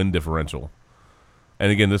far as win differential.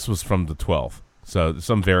 And again, this was from the 12th, so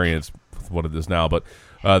some variance with what it is now. But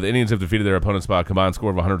the Indians have defeated their opponents by a combined score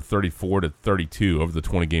of 134-32 over the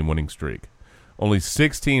 20-game winning streak. Only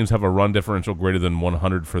 6 teams have a run differential greater than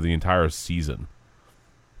 100 for the entire season.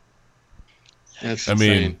 That's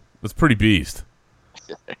insane. That's pretty beast.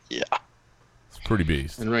 Yeah. It's pretty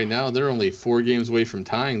beast. And right now, they're only 4 games away from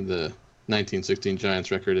tying the 1916 Giants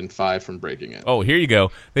record and 5 from breaking it. Oh, here you go.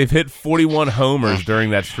 They've hit 41 homers during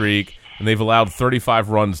that streak, and they've allowed 35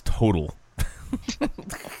 runs total.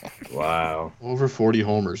 Wow. Over 40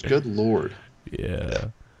 homers. Good Lord. Yeah.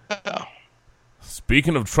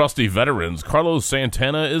 Speaking of trusty veterans, Carlos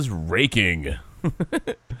Santana is raking.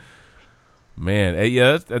 Man,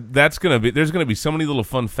 yeah, that's gonna be. There's gonna be so many little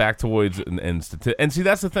fun factoids and see,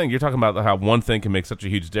 that's the thing. You're talking about how one thing can make such a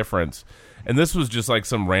huge difference, and this was just like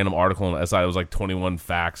some random article on SI. It was like 21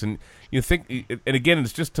 facts, and you think, and again,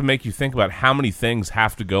 it's just to make you think about how many things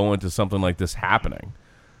have to go into something like this happening.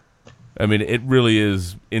 I mean, it really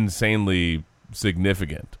is insanely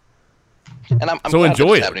significant. And I'm so glad enjoy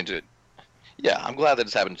that it's it. happening to it. Yeah, I'm glad that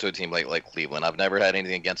it's happening to a team like Cleveland. I've never had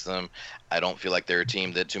anything against them. I don't feel like they're a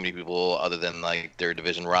team that too many people, other than like their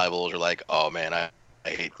division rivals, are like, oh man, I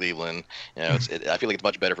hate Cleveland. You know, I feel like it's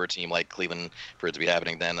much better for a team like Cleveland for it to be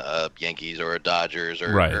happening than Yankees or Dodgers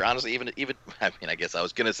or honestly even. I mean, I guess I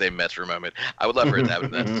was gonna say Mets for a moment. I would love for it to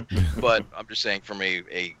happen Mets, but I'm just saying from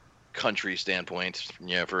a country standpoint,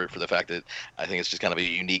 you know, for the fact that I think it's just kind of a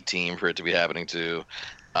unique team for it to be happening to.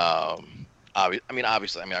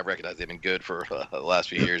 Obviously, I recognize they've been good for the last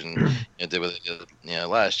few years and did with it,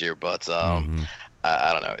 last year, but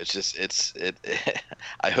I don't know. It's just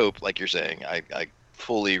I hope, like you're saying, I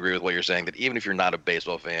fully agree with what you're saying, that even if you're not a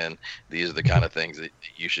baseball fan, these are the kind of things that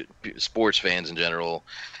you should, sports fans in general,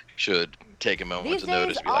 should take a moment to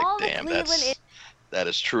notice and be like, damn, that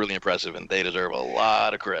is truly impressive, and they deserve a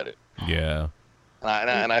lot of credit. Yeah.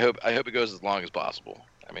 And I hope it goes as long as possible.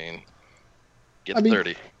 I mean, get to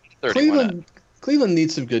 30. Cleveland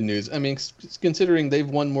needs some good news. I mean, considering they've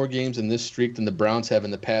won more games in this streak than the Browns have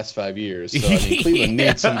in the past 5 years. So, I mean, Cleveland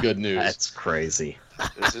needs some good news. That's crazy.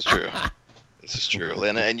 This is true. This is true.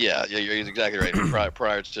 And yeah, you're exactly right.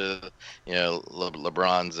 Prior to,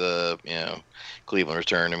 LeBron's, Cleveland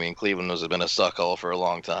return, I mean, Cleveland has been a suckhole for a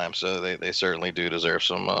long time, so they certainly do deserve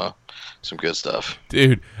some good stuff.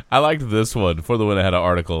 Dude, I liked this one before the one I had an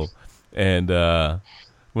article. And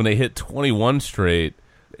when they hit 21 straight,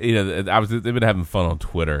 they've been having fun on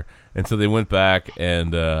Twitter, and so they went back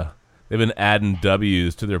and they've been adding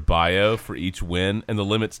W's to their bio for each win, and the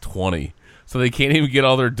limit's 20, so they can't even get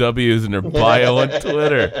all their W's in their bio on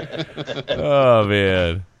Twitter. Oh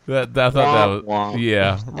man, I thought that was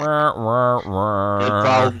yeah. Good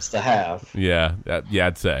problems to have. Yeah,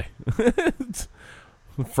 I'd say.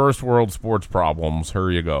 First world sports problems. Here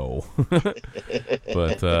you go.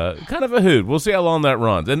 But kind of a hoot. We'll see how long that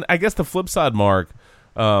runs. And I guess the flip side, Mark.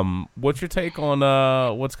 What's your take on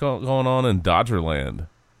what's going on in Dodgerland?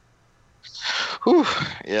 Whew.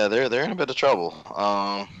 Yeah, they're in a bit of trouble.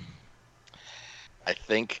 I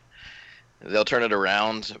think they'll turn it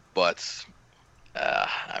around, but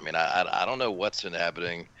I don't know what's been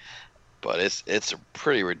happening, but it's a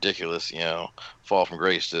pretty ridiculous, fall from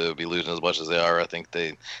grace to be losing as much as they are. I think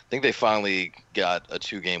they finally got a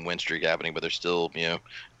 2-game win streak happening, but they're still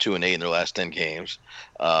 2-8 in their last 10 games,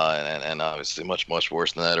 and obviously much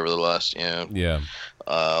worse than that over the last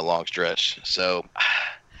long stretch. So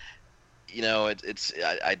I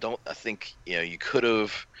think you could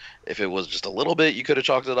have, if it was just a little bit, you could have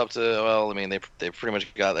chalked it up to, well, I mean, they pretty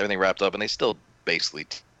much got everything wrapped up, and they still basically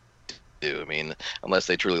do. I mean, unless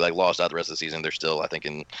they truly lost out the rest of the season, they're still, I think,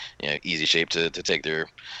 in easy shape to take their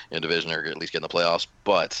division or at least get in the playoffs.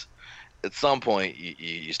 But at some point,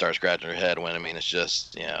 you start scratching your head when, I mean, it's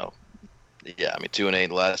just 2-8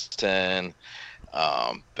 the last 10.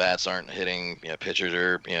 Bats aren't hitting. Pitchers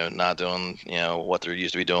are not doing what they're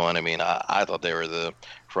used to be doing. I mean, I thought they were the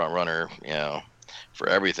front runner for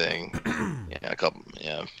everything. A couple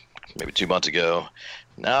maybe 2 months ago.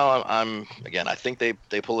 Now I think they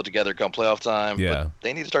pull it together come playoff time. Yeah. But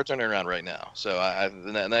they need to start turning it around right now. So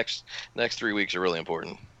the next 3 weeks are really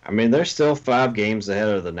important. I mean, they're still 5 games ahead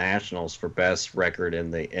of the Nationals for best record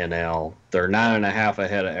in the NL. They're 9.5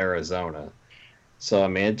 ahead of Arizona. So, I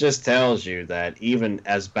mean, it just tells you that even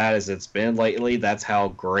as bad as it's been lately, that's how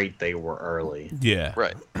great they were early. Yeah.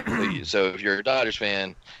 Right. So if you're a Dodgers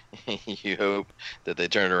fan, you hope that they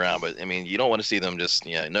turn it around. But, I mean, you don't want to see them just,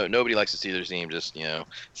 nobody likes to see their team just,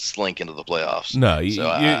 slink into the playoffs. No, you don't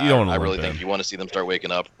want to. I really think you want to see them start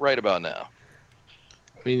waking up right about now.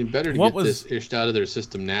 I mean, better to get this ished out of their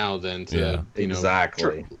system now than to,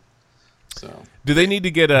 exactly. So, do they need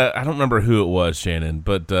to get a? I don't remember who it was, Shannon,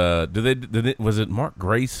 but did they? Was it Mark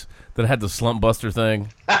Grace that had the Slumpbuster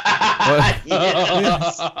thing?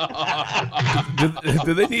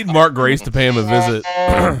 Do they need Mark Grace to pay him a visit?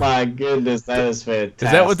 Oh my goodness, that is fantastic.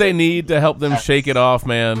 Is that what they need to help them shake it off,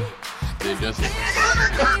 man?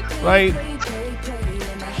 Right?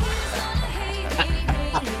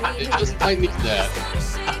 It just might need that.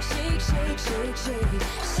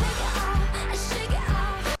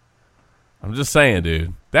 I'm just saying,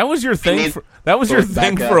 dude. That was your thing. That was your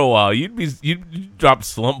thing for a while. You'd drop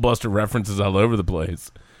Slumpbuster references all over the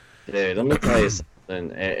place. Dude, let me tell you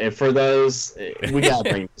something. And for those, we gotta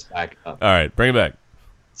bring this back up. All right, bring it back.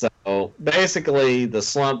 So basically, the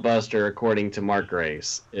Slumpbuster, according to Mark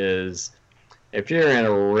Grace, is if you're in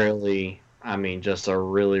a really, just a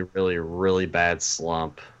really, really, really bad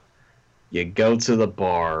slump, you go to the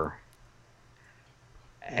bar.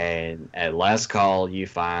 And at last call, you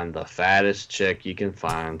find the fattest chick you can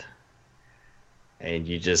find, and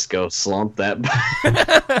you just go slump that.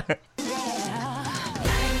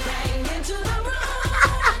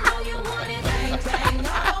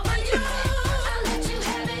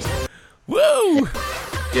 Woo!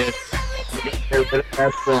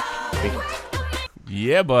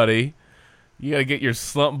 Yeah, buddy. You got to get your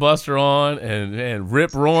Slumpbuster on and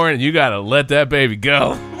rip roaring, and you got to let that baby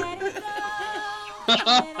go.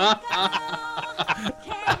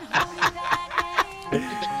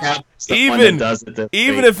 Even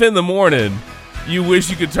if in the morning you wish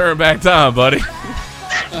you could turn back time, buddy.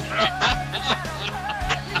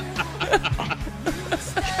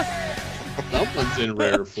 Someone's in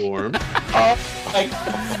rare form. Oh my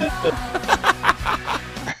God.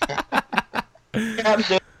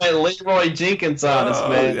 Leroy Jenkins on us,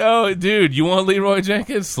 man. Oh, dude, you want Leroy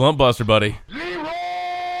Jenkins? Slumpbuster, buddy.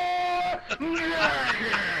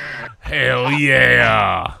 Hell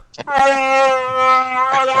yeah.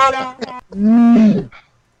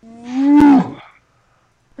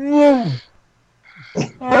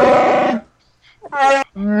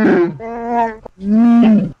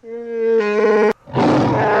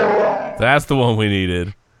 That's the one we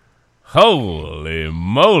needed. Holy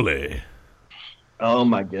moly. Oh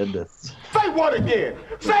my goodness. Say what again?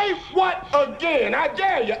 Say what again? I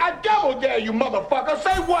dare you. I double dare you, motherfucker.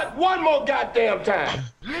 Say what one more goddamn time.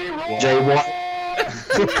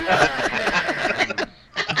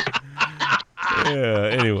 Yeah,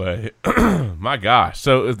 anyway. My gosh.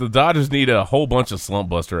 So the Dodgers need a whole bunch of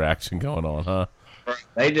Slumpbuster action going on, huh?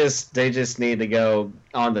 They just need to go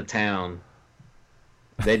on the town.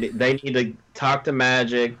 They need to talk to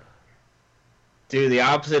Magic, do the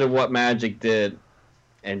opposite of what Magic did,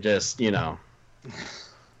 and just, We'll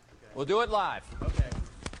do it live. Okay.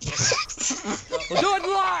 We'll do it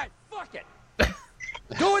live. Fuck it.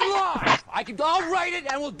 Do it live. I'll write it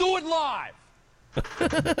and we'll do it live.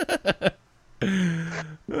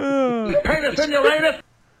 Penis in your anus.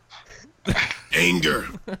 Anger.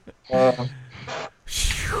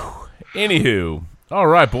 Anywho. All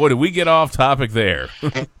right, boy, did we get off topic there?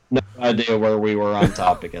 No idea where we were on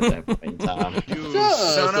topic at that point in time. You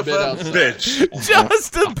son of a bitch.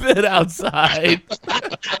 Just a bit outside.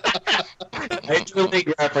 Major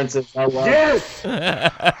League references. I love Yes.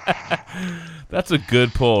 That's a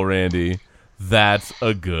good pull, Randy. That's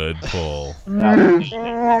a good pull. Anyway.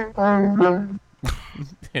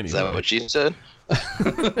 Is that what she said?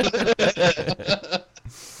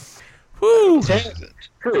 Woo.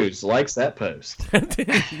 Cruz likes that post.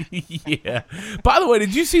 Yeah. By the way,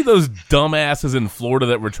 did you see those dumbasses in Florida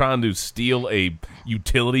that were trying to steal a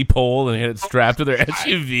utility pole and had it strapped to their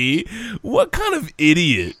SUV? What kind of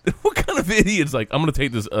idiot? What kind of idiot's like, I'm going to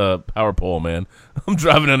take this power pole, man. I'm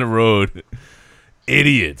driving down the road.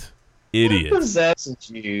 Idiot. What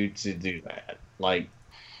possesses you to do that? Like,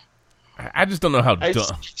 I just don't know how dumb.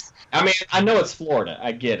 I mean, I know it's Florida.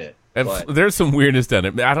 I get it. There's some weirdness down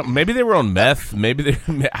there. Maybe they were on meth. Maybe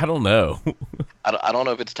I don't know. I don't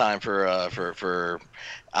know if it's time for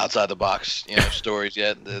outside the box stories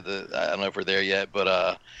yet. I don't know if we're there yet, but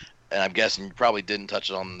and I'm guessing you probably didn't touch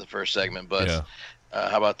it on the first segment. But yeah.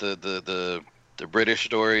 How about the British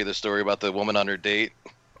story? The story about the woman on her date.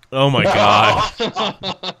 Oh my God,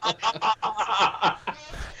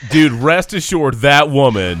 dude! Rest assured, that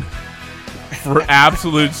woman, for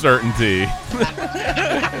absolute certainty.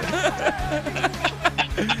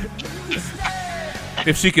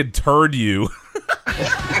 If she could turd you.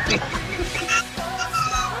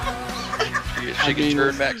 She could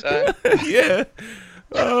turd backside? Yeah.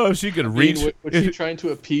 Oh, if she could reach. Was she trying to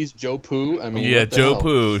appease JoPoo? I mean, yeah,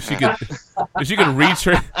 JoPoo. She could. If she could reach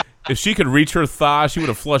her. If she could reach her thigh, she would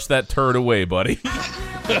have flushed that turd away, buddy.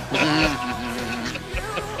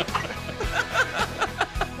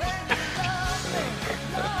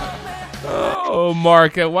 Oh,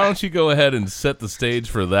 Mark, why don't you go ahead and set the stage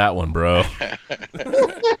for that one, bro?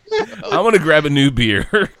 I'm going to grab a new beer,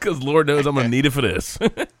 because Lord knows I'm going to need it for this.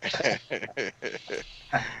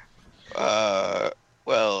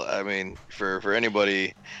 Well, I mean, for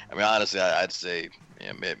anybody, I mean, honestly, I'd say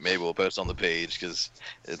maybe we'll post on the page, because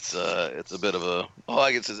it's a bit of a,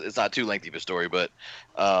 I guess it's not too lengthy of a story, but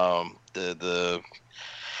the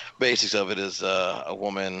basics of it is a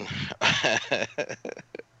woman.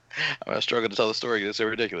 I'm gonna struggle to tell the story because it's so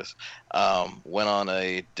ridiculous. Went on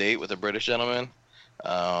a date with a British gentleman,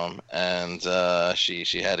 and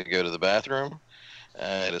she had to go to the bathroom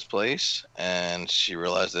at his place, and she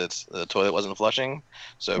realized that the toilet wasn't flushing.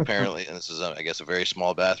 So apparently, and this is I guess a very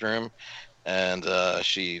small bathroom, and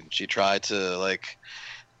she tried to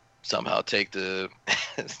somehow take the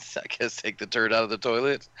take the turd out of the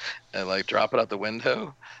toilet and drop it out the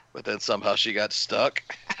window, but then somehow she got stuck.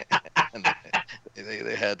 And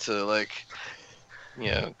they had to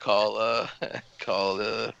call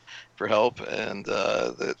for help, and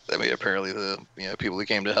apparently the people who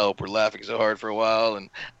came to help were laughing so hard for a while, and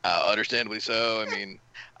understandably so. I mean,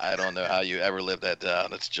 I don't know how you ever live that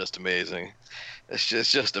down. It's just amazing. It's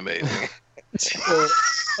just amazing. So,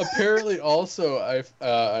 apparently, also, I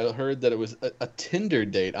heard that it was a Tinder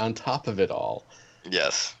date on top of it all.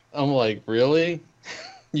 Yes. I'm like, really?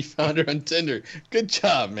 You found her on Tinder? Good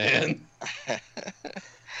job, man.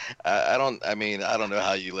 I don't know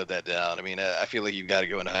how you live that down. I mean, I feel like you've got to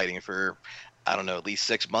go into hiding for, I don't know, at least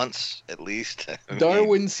 6 months, at least.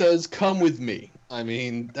 Darwin says, "Come with me." I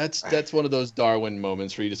mean, that's one of those Darwin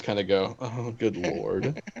moments where you just kind of go, "Oh, good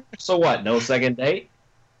Lord." So what? No second date?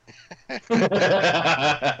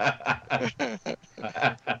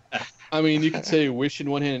 I mean, you could say wish in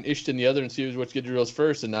one hand and ish in the other and see which gets yours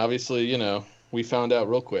first. And obviously, we found out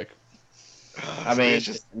real quick. I mean,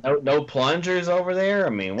 no plungers over there. I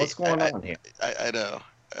mean, what's going on here? I know.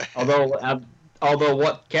 although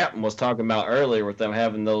what Captain was talking about earlier with them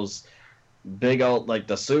having those big old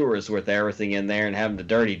the sewers with everything in there and having the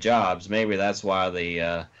dirty jobs, maybe that's why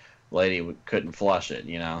the lady couldn't flush it.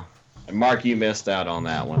 And Mark, you missed out on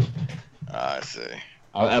that one. I see.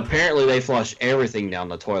 Apparently, they flush everything down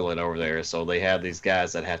the toilet over there, so they have these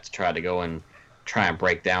guys that have to try to go and try and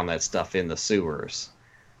break down that stuff in the sewers.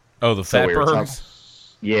 Oh, the Fatbergs?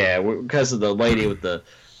 Yeah, because of the lady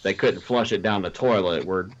they couldn't flush it down the toilet.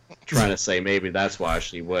 We're trying to say maybe that's why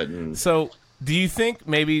she wouldn't. So, do you think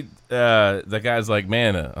maybe the guy's like,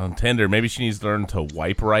 man, on Tinder, maybe she needs to learn to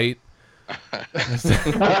wipe right?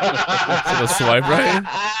 Instead of swipe right?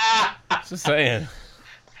 Just saying.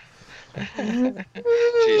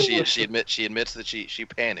 She admits that she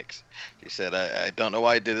panics. She said, I don't know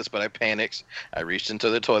why I did this, but I panicked. I reached into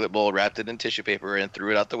the toilet bowl, wrapped it in tissue paper, and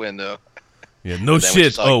threw it out the window. Yeah, no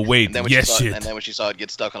shit. Oh, wait, yes shit. And then when she saw it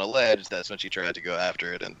get stuck on a ledge, that's when she tried to go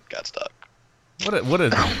after it and got stuck. What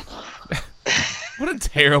a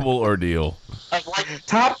terrible ordeal.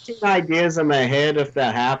 Top 10 ideas in my head if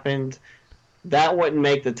that happened, that wouldn't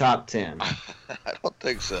make the top 10. I don't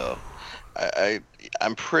think so.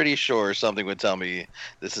 I'm pretty sure something would tell me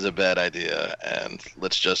this is a bad idea and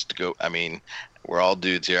let's just go. I mean, we're all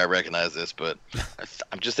dudes here. I recognize this, but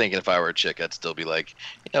I'm just thinking if I were a chick, I'd still be like,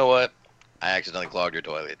 you know what? I accidentally clogged your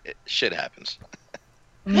toilet. Shit happens.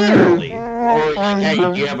 Literally. Or hey,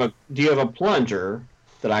 do you have a plunger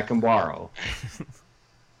that I can borrow?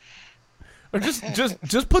 Or just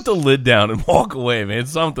put the lid down and walk away, man.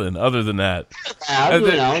 Something other than that. I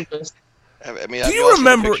mean, do you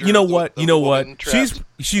remember? You know what?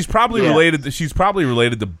 She's probably related. She's probably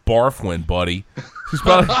related to Barfwin, buddy. She's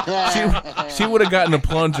probably she would have gotten a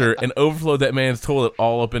plunger and overflowed that man's toilet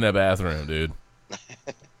all up in that bathroom, dude.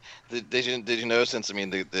 Did you know? Since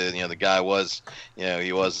the guy was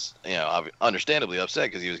he was understandably upset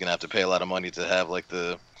because he was gonna have to pay a lot of money to have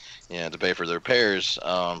to pay for the repairs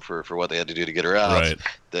for what they had to do to get her out. Right.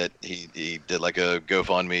 That he did a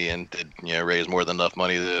GoFundMe and did raise more than enough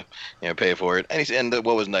money to pay for it. And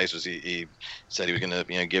what was nice was he said he was gonna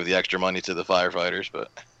give the extra money to the firefighters. But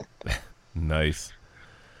nice.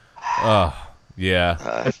 Oh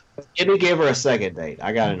yeah. Did he give her a second date?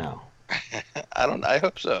 I gotta know. I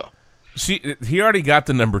hope so. He already got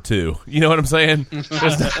the number 2. You know what I'm saying? There's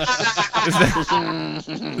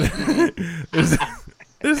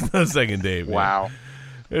no second date, man. Wow.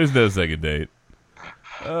 There's no second date.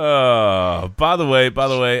 By the way,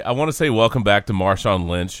 I want to say welcome back to Marshawn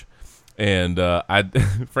Lynch. And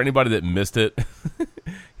for anybody that missed it,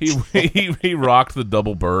 he rocked the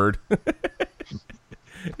double bird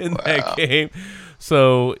in that game.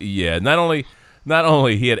 So, yeah, not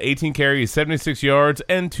only he had 18 carries, 76 yards,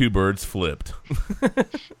 and 2 birds flipped.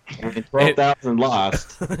 12,000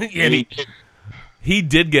 lost. And he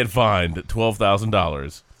did get fined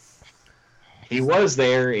 $12,000. He was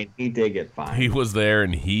there, and he did get fined. He was there,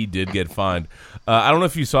 and he did get fined. I don't know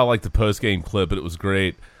if you saw the post-game clip, but it was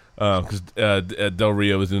great because Del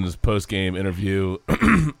Rio was in his post-game interview,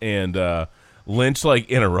 and Lynch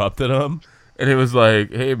interrupted him. And it was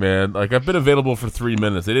like, hey, man, I've been available for 3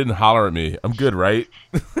 minutes. They didn't holler at me. I'm good, right?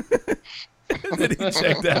 And then he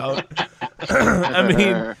checked out. I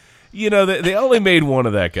mean, they only made one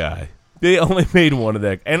of that guy.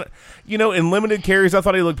 And, in limited carries, I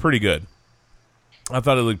thought he looked pretty good.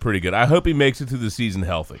 I hope he makes it through the season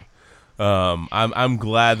healthy. I'm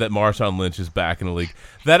glad that Marshawn Lynch is back in the league.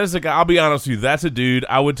 That is a guy, I'll be honest with you, that's a dude,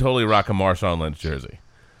 I would totally rock a Marshawn Lynch jersey.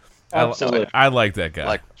 Absolutely. I like that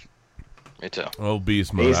guy. Me too. Oh,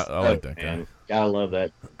 beast mode. I like that guy. Gotta love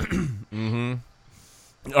that. Mm-hmm.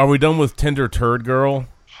 Are we done with Tinder Turd Girl?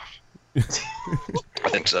 I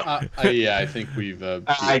think so. I think we've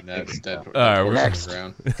beaten that step. All right, next.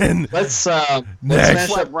 Let's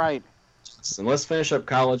finish up right. So let's finish up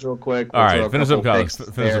college real quick. All right, finish up college.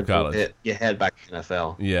 Finish up college. You head back to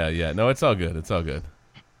NFL. Yeah. No, it's all good. It's all good.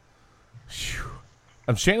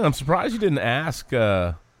 Shannon, I'm surprised you didn't ask.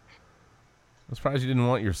 I'm surprised you didn't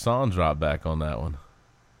want your song drop back on that one.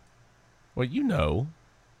 Well, you know.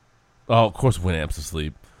 Oh, of course, Winamp's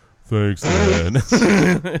asleep. Thanks, man.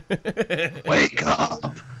 Wake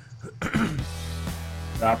up.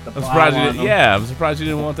 Drop the I'm surprised you didn't. Yeah, I'm surprised you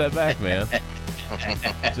didn't want that back, man.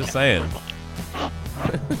 Just saying.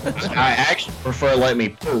 I actually prefer let me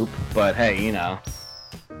poop, but hey, you know.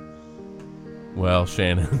 Well,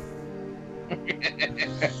 Shannon,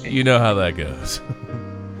 you know how that goes.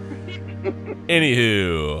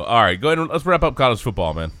 Anywho, all right, go ahead and let's wrap up college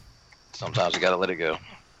football, man. Sometimes you gotta let it go.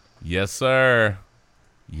 Yes, sir.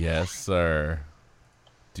 Yes, sir.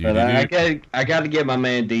 But I got to give my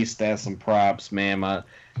man D-Stat some props, man. My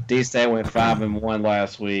D-Stat went 5-1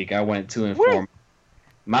 last week. I went 2-4.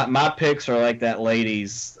 My picks are like that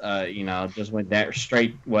lady's, just went that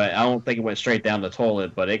straight. Well, I don't think it went straight down the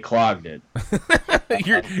toilet, but it clogged it.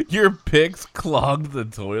 Your picks clogged the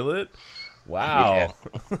toilet? Wow.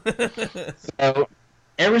 Yeah. So,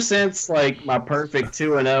 ever since like my perfect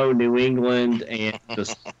 2-0 New England and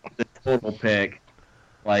the total pick,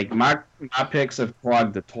 like my picks have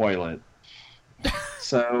clogged the toilet.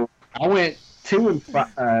 So I went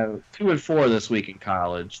 2-4 this week in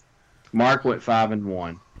college. Mark went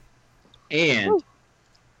 5-1, and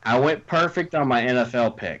I went perfect on my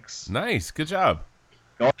NFL picks. Nice, good job.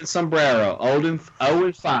 Golden Sombrero,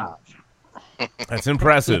 0-5. That's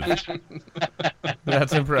impressive.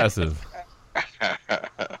 That's impressive.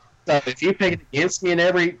 So if you pick against me in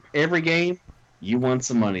every game, you won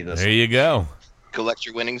some money this week. There you go. Collect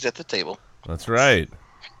your winnings at the table. That's right.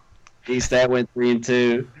 D-Stat went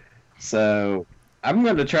 3-2, so I'm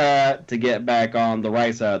going to try to get back on the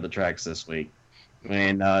right side of the tracks this week.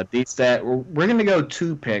 And D-Stat, we're going to go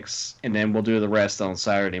 2 picks, and then we'll do the rest on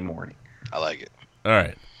Saturday morning. I like it. All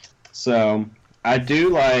right. So I do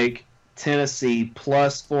like Tennessee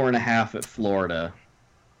plus 4.5 at Florida.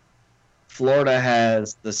 Florida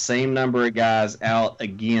has the same number of guys out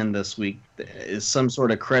again this week. It's some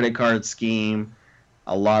sort of credit card scheme.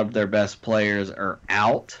 A lot of their best players are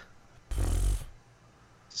out.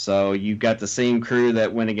 So you've got the same crew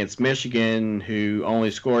that went against Michigan, who only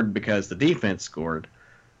scored because the defense scored,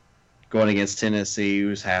 going against Tennessee,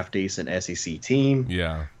 who's half-decent SEC team.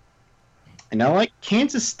 Yeah. And I like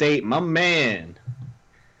Kansas State, my man,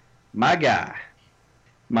 my guy,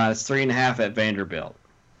 minus 3.5 at Vanderbilt.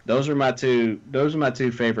 Those are my two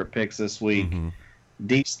favorite picks this week. Mm-hmm.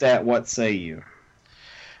 D-Stat, what say you?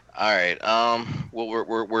 All right. Well,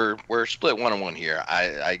 we're split 1-1 here.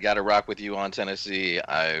 I got to rock with you on Tennessee.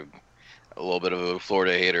 I'm a little bit of a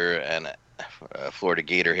Florida hater and a Florida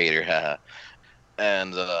Gator hater.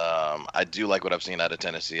 And I do like what I've seen out of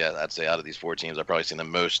Tennessee. I'd say out of these 4 teams, I've probably seen the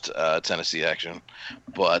most Tennessee action.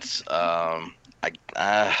 But it's a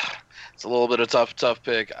little bit of tough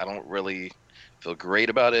pick. I don't really feel great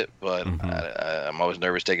about it, but I'm always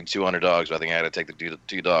nervous taking 2 underdogs. But I think I got to take the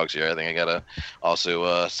 2 dogs here. I think I got to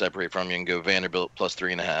also separate from you and go Vanderbilt plus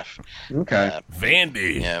 3.5. Okay.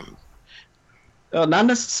 Vandy. Yeah. Well, not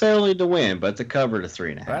necessarily to win, but to cover to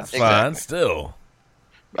 3.5. That's fine still.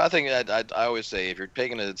 But I think I always say if you're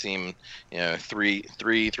taking a team,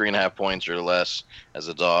 3.5 points or less as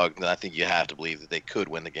a dog, then I think you have to believe that they could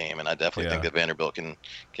win the game. And I definitely think that Vanderbilt can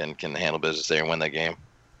handle business there and win that game.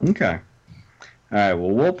 Okay. All right,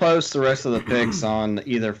 well, we'll post the rest of the picks on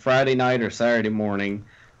either Friday night or Saturday morning.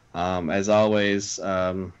 As always,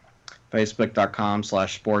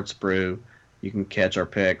 Facebook.com/SportsBrew. You can catch our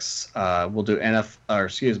picks. We'll do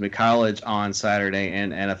college on Saturday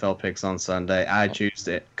and NFL picks on Sunday. I choose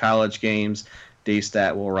the college games.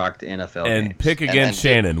 D-Stat will rock the NFL and games. Pick against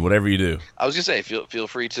Shannon, whatever you do. I was going to say, feel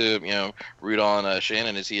free to root on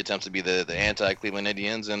Shannon as he attempts to be the anti-Cleveland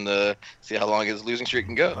Indians and see how long his losing streak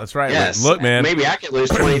can go. That's right. Yes. Look, man. Maybe I could lose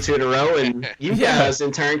 22 in a row, and you guys,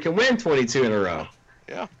 in turn, can win 22 in a row.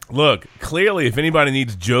 Yeah. Look, clearly, if anybody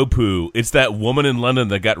needs JoPoo, it's that woman in London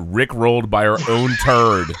that got rickrolled by her own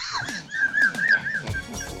turd.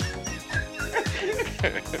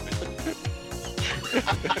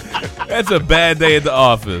 That's a bad day at the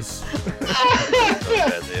office.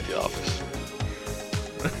 Bad day at the office.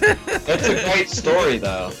 That's a great story,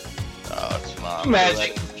 though. Oh, it's fun.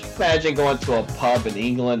 Imagine going to a pub in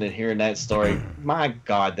England and hearing that story. My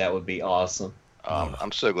God, that would be awesome.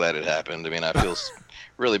 I'm so glad it happened. I mean, I feel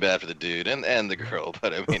really bad for the dude and the girl,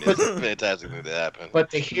 but I mean, it's a fantastic thing that happened. But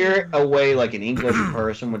to hear a way like an English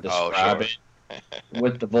person would describe it,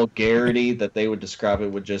 with the vulgarity that they would describe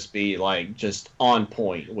it would just be like just on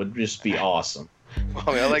point. Would just be awesome. Well,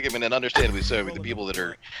 I mean, I like him, and understandably so. I mean, the people that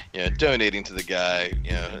are, donating to the guy,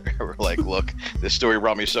 were like, "Look, this story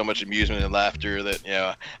brought me so much amusement and laughter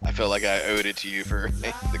that, I felt like I owed it to you for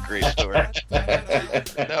the great story." No,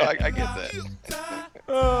 I get that.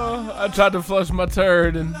 Oh, I tried to flush my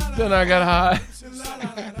turd, and then I got high.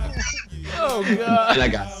 Oh God! And I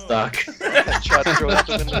got stuck. I tried to throw it out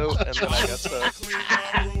the window, and then I got stuck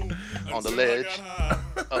on the ledge,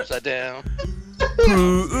 upside down.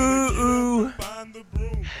 Ooh.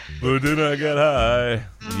 But then I got high.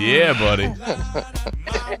 Yeah, buddy.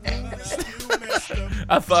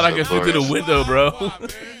 I thought I could fit through the window, bro.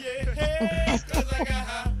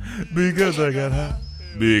 Because I got high.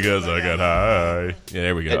 Because I got high. Yeah,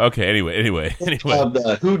 there we go. Okay, anyway.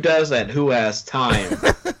 Who does that? Who has time?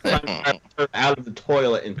 Out of the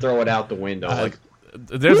toilet and throw it out the window.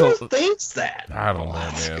 Who thinks that? I don't know,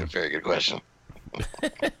 man. That's a very good question.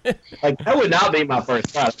 That would not be my first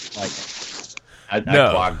thought.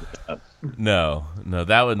 No,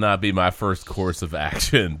 that would not be my first course of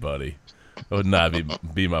action, buddy. That would not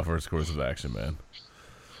be my first course of action, man.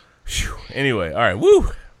 Whew. Anyway, all right,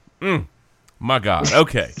 woo. My God.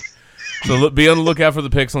 Okay. So be on the lookout for the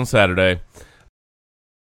picks on Saturday.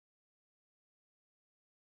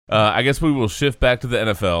 I guess we will shift back to the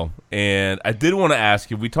NFL. And I did want to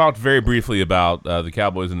ask you, we talked very briefly about the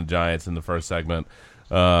Cowboys and the Giants in the first segment.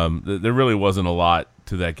 There really wasn't a lot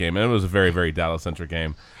to that game. And it was a very, very Dallas-centric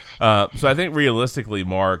game. So I think realistically,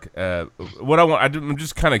 Mark, I'm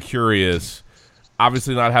just kind of curious.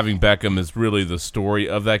 Obviously not having Beckham is really the story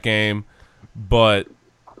of that game. But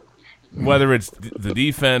whether it's the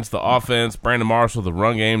defense, the offense, Brandon Marshall, the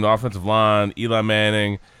run game, the offensive line, Eli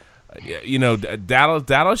Manning,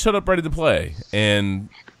 Dallas showed up ready to play, and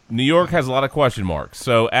New York has a lot of question marks.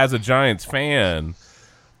 So as a Giants fan,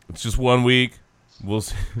 it's just 1 week. We'll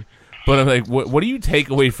see. But I'm like, what do you take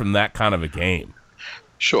away from that kind of a game?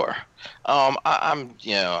 Sure. I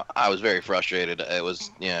was very frustrated. It was,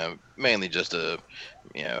 mainly just a,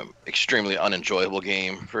 extremely unenjoyable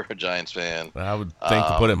game for a Giants fan. I would think,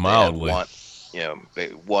 to put it mildly.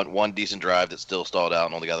 One decent drive that still stalled out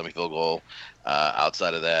and only got them a field goal.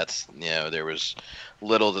 Outside of that, there was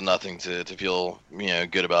little to nothing to feel,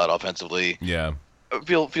 good about offensively. Yeah.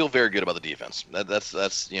 Feel very good about the defense.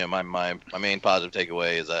 That's my main positive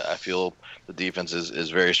takeaway is I feel the defense is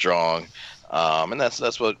very strong. And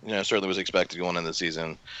that's what certainly was expected going into the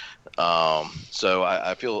season. So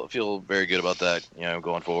I feel very good about that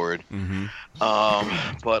going forward. Mm-hmm.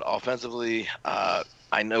 But offensively,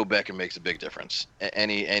 I know Beckham makes a big difference.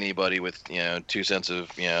 Anybody with 2 cents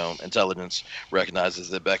of intelligence recognizes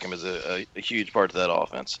that Beckham is a huge part of that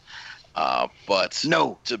offense. But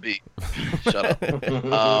no, to be shut up. To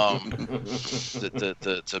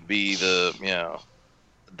be the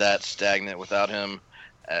that stagnant without him.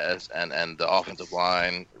 And the offensive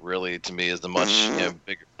line really to me is the much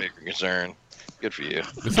bigger concern. Good for you.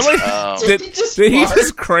 Did he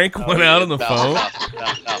just crank one out on the phone?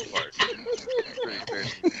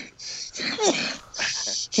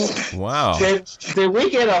 Wow. Did we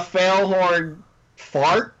get a failhorn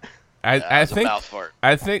fart? I think.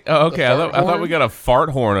 Oh, okay. I thought we got a fart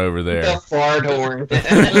horn over there. The fart horn.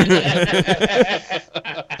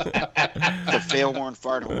 The failhorn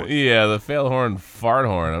fart horn. Yeah, the failhorn fart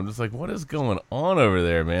horn. I'm just like, what is going on over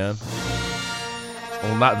there, man?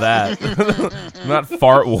 Well, not that. Not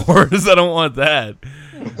fart wars. I don't want that.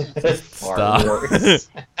 Stop.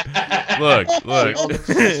 Look.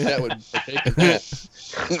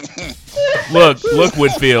 Look,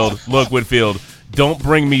 Whitfield. Don't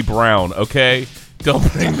bring me Brown, okay? Don't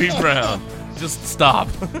bring me Brown. Just stop.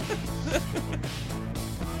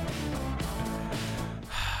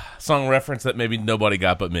 Song reference that maybe nobody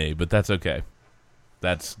got but me, but that's okay.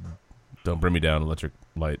 That's Don't Bring Me Down, Electric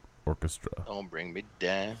Light Orchestra. Don't bring me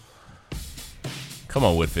down. Come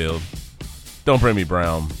on, Whitfield. Don't bring me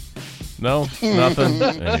Brown. No? Nothing?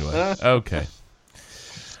 Anyway. Okay.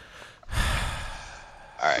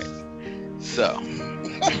 All right. So.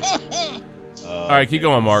 All right, keep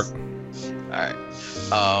going, Mark. All right.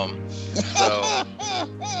 So.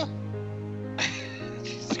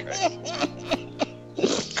 Jesus Christ.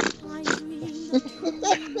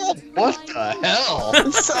 What the hell?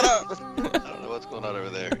 Shut up. I don't know what's going on over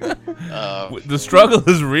there. The struggle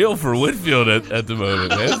is real for Whitfield at the moment,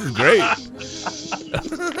 man. This is great.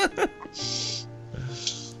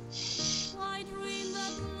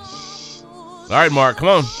 All right, Mark, come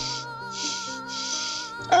on.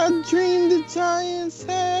 I dreamed the Giants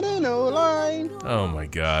had an O-line. Oh, my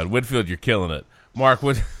God. Whitfield, you're killing it. Mark,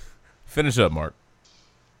 finish up, Mark.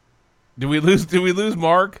 Did we lose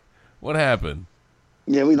Mark? What happened?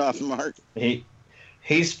 Yeah, we lost Mark.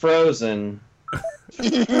 He's frozen.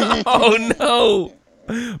 Oh no!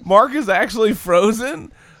 Mark is actually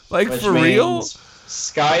frozen? Like, Which for real?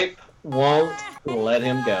 Skype won't let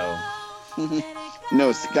him go.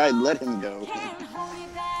 No, Skype let him go.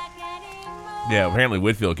 Yeah, apparently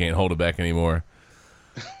Whitfield can't hold it back anymore.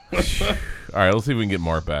 All right, let's see if we can get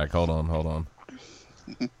Mark back. Hold on.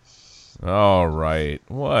 All right,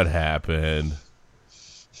 what happened?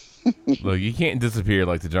 Look, you can't disappear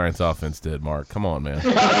like the Giants offense did, Mark. Come on, man.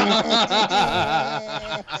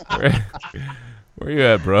 Where you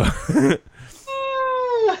at, bro?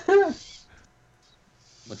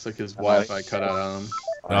 Looks like his Wi-Fi cut out on him.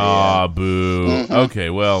 Aw, boo.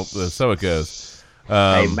 Okay, well, so it goes.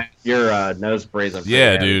 Hey, Matt, your nose breathing.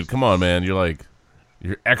 Yeah, dude, come on, man. You're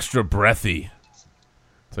extra breathy.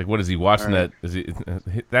 It's like, what is he watching? Right. That is he?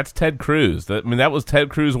 That's Ted Cruz. That was Ted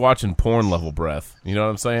Cruz watching porn level breath. You know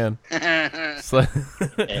what I'm saying?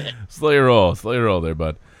 Slow your roll there,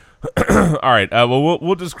 bud. All right. Well,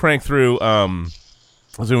 we'll just crank through.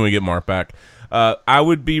 Assuming we get Mark back. I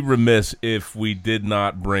would be remiss if we did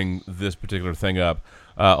not bring this particular thing up,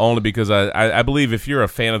 only because I believe if you're a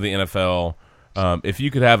fan of the NFL, if you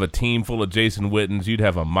could have a team full of Jason Wittens, you'd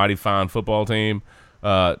have a mighty fine football team.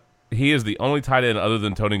 He is the only tight end other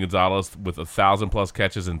than Tony Gonzalez with 1,000+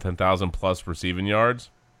 catches and 10,000+ receiving yards.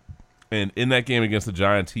 And in that game against the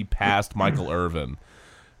Giants, he passed Michael Irvin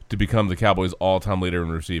to become the Cowboys' all-time leader in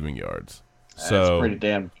receiving yards. That's pretty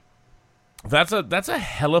damn. That's a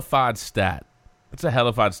hellified stat. That's a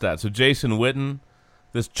hellified stat. So Jason Witten,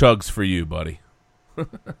 this chug's for you, buddy.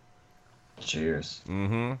 Cheers.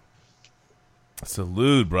 Mm-hmm.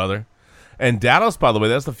 Salute, brother. And Dallas, by the way,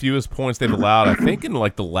 that's the fewest points they've allowed, I think, in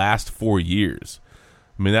like the last 4 years.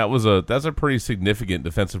 I mean, that's a pretty significant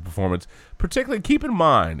defensive performance. Particularly, keep in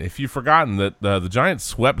mind, if you've forgotten, that the Giants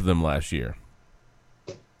swept them last year.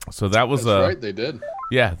 So that was right, they did.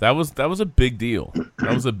 Yeah, that was a big deal.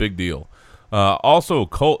 That was a big deal. Also,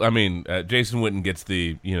 Jason Witten gets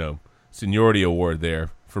the seniority award there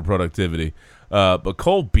for productivity. But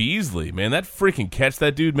Cole Beasley, man, that freaking catch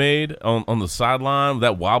that dude made on the sideline,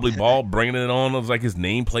 that wobbly ball, bringing it on, it was like his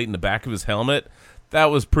nameplate in the back of his helmet. That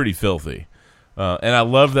was pretty filthy. And I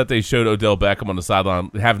love that they showed Odell Beckham on the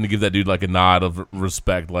sideline having to give that dude like a nod of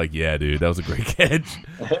respect, like, yeah, dude, that was a great catch.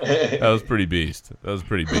 That was pretty beast.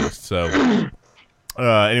 So,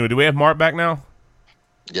 anyway, do we have Mark back now?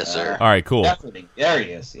 Yes, sir. All right, cool. Definitely. There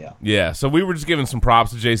he is, yeah. Yeah, so we were just giving some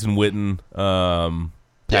props to Jason Witten,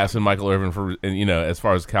 passing Michael Irvin for, as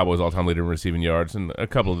far as Cowboys all-time leader in receiving yards and a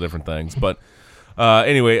couple of different things. But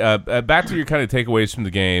anyway, back to your kind of takeaways from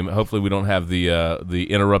the game. Hopefully we don't have the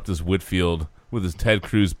interrupt this Whitfield with his Ted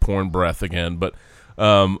Cruz porn breath again. But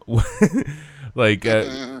week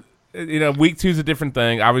 2 is a different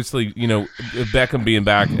thing. Obviously, Beckham being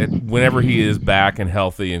back, whenever he is back and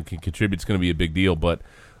healthy and can contribute, it's going to be a big deal. But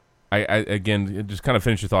I again, just kind of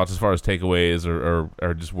finish your thoughts as far as takeaways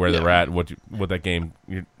or just where they're at, what that game,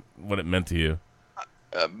 what it meant to you.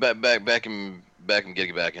 Beckham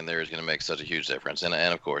getting back in there is going to make such a huge difference, and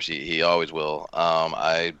of course he always will.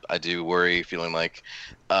 I do worry, feeling like,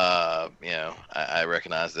 I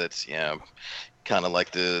recognize that, kind of like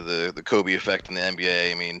the Kobe effect in the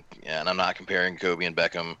NBA. I mean, and I'm not comparing Kobe and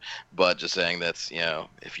Beckham, but just saying that,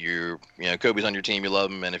 if Kobe's on your team, you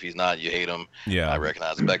love him, and if he's not, you hate him. Yeah. I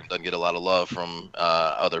recognize that Beckham doesn't get a lot of love from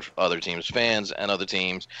other teams' fans and other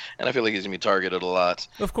teams, and I feel like he's gonna be targeted a lot.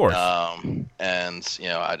 Of course. And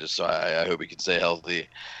I hope he can stay healthy,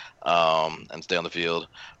 and stay on the field.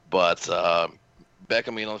 But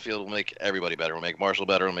Beckham being on the field will make everybody better. Will make Marshall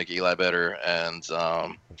better. Will make Eli better, and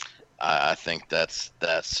I think that's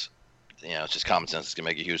it's just common sense. It's gonna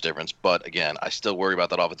make a huge difference. But again, I still worry about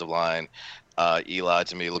that offensive line. Eli,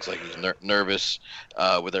 to me, looks like he's nervous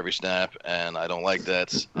with every snap, and I don't like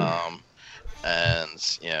that.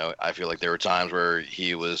 And I feel like there were times where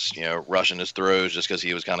he was rushing his throws just because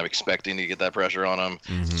he was kind of expecting to get that pressure on him,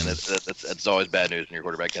 and it's always bad news when your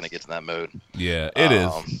quarterback kind of gets in that mode. Yeah, it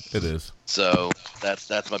is. It is. So that's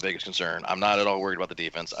my biggest concern. I'm not at all worried about the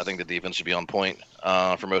defense. I think the defense should be on point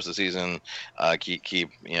for most of the season.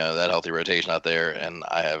 Keep that healthy rotation out there, and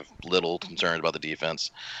I have little concerns about the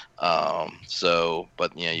defense. But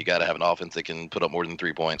you got to have an offense that can put up more than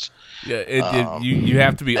 3 points. Yeah, you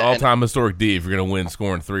have to be all-time historic D if you're going to win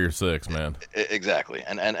scoring 3 or 6, man. Exactly,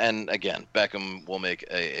 and again, Beckham will make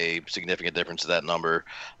a significant difference to that number.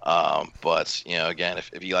 But again, if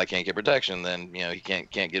Eli can't get protection, then he can't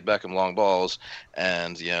get Beckham long balls,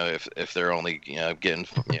 and if they're only getting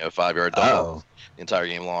 5-yard dump the entire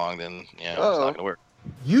game long, then it's not going to work.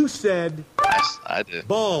 You said I did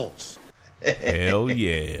balls. Hell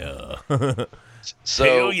yeah. So,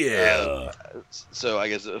 hell yeah. So I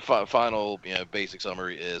guess the final, basic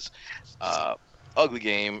summary is ugly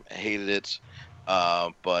game. Hated it.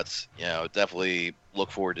 But, definitely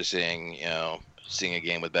look forward to seeing a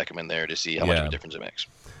game with Beckham in there to see how much of a difference it makes.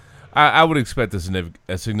 I would expect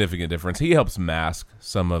a significant difference. He helps mask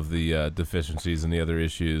some of the deficiencies and the other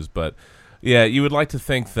issues, but yeah, you would like to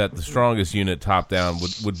think that the strongest unit top down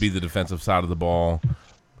would be the defensive side of the ball.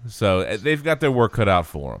 So they've got their work cut out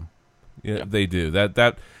for them. Yeah, they do.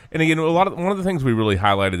 That and again, one of the things we really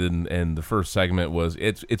highlighted in the first segment was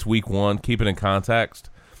it's week 1, keep it in context,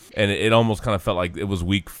 and it almost kind of felt like it was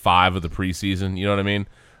week 5 of the preseason. You know what I mean?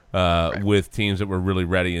 Right. With teams that were really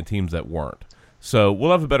ready and teams that weren't. So we'll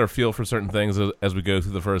have a better feel for certain things as we go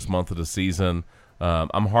through the first month of the season.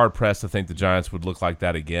 I'm hard-pressed to think the Giants would look like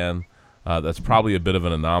that again. That's probably a bit of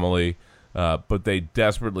an anomaly, but they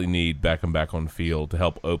desperately need Beckham back on field to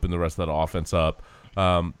help open the rest of that offense up.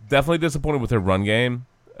 Definitely disappointed with their run game,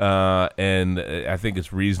 and I think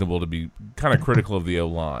it's reasonable to be kind of critical of the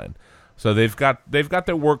O-line. So they've got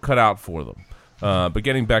their work cut out for them, but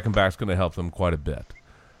getting Beckham back is going to help them quite a bit.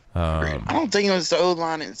 I don't think it was the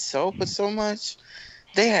O-line itself, but so much.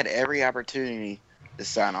 They had every opportunity to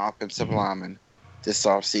sign offensive linemen this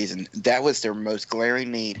offseason. That was their most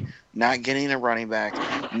glaring need. Not getting a running back,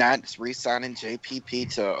 not re-signing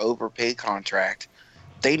JPP to an overpaid contract.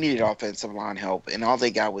 They needed offensive line help, and all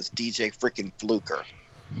they got was DJ freaking Fluker.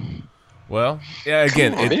 Well, yeah,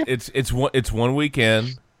 again, it's one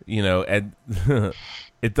weekend, and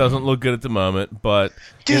it doesn't look good at the moment, but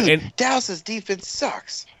dude, Dallas's defense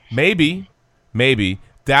sucks. Maybe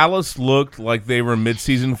Dallas looked like they were in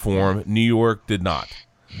midseason form. New York did not.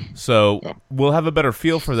 So we'll have a better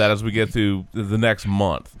feel for that as we get through the next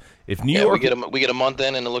month. If New York, we get a month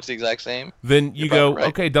in and it looks the exact same, then you go, right.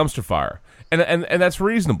 Okay, dumpster fire, and that's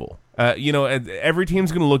reasonable. Every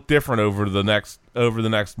team's going to look different over the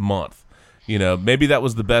next month. Maybe that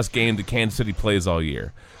was the best game that Kansas City plays all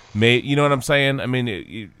year. You know what I'm saying? I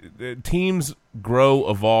mean, teams grow,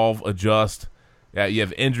 evolve, adjust. You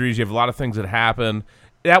have injuries. You have a lot of things that happen.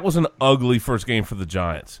 That was an ugly first game for the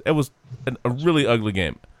Giants. It was a really ugly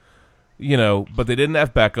game, but they didn't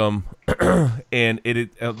have Beckham, and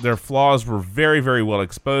their flaws were very, very well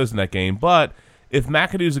exposed in that game. But if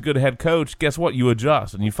McAdoo's a good head coach, guess what? You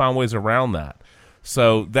adjust, and you find ways around that.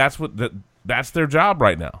 So that's their job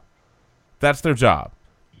right now. That's their job.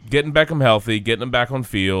 Getting Beckham healthy, getting him back on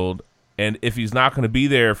field, and if he's not going to be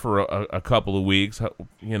there for a couple of weeks,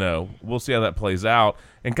 we'll see how that plays out.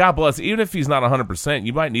 And God bless, even if he's not 100%,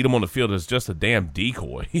 you might need him on the field as just a damn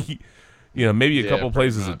decoy. Maybe a couple of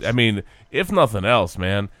places. I mean, if nothing else,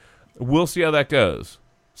 man, we'll see how that goes.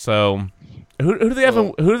 So, who do they have?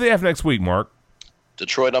 Who do they have next week, Mark?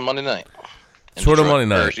 Detroit on Monday night. Detroit on Monday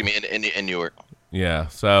night. In New York. Yeah.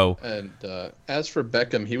 So, and as for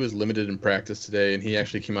Beckham, he was limited in practice today, and he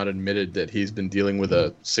actually came out and admitted that he's been dealing with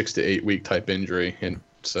a 6 to 8 week type injury, and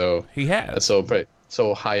so he has.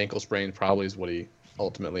 So high ankle sprain probably is what he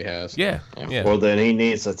ultimately has. Yeah. Well, then he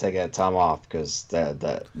needs to take that time off because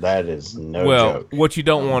that is no joke. Well, what you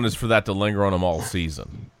don't want is for that to linger on him all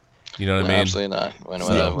season. You know what I mean? Absolutely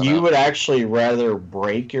not. You would actually rather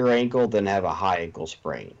break your ankle than have a high ankle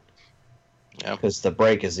sprain. Yeah. Because the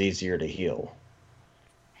break is easier to heal.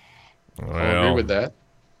 Well, I agree with that.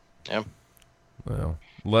 Yeah. Well,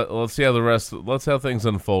 let's see how let's how things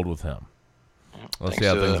unfold with him. Let's see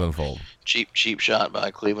how things unfold. Cheap shot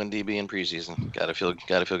by Cleveland DB in preseason. Gotta feel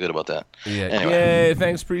good about that. Yeah. Anyway. Yay!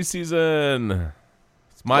 Thanks preseason.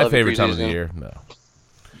 It's my favorite time of the year.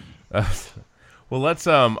 No. Well, let's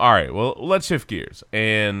all right. Well, let's shift gears.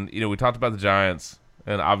 And we talked about the Giants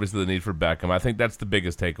and obviously the need for Beckham. I think that's the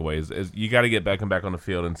biggest takeaway is you got to get Beckham back on the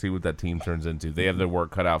field and see what that team turns into. They have their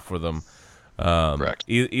work cut out for them. Correct.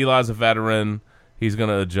 Eli's a veteran. He's going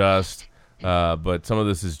to adjust. But some of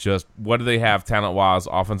this is just what do they have talent-wise,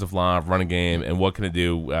 offensive line, running game, and what can it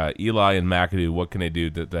do? Eli and McAdoo, what can they do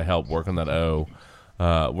to help work on that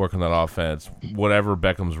work on that offense, whatever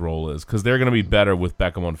Beckham's role is? Because they're going to be better with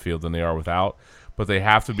Beckham on field than they are without. But they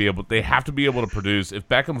have to be able to produce. If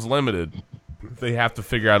Beckham's limited, they have to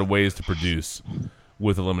figure out ways to produce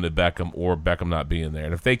with a limited Beckham or Beckham not being there.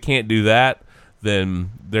 And if they can't do that,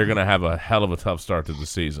 then they're going to have a hell of a tough start to the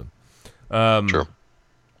season. Sure.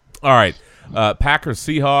 All right. Packers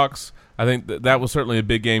Seahawks. I think that was certainly a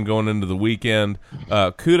big game going into the weekend.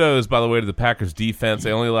 Kudos, by the way, to the Packers defense.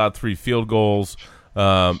 They only allowed 3 field goals,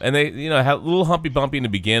 and they had a little humpy bumpy in the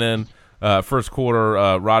beginning. First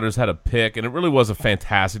quarter, Rodgers had a pick, and it really was a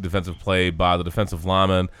fantastic defensive play by the defensive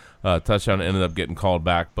lineman. touchdown ended up getting called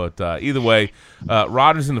back. But either way,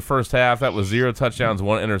 Rodgers in the first half, that was 0 touchdowns,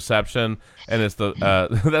 1 interception, and it's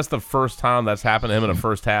that's the first time that's happened to him in a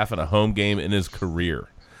first half in a home game in his career.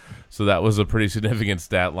 So that was a pretty significant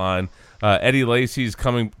stat line. Eddie Lacy's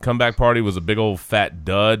comeback party was a big old fat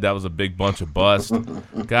dud. That was a big bunch of bust.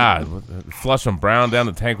 God, flushing Brown down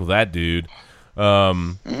the tank with that dude.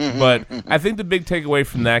 But I think the big takeaway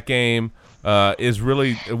from that game is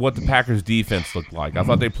really what the Packers' defense looked like. I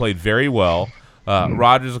thought they played very well.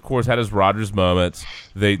 Rodgers, of course, had his Rodgers moments.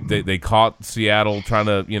 They caught Seattle trying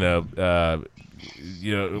to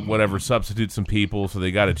whatever, substitute some people, so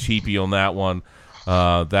they got a cheapie on that one.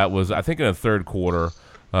 That was, I think, in the third quarter.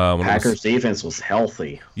 Packers' defense was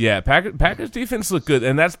healthy. Yeah, Packers' defense looked good,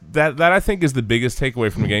 and that I think is the biggest takeaway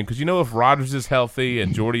from the game, because if Rodgers is healthy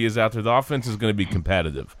and Jordy is out there, the offense is going to be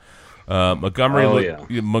competitive. Montgomery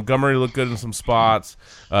looked good in some spots.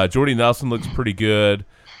 Jordy Nelson looks pretty good.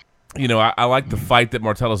 I like the fight that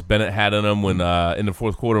Martellus Bennett had in him when in the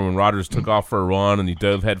fourth quarter when Rodgers took off for a run and he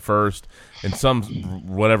dove head first, and some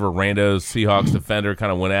rando Seahawks defender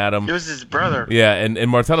kind of went at him. It was his brother. Yeah, and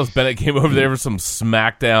Martellus Bennett came over there for some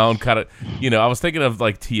smackdown kind of. I was thinking of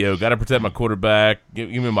like T.O. Got to protect my quarterback. Give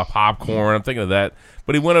me my popcorn. I'm thinking of that.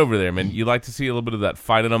 But he went over there, man. You like to see a little bit of that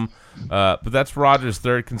fight in him. But that's Rodgers'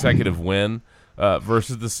 third consecutive win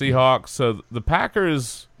versus the Seahawks. So the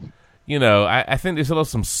Packers. I think they still have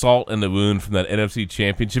some salt in the wound from that NFC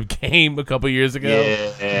Championship game a couple years ago.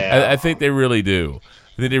 Yeah. I think they really do.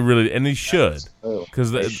 I think they really, and they should,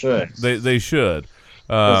 because they should. They should.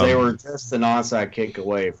 Because they were just an onside kick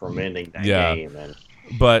away from ending that game and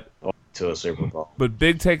to a Super Bowl. But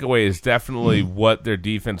big takeaway is definitely what their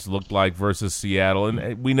defense looked like versus Seattle,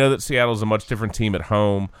 and we know that Seattle is a much different team at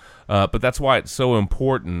home, but that's why it's so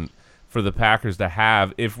important for the Packers to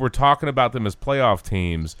have. If we're talking about them as playoff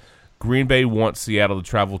teams, Green Bay wants Seattle to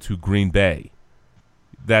travel to Green Bay.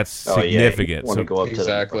 That's significant. Yeah, go up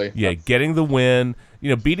exactly. Getting the win.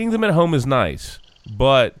 Beating them at home is nice,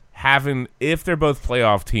 but if they're both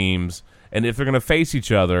playoff teams and if they're going to face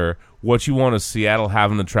each other, what you want is Seattle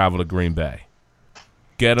having to travel to Green Bay.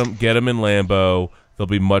 Get them in Lambeau. They'll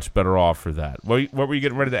be much better off for that. What were you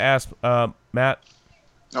getting ready to ask, Matt?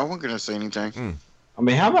 I wasn't going to say anything. I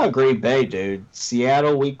mean, how about Green Bay, dude?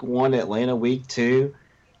 Seattle week 1, Atlanta week 2.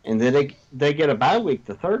 And then they get a bye week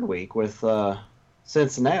the third week with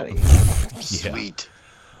Cincinnati. Sweet.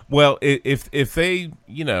 Well, if they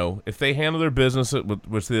handle their business,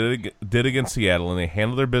 which they did against Seattle, and they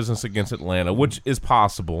handle their business against Atlanta, which is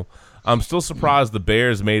possible, I'm still surprised the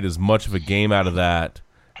Bears made as much of a game out of that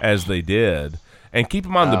as they did. And keep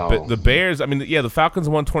in mind, the Bears, I mean, the Falcons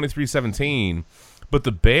won 23-17, but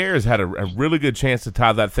the Bears had a really good chance to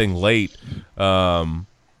tie that thing late.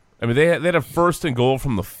 They had a first and goal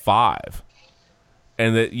from the 5,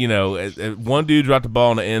 and that one dude dropped the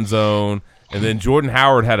ball in the end zone, and then Jordan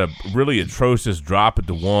Howard had a really atrocious drop at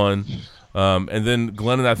the 1, and then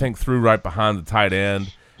Glennon I think threw right behind the tight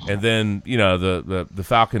end, and then the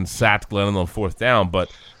Falcons sacked Glennon on 4th down,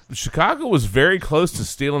 but Chicago was very close to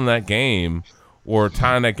stealing that game or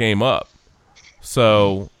tying that game up.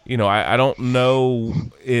 So I don't know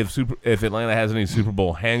if Atlanta has any Super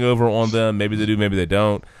Bowl hangover on them. Maybe they do, maybe they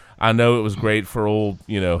don't. I know it was great for old,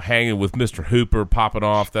 hanging with Mr. Hooper, popping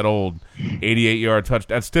off that old 88-yard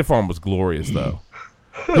touchdown. That stiff arm was glorious, though.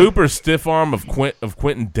 Hooper's stiff arm of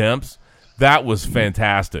Quentin Demps, that was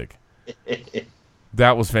fantastic.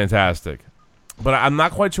 That was fantastic. But I'm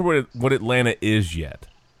not quite sure what Atlanta is yet.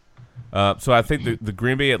 So I think the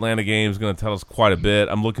Green Bay-Atlanta game is going to tell us quite a bit.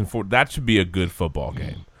 I'm looking forward. That should be a good football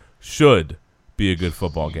game. Should be a good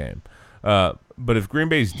football game. But if Green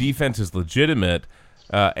Bay's defense is legitimate,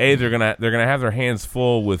 they're gonna have their hands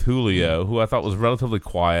full with Julio, who I thought was relatively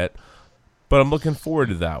quiet, but I'm looking forward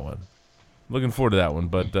to that one.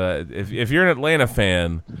 But if you're an Atlanta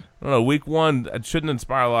fan, I don't know, week 1 it shouldn't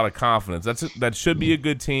inspire a lot of confidence. That should be a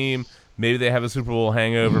good team. Maybe they have a Super Bowl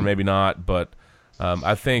hangover, maybe not. But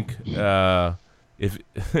I think if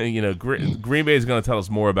Green Bay is going to tell us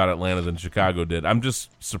more about Atlanta than Chicago did. I'm just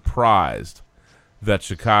surprised that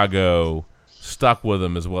Chicago stuck with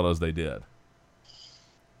them as well as they did.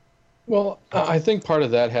 Well, I think part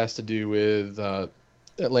of that has to do with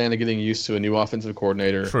Atlanta getting used to a new offensive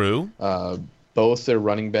coordinator. True. Both their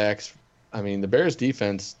running backs. I mean, the Bears'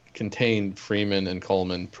 defense contained Freeman and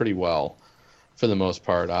Coleman pretty well for the most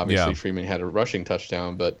part. Obviously, Freeman had a rushing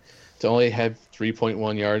touchdown, but to only have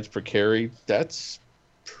 3.1 yards per carry, that's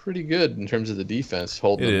pretty good in terms of the defense.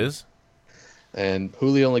 Holding it is. And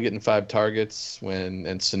Julio only getting 5 targets and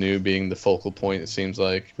Sanu being the focal point, it seems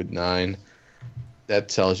like, with 9. That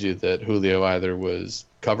tells you that Julio either was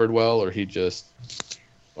covered well or he just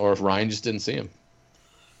or if Ryan just didn't see him.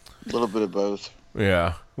 A little bit of both.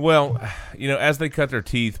 Yeah. Well, as they cut their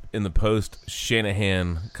teeth in the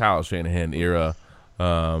Kyle Shanahan era,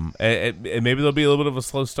 and maybe there'll be a little bit of a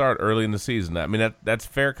slow start early in the season. I mean, that's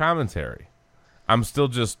fair commentary. I'm still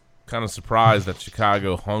just kind of surprised that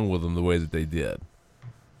Chicago hung with them the way that they did.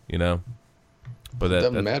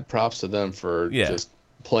 But mad props to them for just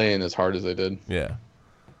playing as hard as they did. Yeah.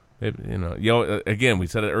 Again, we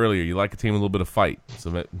said it earlier. You like a team with a little bit of fight,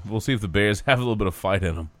 so we'll see if the Bears have a little bit of fight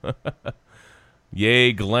in them.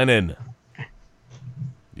 Yay, Glennon!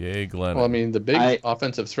 Yay, Glennon! Well, I mean, the big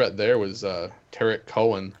offensive threat there was Tarek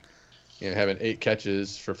Cohen, having 8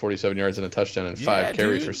 catches for 47 yards and a touchdown and 5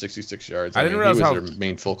 carries for 66 yards. I didn't realize he was their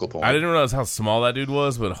main focal point. I didn't realize how small that dude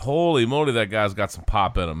was, but holy moly, that guy's got some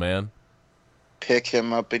pop in him, man. Pick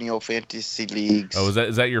him up in your fantasy leagues. Oh,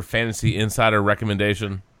 is that your fantasy insider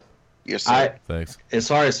recommendation? Yes, sir. Thanks. As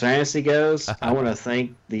far as fantasy goes, I want to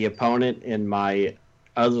thank the opponent in my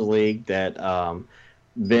other league that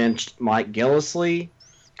benched Mike Gillislee,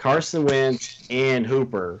 Carson Wentz, and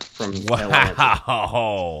Hooper from Atlanta.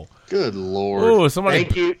 Wow. Good Lord. Ooh,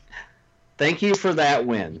 Thank you for that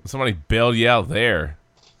win. Somebody bailed you out there.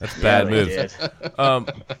 That's bad moves.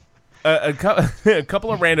 A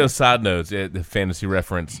couple of rando side notes, the fantasy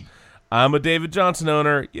reference. I'm a David Johnson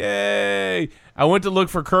owner. Yay! I went to look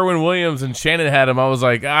for Kerwin Williams, and Shannon had him. I was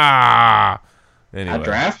like, ah. Anyway, I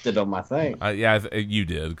drafted him, I think. You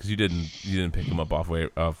did, because you didn't pick him up off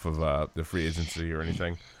of the free agency or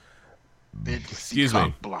anything. Excuse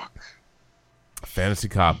me. Block. Fantasy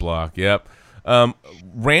cop block. Yep.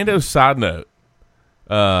 Rando side note.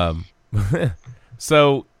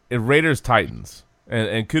 So Raiders Titans,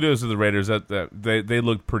 and kudos to the Raiders that they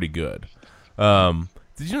looked pretty good.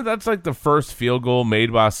 Did you know that's like the first field goal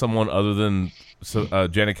made by someone other than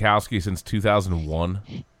Janikowski since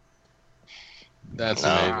 2001? That's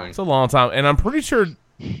amazing. It's a long time, and I'm pretty sure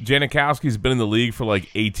Janikowski's been in the league for like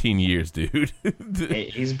 18 years, dude.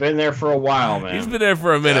 He's been there for a while, man. He's been there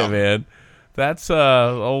for a minute, man. That's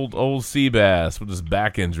old Seabass with his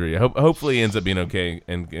back injury. Hopefully he ends up being okay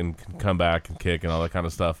and can come back and kick and all that kind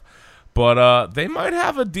of stuff. But they might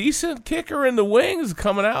have a decent kicker in the wings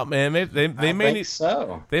coming out, man. They may need,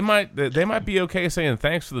 so. They might be okay saying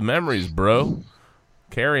thanks for the memories, bro.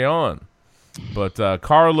 Carry on. But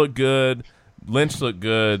Carr looked good, Lynch looked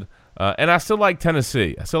good, and I still like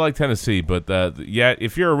Tennessee. But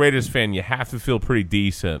if you're a Raiders fan, you have to feel pretty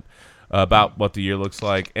decent about what the year looks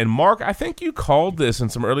like. And Mark, I think you called this in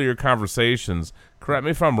some earlier conversations. Correct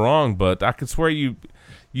me if I'm wrong, but I could swear you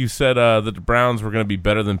said that the Browns were going to be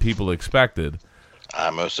better than people expected. I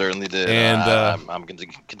most certainly did, and I'm going to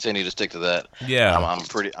continue to stick to that. Yeah,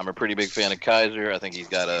 I'm a pretty big fan of Kaiser. I think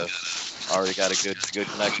he's already got a good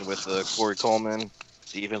connection with Corey Coleman.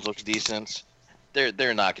 Defense looks decent.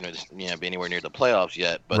 They're not going to be anywhere near the playoffs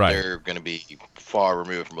yet, but they're going to be far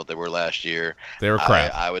removed from what they were last year. They were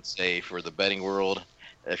crap. I would say for the betting world,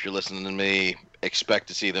 if you're listening to me, expect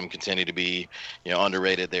to see them continue to be,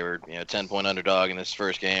 underrated. They were, 10-point underdog in this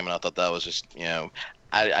first game, and I thought that was just,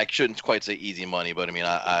 I shouldn't quite say easy money, but I mean,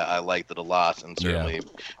 I liked it a lot, and certainly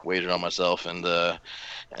wagered on myself, and the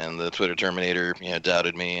Twitter Terminator,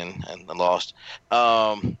 doubted me and lost.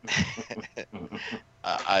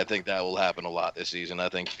 I think that will happen a lot this season. I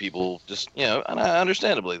think people just, and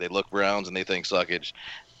understandably, they look Browns and they think suckage.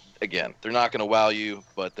 Again, they're not going to wow you,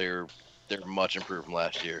 but they're much improved from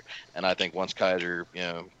last year. And I think once Kaiser,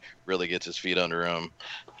 really gets his feet under him,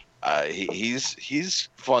 he's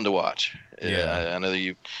fun to watch. Yeah. I know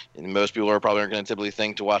most people are probably aren't going to typically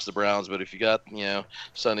think to watch the Browns, but if you got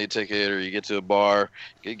Sunday ticket or you get to a bar,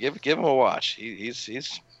 give him a watch.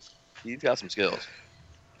 He's got some skills.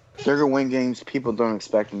 They're going to win games people don't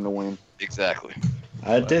expect them to win. Exactly.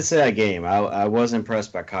 I did say that game. I was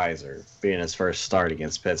impressed by Kaiser being his first start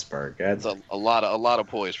against Pittsburgh. That's a lot of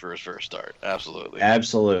poise for his first start. Absolutely.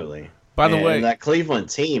 Absolutely. By the way, that Cleveland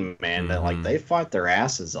team, man, that they fought their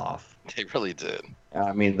asses off. They really did.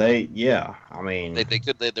 I mean, they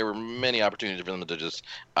could. There were many opportunities for them to just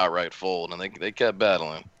outright fold, and they kept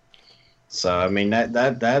battling. So I mean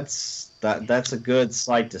that's a good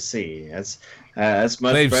sight to see. That's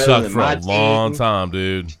much They've better sucked than for my a long team. time,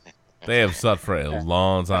 dude. They have sucked for a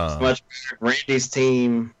long time. It's much better than Randy's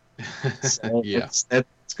team. So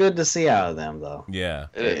it's good to see out of them, though. Yeah,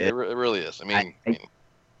 it really is. I mean,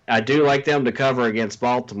 I do like them to cover against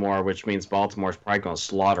Baltimore, which means Baltimore's probably going to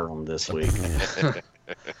slaughter them this week.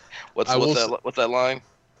 What's that line?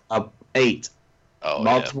 8. Oh,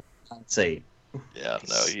 Baltimore, it's 8. Yeah,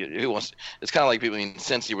 no. Who wants? It's kind of like people. I mean,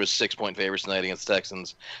 Cincy was 6-point favorites tonight against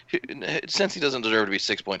Texans. Cincy doesn't deserve to be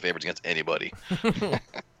 6-point favorites against anybody.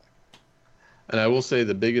 And I will say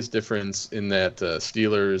the biggest difference in that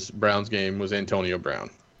Steelers-Browns game was Antonio Brown.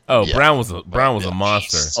 Oh, yeah. Brown was a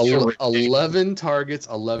monster. 11 targets,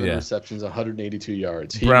 11 receptions, 182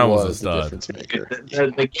 yards. He Brown was a stud. The difference maker.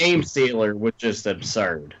 The game stealer was just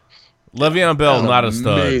absurd. Le'Veon Bell, not a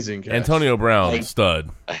stud. Amazing catch. Antonio Brown, stud.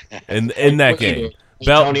 In that game.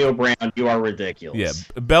 Antonio Brown, you are ridiculous. Yeah,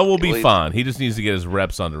 Bell will be fine. He just needs to get his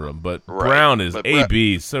reps under him. But Brown is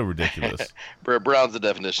AB, so ridiculous. Brown's the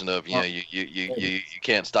definition of you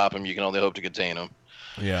can't stop him. You can only hope to contain him.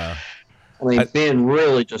 Yeah. I mean, Ben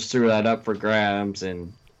really just threw that up for grabs,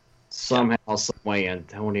 and somehow, some way,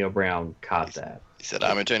 Antonio Brown caught that. He said,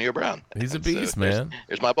 "I'm Antonio Brown." He's a beast, man.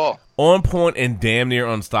 Here's my ball. On point and damn near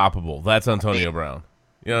unstoppable. That's Antonio Brown.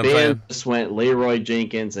 You know what I'm saying? Ben just went Leroy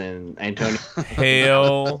Jenkins and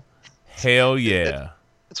Antonio. Hell yeah.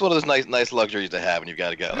 It's one of those nice luxuries to have when you've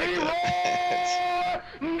got a guy like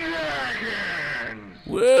that.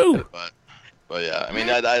 Woo! But yeah, I mean,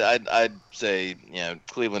 I'd say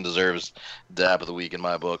Cleveland deserves Dap of the Week in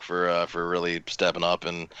my book for really stepping up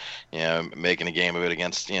and making a game of it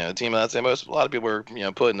against a team that I'd say a lot of people are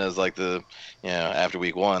putting as like the after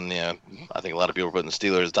week one. I think a lot of people are putting the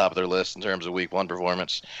Steelers at the top of their list in terms of week one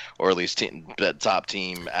performance, or at least that top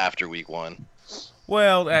team after week one.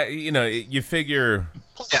 Well, you figure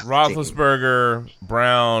Roethlisberger,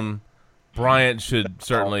 Brown, Bryant should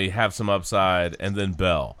certainly have some upside, and then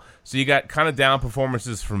Bell. So you got kind of down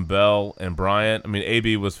performances from Bell and Bryant. I mean,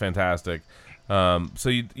 AB was fantastic. So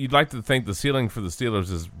you'd like to think the ceiling for the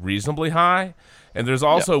Steelers is reasonably high. And there's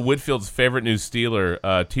also Whitfield's favorite new Steeler,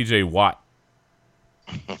 TJ Watt,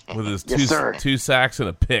 with his two sacks and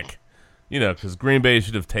a pick. Because Green Bay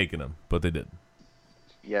should have taken him, but they didn't.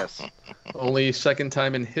 Yes. Only second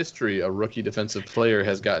time in history a rookie defensive player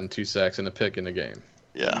has gotten 2 sacks and a pick in a game.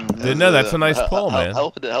 Yeah. Didn't know. That's a nice pull, man.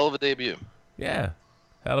 Hell of a debut. Yeah.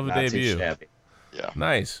 Hell of a debut. Yeah.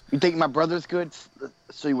 Nice. You think my brother's good? Let's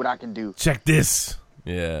see what I can do. Check this.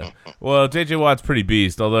 Yeah. Well, J.J. Watt's pretty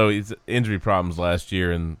beast, although he's injury problems last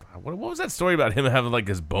year. And what was that story about him having like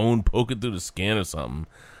his bone poking through the skin or something?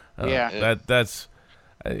 That's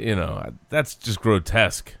just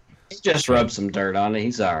grotesque. He just rubbed some dirt on it.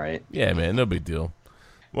 He's all right. Yeah, man. No big deal.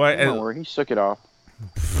 Well, don't worry. He shook it off.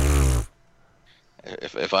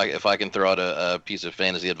 If I can throw out a piece of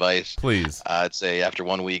fantasy advice, please, I'd say after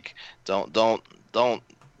 1 week, don't buy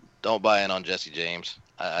in on Jesse James.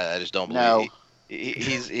 I just don't believe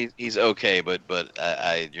he's okay, but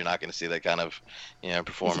you're not going to see that kind of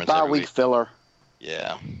performance. It's a bye-week filler.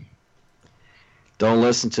 Yeah. Don't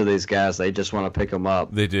listen to these guys. They just want to pick them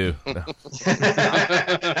up. They do.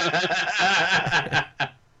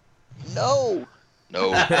 No.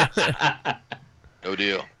 No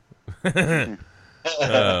deal.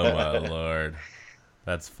 Oh, my Lord.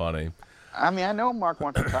 That's funny. I mean, I know Mark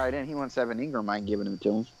wants a tight end. He wants Evan Ingram. I ain't giving him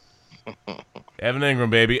to him. Evan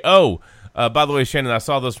Ingram, baby. Oh, by the way, Shannon, I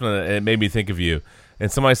saw this one, and it made me think of you.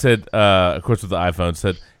 And somebody said, of course with the iPhone,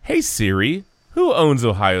 said, "Hey, Siri, who owns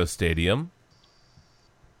Ohio Stadium?"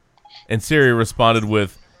 And Siri responded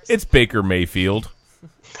with, "It's Baker Mayfield."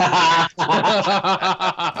 Laugh.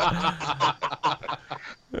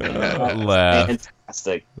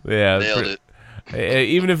 Fantastic. Yeah. Nailed it.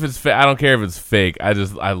 Even if it's I don't care if it's fake. I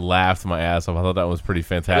laughed my ass off. I thought that was pretty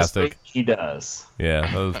fantastic. He does.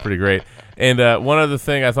 Yeah, that was pretty great. And one other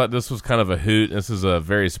thing, I thought this was kind of a hoot. This is a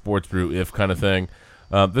very sports brew if kind of thing.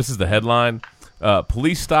 This is the headline: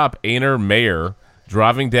 Police stop Aner mayor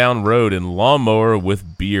driving down road in lawnmower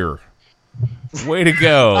with beer. Way to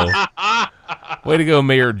go! Way to go,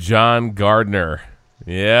 Mayor John Gardner.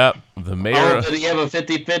 Yep, the mayor. Oh, did he have a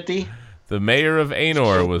 50-50? The mayor of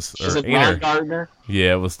Anor was Ron Gardner.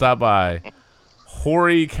 Yeah, was stopped by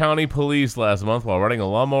Horry County Police last month while riding a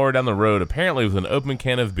lawnmower down the road, apparently with an open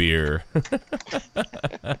can of beer.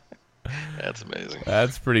 That's amazing.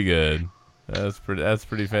 That's pretty good. That's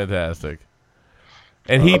pretty fantastic.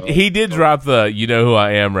 And he did drop the "you know who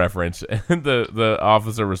I am" reference, and the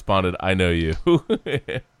officer responded, "I know you."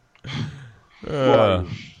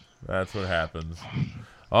 That's what happens.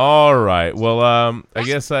 All right. Well, I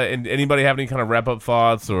guess anybody have any kind of wrap up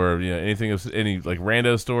thoughts, or anything, any like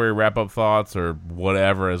rando story wrap up thoughts, or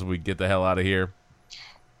whatever, as we get the hell out of here.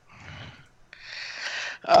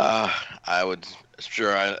 I would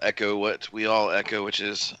echo what we all echo, which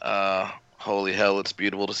is holy hell, it's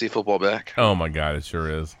beautiful to see football back. Oh my God, it sure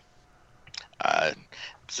is. I'd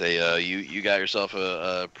say you got yourself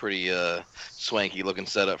a pretty swanky looking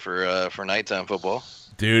setup for nighttime football.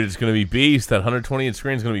 Dude, it's going to be beast. That 120-inch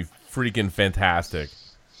screen is going to be freaking fantastic.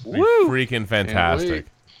 Woo! Freaking fantastic.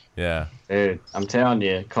 Yeah. Dude, I'm telling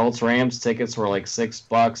you, Colts Rams tickets were like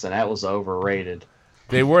 $6, and that was overrated.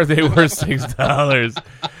 They were $6.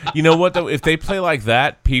 You know what though? If they play like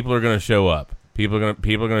that, people are going to show up. People are going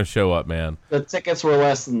to show up, man. The tickets were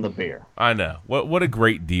less than the beer. I know. What a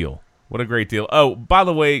great deal. What a great deal. Oh, by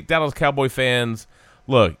the way, Dallas Cowboy fans,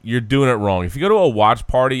 look, you're doing it wrong. If you go to a watch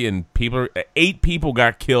party and 8 people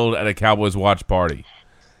got killed at a Cowboys watch party,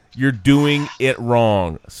 you're doing it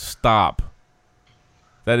wrong. Stop.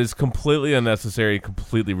 That is completely unnecessary,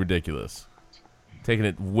 completely ridiculous. Taking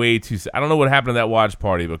it way too... I don't know what happened at that watch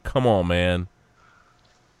party, but come on, man.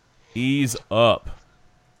 Ease up.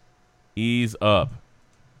 Ease up.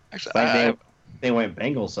 Actually, they went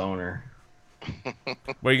Bengals owner. What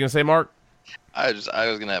are you going to say, Mark? I was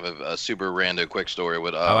going to have a super rando quick story.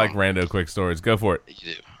 With, I like rando quick stories. Go for it.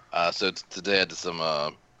 You do. So today I did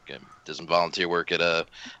some volunteer work at a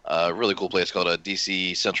really cool place called a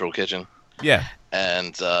DC Central Kitchen. Yeah.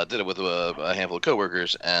 And did it with a handful of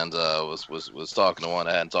coworkers, and was talking to one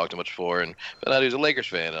I hadn't talked to much before, and found out he was a Lakers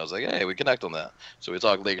fan. And I was like, hey, we connect on that. So we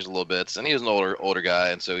talked Lakers a little bit, and he was an older guy,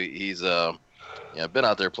 and so he's been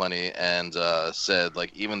out there plenty, and said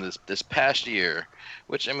like even this past year,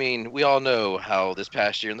 which I mean we all know how this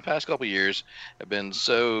past year and the past couple years have been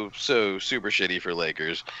so super shitty for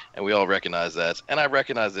Lakers, and we all recognize that, and I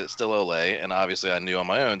recognize that it's still LA, and obviously I knew on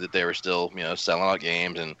my own that they were still selling out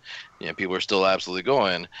games, and people are still absolutely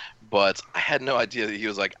going, but I had no idea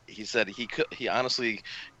that he said he honestly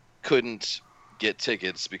couldn't get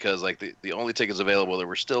tickets because like the only tickets available that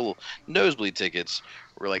were still nosebleed tickets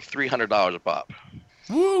were like $300 a pop.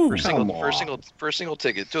 Woo! For a single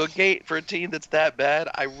ticket to a gate for a team that's that bad.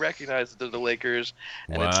 I recognize that they're the Lakers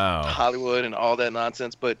and it's Hollywood and all that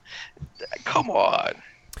nonsense, but come on.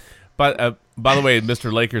 But by the way,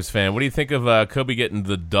 Mr. Lakers fan, what do you think of Kobe getting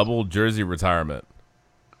the double jersey retirement?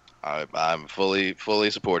 I'm fully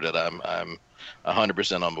supported. I'm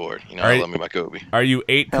 100% on board. I love me my Kobe. Are you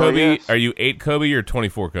 8 Kobe? Yes. Are you 8 Kobe or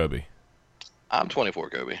 24 Kobe? I'm 24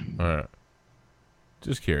 Kobe. All right.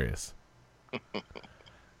 Just curious.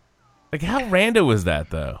 Like how rando is that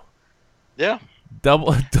though? Yeah.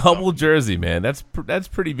 Double jersey, man. That's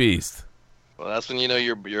pretty beast. Well, that's when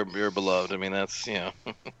you're beloved. I mean, that's yeah,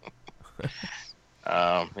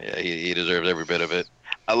 he deserves every bit of it.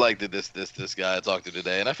 I like that this guy I talked to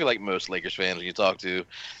today, and I feel like most Lakers fans when you talk to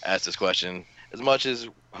ask this question. As much as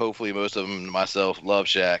hopefully most of them, myself, love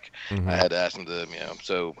Shaq, I had to ask him to,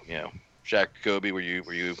 Shaq, Kobe, were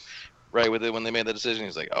you right with it when they made that decision?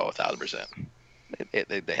 He's like, 1,000%.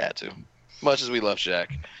 They had to. Much as we love Shaq,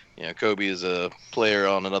 Kobe is a player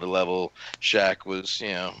on another level. Shaq was,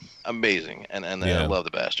 amazing, and I love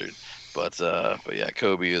the bastard. But yeah,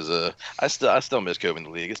 Kobe is I still miss Kobe in the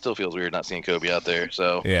league. It still feels weird not seeing Kobe out there.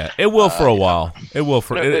 So yeah, it will for a while. It will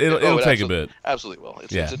for it'll take a bit. Absolutely will.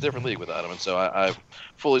 It's a different league without him, and so I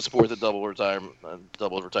fully support the double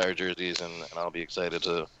retired jerseys, and I'll be excited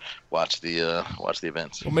to watch the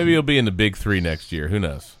events. Well, maybe he'll be in the Big 3 next year. Who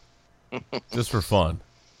knows? Just for fun.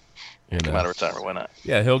 Come out of retirement, why not?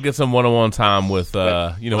 Yeah, he'll get some one-on-one time with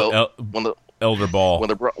Elder Ball.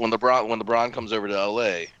 When LeBron comes over to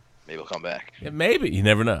LA. Maybe he'll come back. Yeah, maybe. You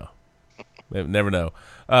never know. Never know.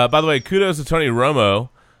 By the way, kudos to Tony Romo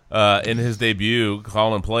in his debut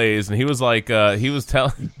calling plays, and he was like, he was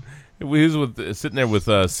sitting there with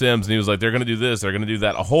Sims, and he was like, they're going to do this, they're going to do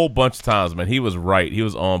that a whole bunch of times. Man, he was right. He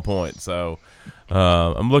was on point. So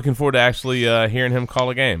I'm looking forward to actually hearing him call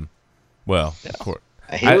a game. Well, of course.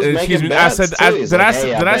 Excuse me. Did I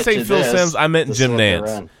say Phil Sims? I meant Jim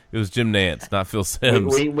Nantz. It was Jim Nantz, not Phil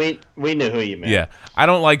Sims. We knew who you meant. Yeah, I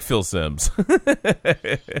don't like Phil Sims.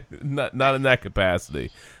 not in that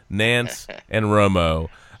capacity. Nantz and Romo.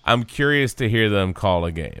 I'm curious to hear them call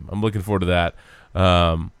a game. I'm looking forward to that.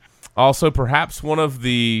 Also, perhaps one of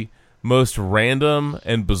the most random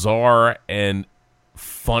and bizarre and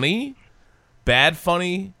bad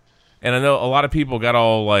funny. And I know a lot of people got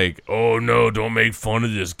all like, oh, no, don't make fun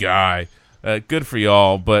of this guy. Good for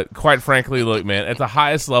y'all. But quite frankly, look, man, at the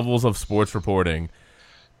highest levels of sports reporting,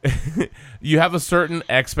 you have a certain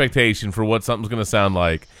expectation for what something's going to sound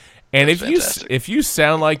like. And if you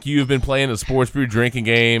sound like you've been playing a sports brew drinking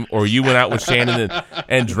game, or you went out with Shannon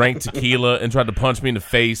and drank tequila and tried to punch me in the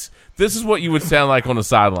face, this is what you would sound like on the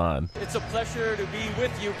sideline. It's a pleasure to be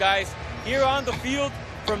with you guys here on the field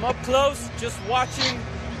from up close, just watching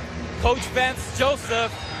Coach Vance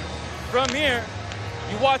Joseph from here.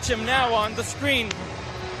 You watch him now on the screen.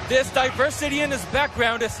 This diversity in his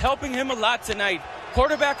background is helping him a lot tonight.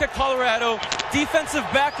 Quarterback at Colorado, defensive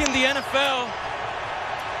back in the NFL,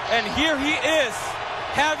 and here he is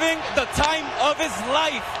having the time of his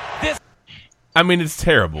life. I mean, it's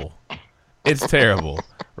terrible. It's terrible,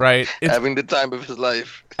 right? Having the time of his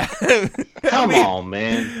life. Come on,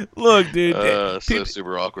 man. Look, dude. So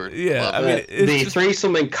super awkward. Yeah, Love I mean, it. The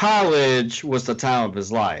threesome in college was the time of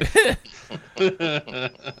his life.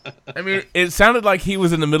 I mean, it sounded like he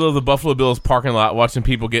was in the middle of the Buffalo Bills parking lot watching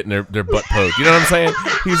people getting their butt poked. You know what I'm saying?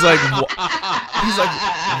 He's like,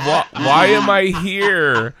 why am I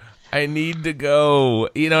here? I need to go.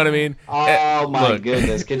 You know what I mean? Oh my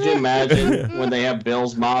goodness! Could you imagine when they have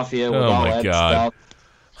Bills Mafia with all that stuff?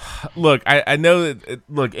 Look, I know that.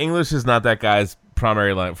 Look, English is not that guy's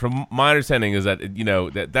primary language. From my understanding, is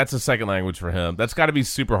that that's a second language for him. That's got to be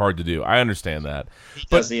super hard to do. I understand that. He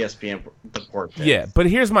does ESPN report. Yeah, but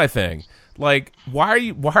here's my thing. Like,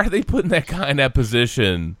 why are they putting that guy in that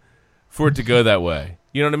position for it to go that way?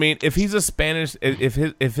 You know what I mean? If he's a Spanish, if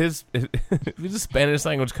he's a Spanish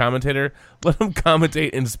language commentator, let him commentate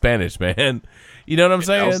in Spanish, man. You know what I'm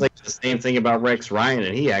saying? I was like the same thing about Rex Ryan,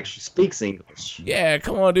 and he actually speaks English. Yeah,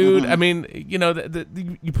 come on, dude. I mean,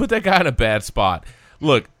 you put that guy in a bad spot.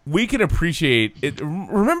 Look, we can appreciate it.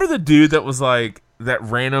 Remember the dude that was like that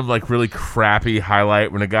random, like really crappy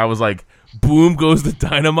highlight when a guy was like, "Boom goes the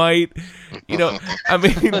dynamite." You know, I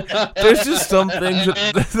mean, there's just some things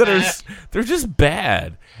that are they're just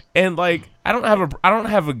bad, and like I don't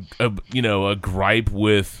have a gripe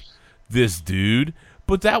with this dude,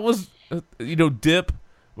 but that was Dip.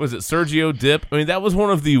 Was it Sergio Dip? I mean, that was one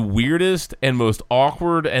of the weirdest and most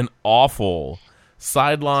awkward and awful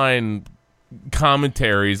sideline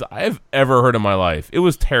commentaries I've ever heard in my life. It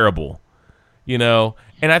was terrible, and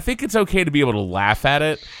I think it's okay to be able to laugh at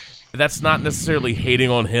it. That's not necessarily hating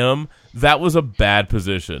on him. That was a bad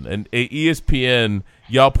position. And ESPN,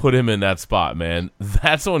 y'all put him in that spot, man.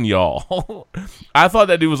 That's on y'all. I thought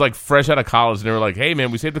that dude was like fresh out of college, and they were like, hey, man,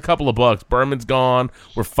 we saved a couple of bucks. Berman's gone.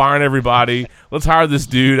 We're firing everybody. Let's hire this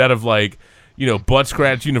dude out of like, Butt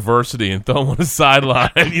Scratch University and throw him on the sideline.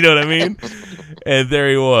 You know what I mean? And there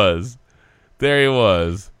he was.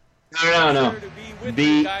 No.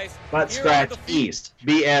 Butt Scratch East.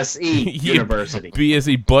 BSE University.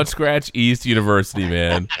 BSE Butt Scratch East University,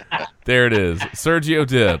 man. There it is. Sergio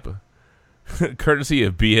Dip. Courtesy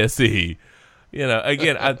of BSE.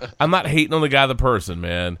 Again, I'm not hating on the guy, the person,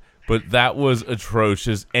 man. But that was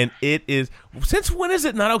atrocious. And it is. Since when is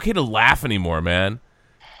it not okay to laugh anymore, man?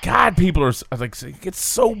 God, people are like, get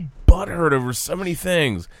so butthurt over so many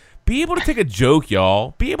things. Be able to take a joke,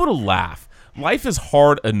 y'all. Be able to laugh. Life is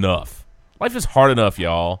hard enough.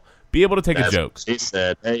 Y'all. Be able to take a joke. She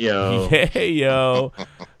said, "Hey yo, hey yo,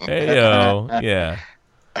 hey yo." Yeah.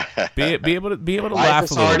 Be able to Life laugh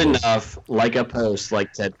is a little hard bit. enough, like a post,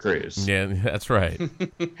 like Ted Cruz. Yeah, that's right.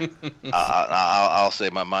 I'll say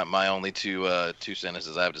my only two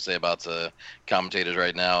sentences I have to say about commentators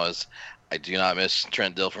right now is I do not miss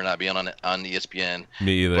Trent Dilfer not being on ESPN.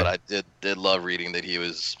 Me either. But I did love reading that he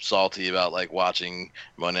was salty about like watching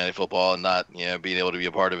Monday Night Football and not being able to be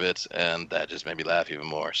a part of it, and that just made me laugh even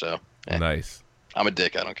more. So nice. I'm a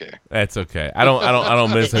dick. I don't care. That's okay. I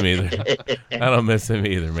don't miss him either. I don't miss him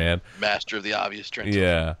either, man. Master of the obvious, Trent.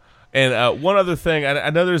 Yeah. And one other thing, I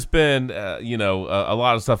know there's been a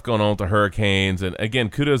lot of stuff going on with the Hurricanes, and again,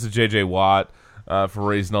 kudos to J.J. Watt for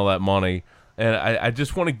raising all that money. And I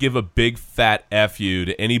just want to give a big fat F you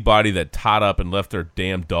to anybody that tied up and left their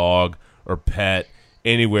damn dog or pet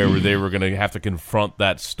anywhere where they were going to have to confront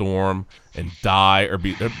that storm and die or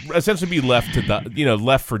essentially be left to die,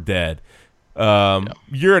 left for dead.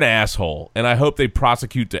 You're an asshole, and I hope they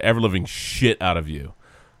prosecute the ever living shit out of you.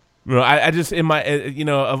 I just in my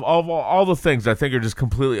of all the things I think are just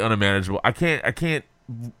completely unmanageable. I can't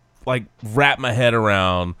like wrap my head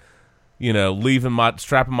around.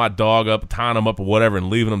 Strapping my dog up, tying him up or whatever,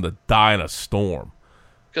 and leaving him to die in a storm.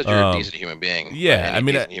 Because you're a decent human being. Yeah,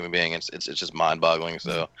 decent human being. It's just mind-boggling.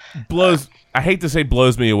 So I hate to say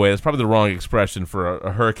blows me away. That's probably the wrong expression for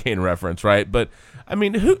a hurricane reference, right? But I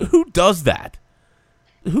mean, who does that?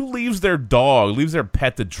 Who leaves their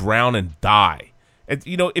pet to drown and die? If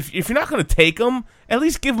you're not going to take them, at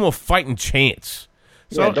least give them a fighting chance.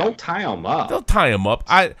 So don't tie them up. Don't tie them up.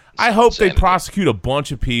 I hope they prosecute a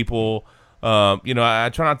bunch of people. I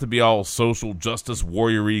try not to be all social justice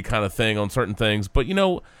warrior-y kind of thing on certain things, but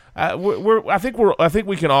I think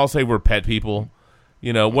we can all say we're pet people.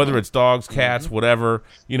 Whether it's dogs, cats, whatever.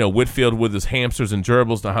 Whitfield with his hamsters and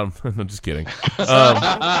gerbils. No, I'm just kidding.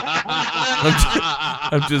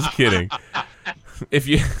 I'm just kidding. If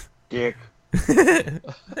you dick.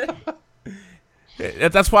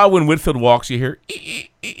 That's why when Whitfield walks, you hear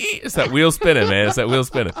it's that wheel spinning, man. It's that wheel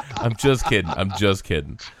spinning. I'm just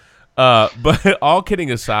kidding. But all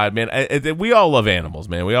kidding aside, man, we all love animals,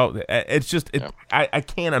 man. I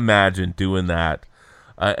can't imagine doing that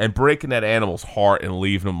and breaking that animal's heart and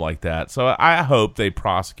leaving them like that. So I hope they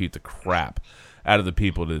prosecute the crap out of the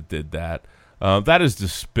people that did that. That is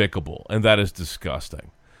despicable, and that is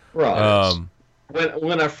disgusting. Right.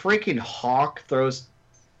 When a freaking hawk flies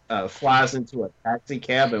into a taxi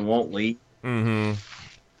cab and won't leave,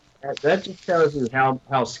 that just tells you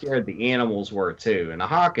how scared the animals were too. And a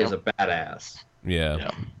hawk is a badass.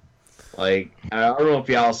 Yeah. Like, I don't know if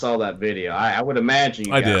y'all saw that video. I would imagine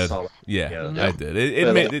you guys saw that video. Yeah, I did.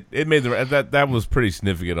 It made that was pretty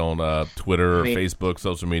significant on Twitter, Facebook,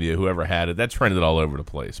 social media, whoever had it. That trended all over the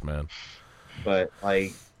place, man. But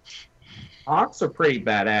like, hawks are pretty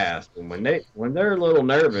badass, and when they're a little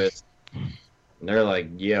nervous, they're like,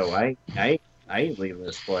 "Yo, I ain't leaving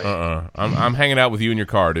this place." I'm hanging out with you in your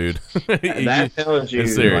car, dude. That tells you,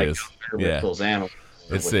 it's serious. Like, those animals.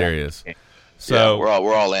 It's serious. So we're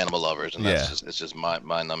all animal lovers, and that's it's just mind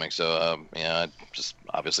numbing. So I just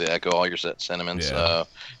obviously echo all your sentiments. Yeah.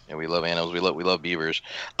 We love animals. We love beavers,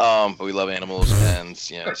 but we love animals, and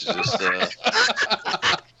it's just.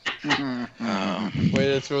 Way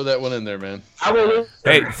to throw that one in there, man.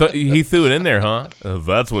 Hey, he threw it in there, huh?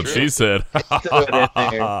 That's what she said. In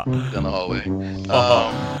the hallway.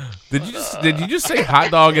 Did you just say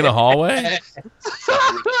hot dog in a hallway?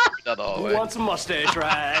 Not the hallway. Who wants a mustache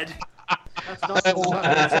ride? That's not the one.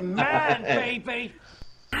 It's a man, baby.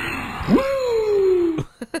 Woo!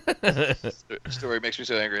 Story makes me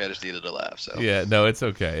so angry I just needed to laugh. So yeah, no, it's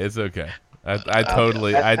okay. It's okay. I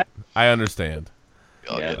totally I understand.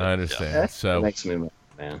 Yeah, I understand. That so makes me mad,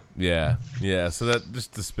 man. Yeah. So that's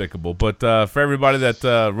just despicable. But for everybody that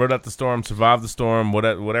rode out the storm, survived the storm,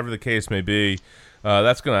 whatever the case may be,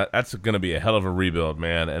 that's gonna be a hell of a rebuild,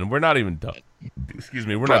 man. And we're not even done. Excuse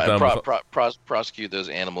me, we're not done. Prosecute those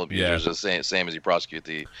animal abusers the same as you prosecute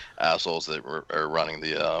the assholes that are running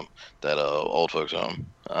the that old folks home.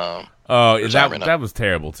 That was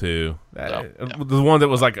terrible too. The one that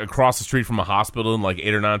was like across the street from a hospital and like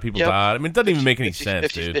 8 or 9 people died. I mean, it doesn't even make any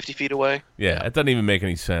sense, dude. 50 feet away. Yeah, it doesn't even make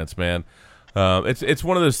any sense, man. It's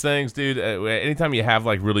one of those things, dude. Anytime you have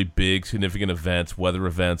like really big, significant events, weather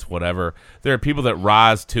events, whatever, there are people that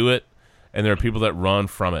rise to it, and there are people that run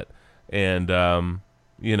from it. And I'm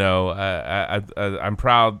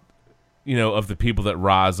proud, of the people that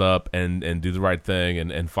rise up and do the right thing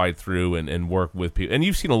and fight through and work with people. And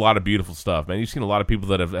you've seen a lot of beautiful stuff, man. You've seen a lot of people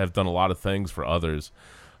that have done a lot of things for others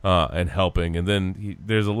and helping. And then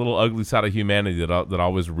there's a little ugly side of humanity that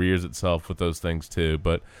always rears itself with those things too.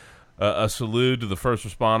 But a salute to the first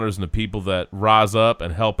responders and the people that rise up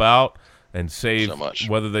and help out and save, so much.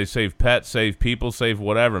 Whether they save pets, save people, save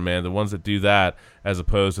whatever, man. The ones that do that as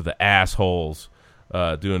opposed to the assholes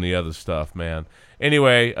doing the other stuff, man.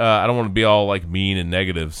 Anyway, I don't want to be all like mean and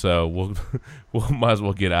negative, so we'll might as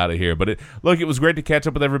well get out of here. But it was great to catch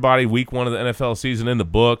up with everybody. Week 1 of the NFL season in the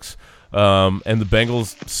books, and the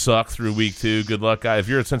Bengals suck through week 2. Good luck, guys. If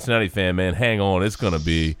you're a Cincinnati fan, man, hang on. It's gonna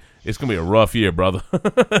be a rough year, brother.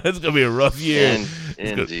 It's gonna be a rough year.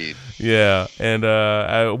 Indeed. Yeah, and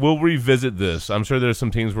we'll revisit this. I'm sure there's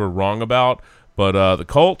some teams we're wrong about, but the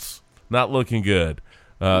Colts not looking good.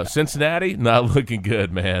 No. Cincinnati not looking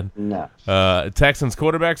good, man. No. Texans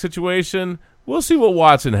quarterback situation. We'll see what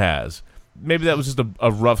Watson has. Maybe that was just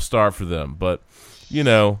a rough start for them, but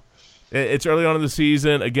it's early on in the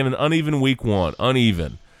season. Again, an uneven week 1,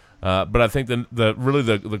 uneven. But I think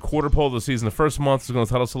the quarter pole of the season, the first month is going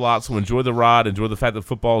to tell us a lot. So enjoy the ride, enjoy the fact that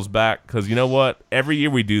football's back. Because you know what? Every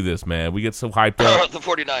year we do this, man. We get so hyped up. The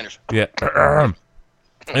 49ers. Yeah.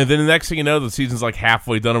 And then the next thing you know, the season's like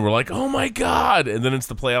halfway done, and we're like, oh my God. And then it's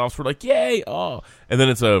the playoffs. We're like, yay. Oh. And then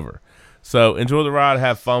it's over. So enjoy the ride,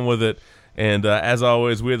 have fun with it. And as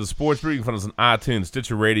always, we are the Sports Brew. You can find us on iTunes,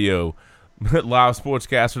 Stitcher Radio,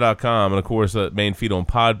 livesportscaster.com, and of course main feed on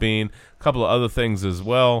Podbean. A couple of other things as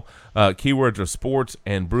well. Keywords are sports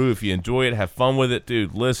and brew. If you enjoy it, have fun with it,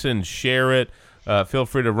 dude. Listen, share it. Feel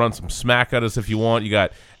free to run some smack at us if you want. You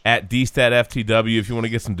got at DStatFTW if you want to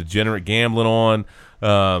get some degenerate gambling on.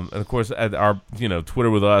 And of course at our Twitter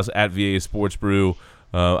with us at VA Sports Brew.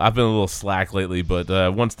 I've been a little slack lately,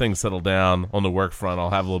 but once things settle down on the work front, I'll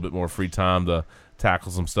have a little bit more free time to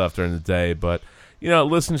tackle some stuff during the day. But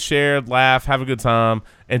listen, share, laugh, have a good time,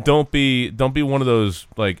 and don't be one of those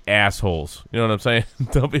like assholes. You know what I'm saying?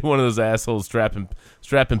 Don't be one of those assholes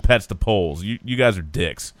strapping pets to poles. You guys are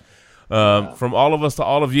dicks. From all of us to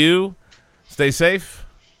all of you, stay safe,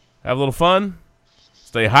 have a little fun,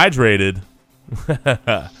 stay hydrated.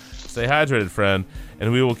 Stay hydrated, friend,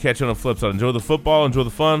 and we will catch you on the flip side. Enjoy the football, enjoy the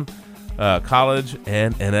fun, college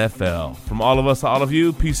and NFL. From all of us to all of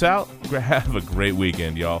you, peace out. Have a great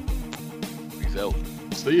weekend, y'all. Peace out.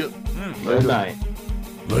 See ya. Good night.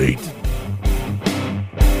 Late.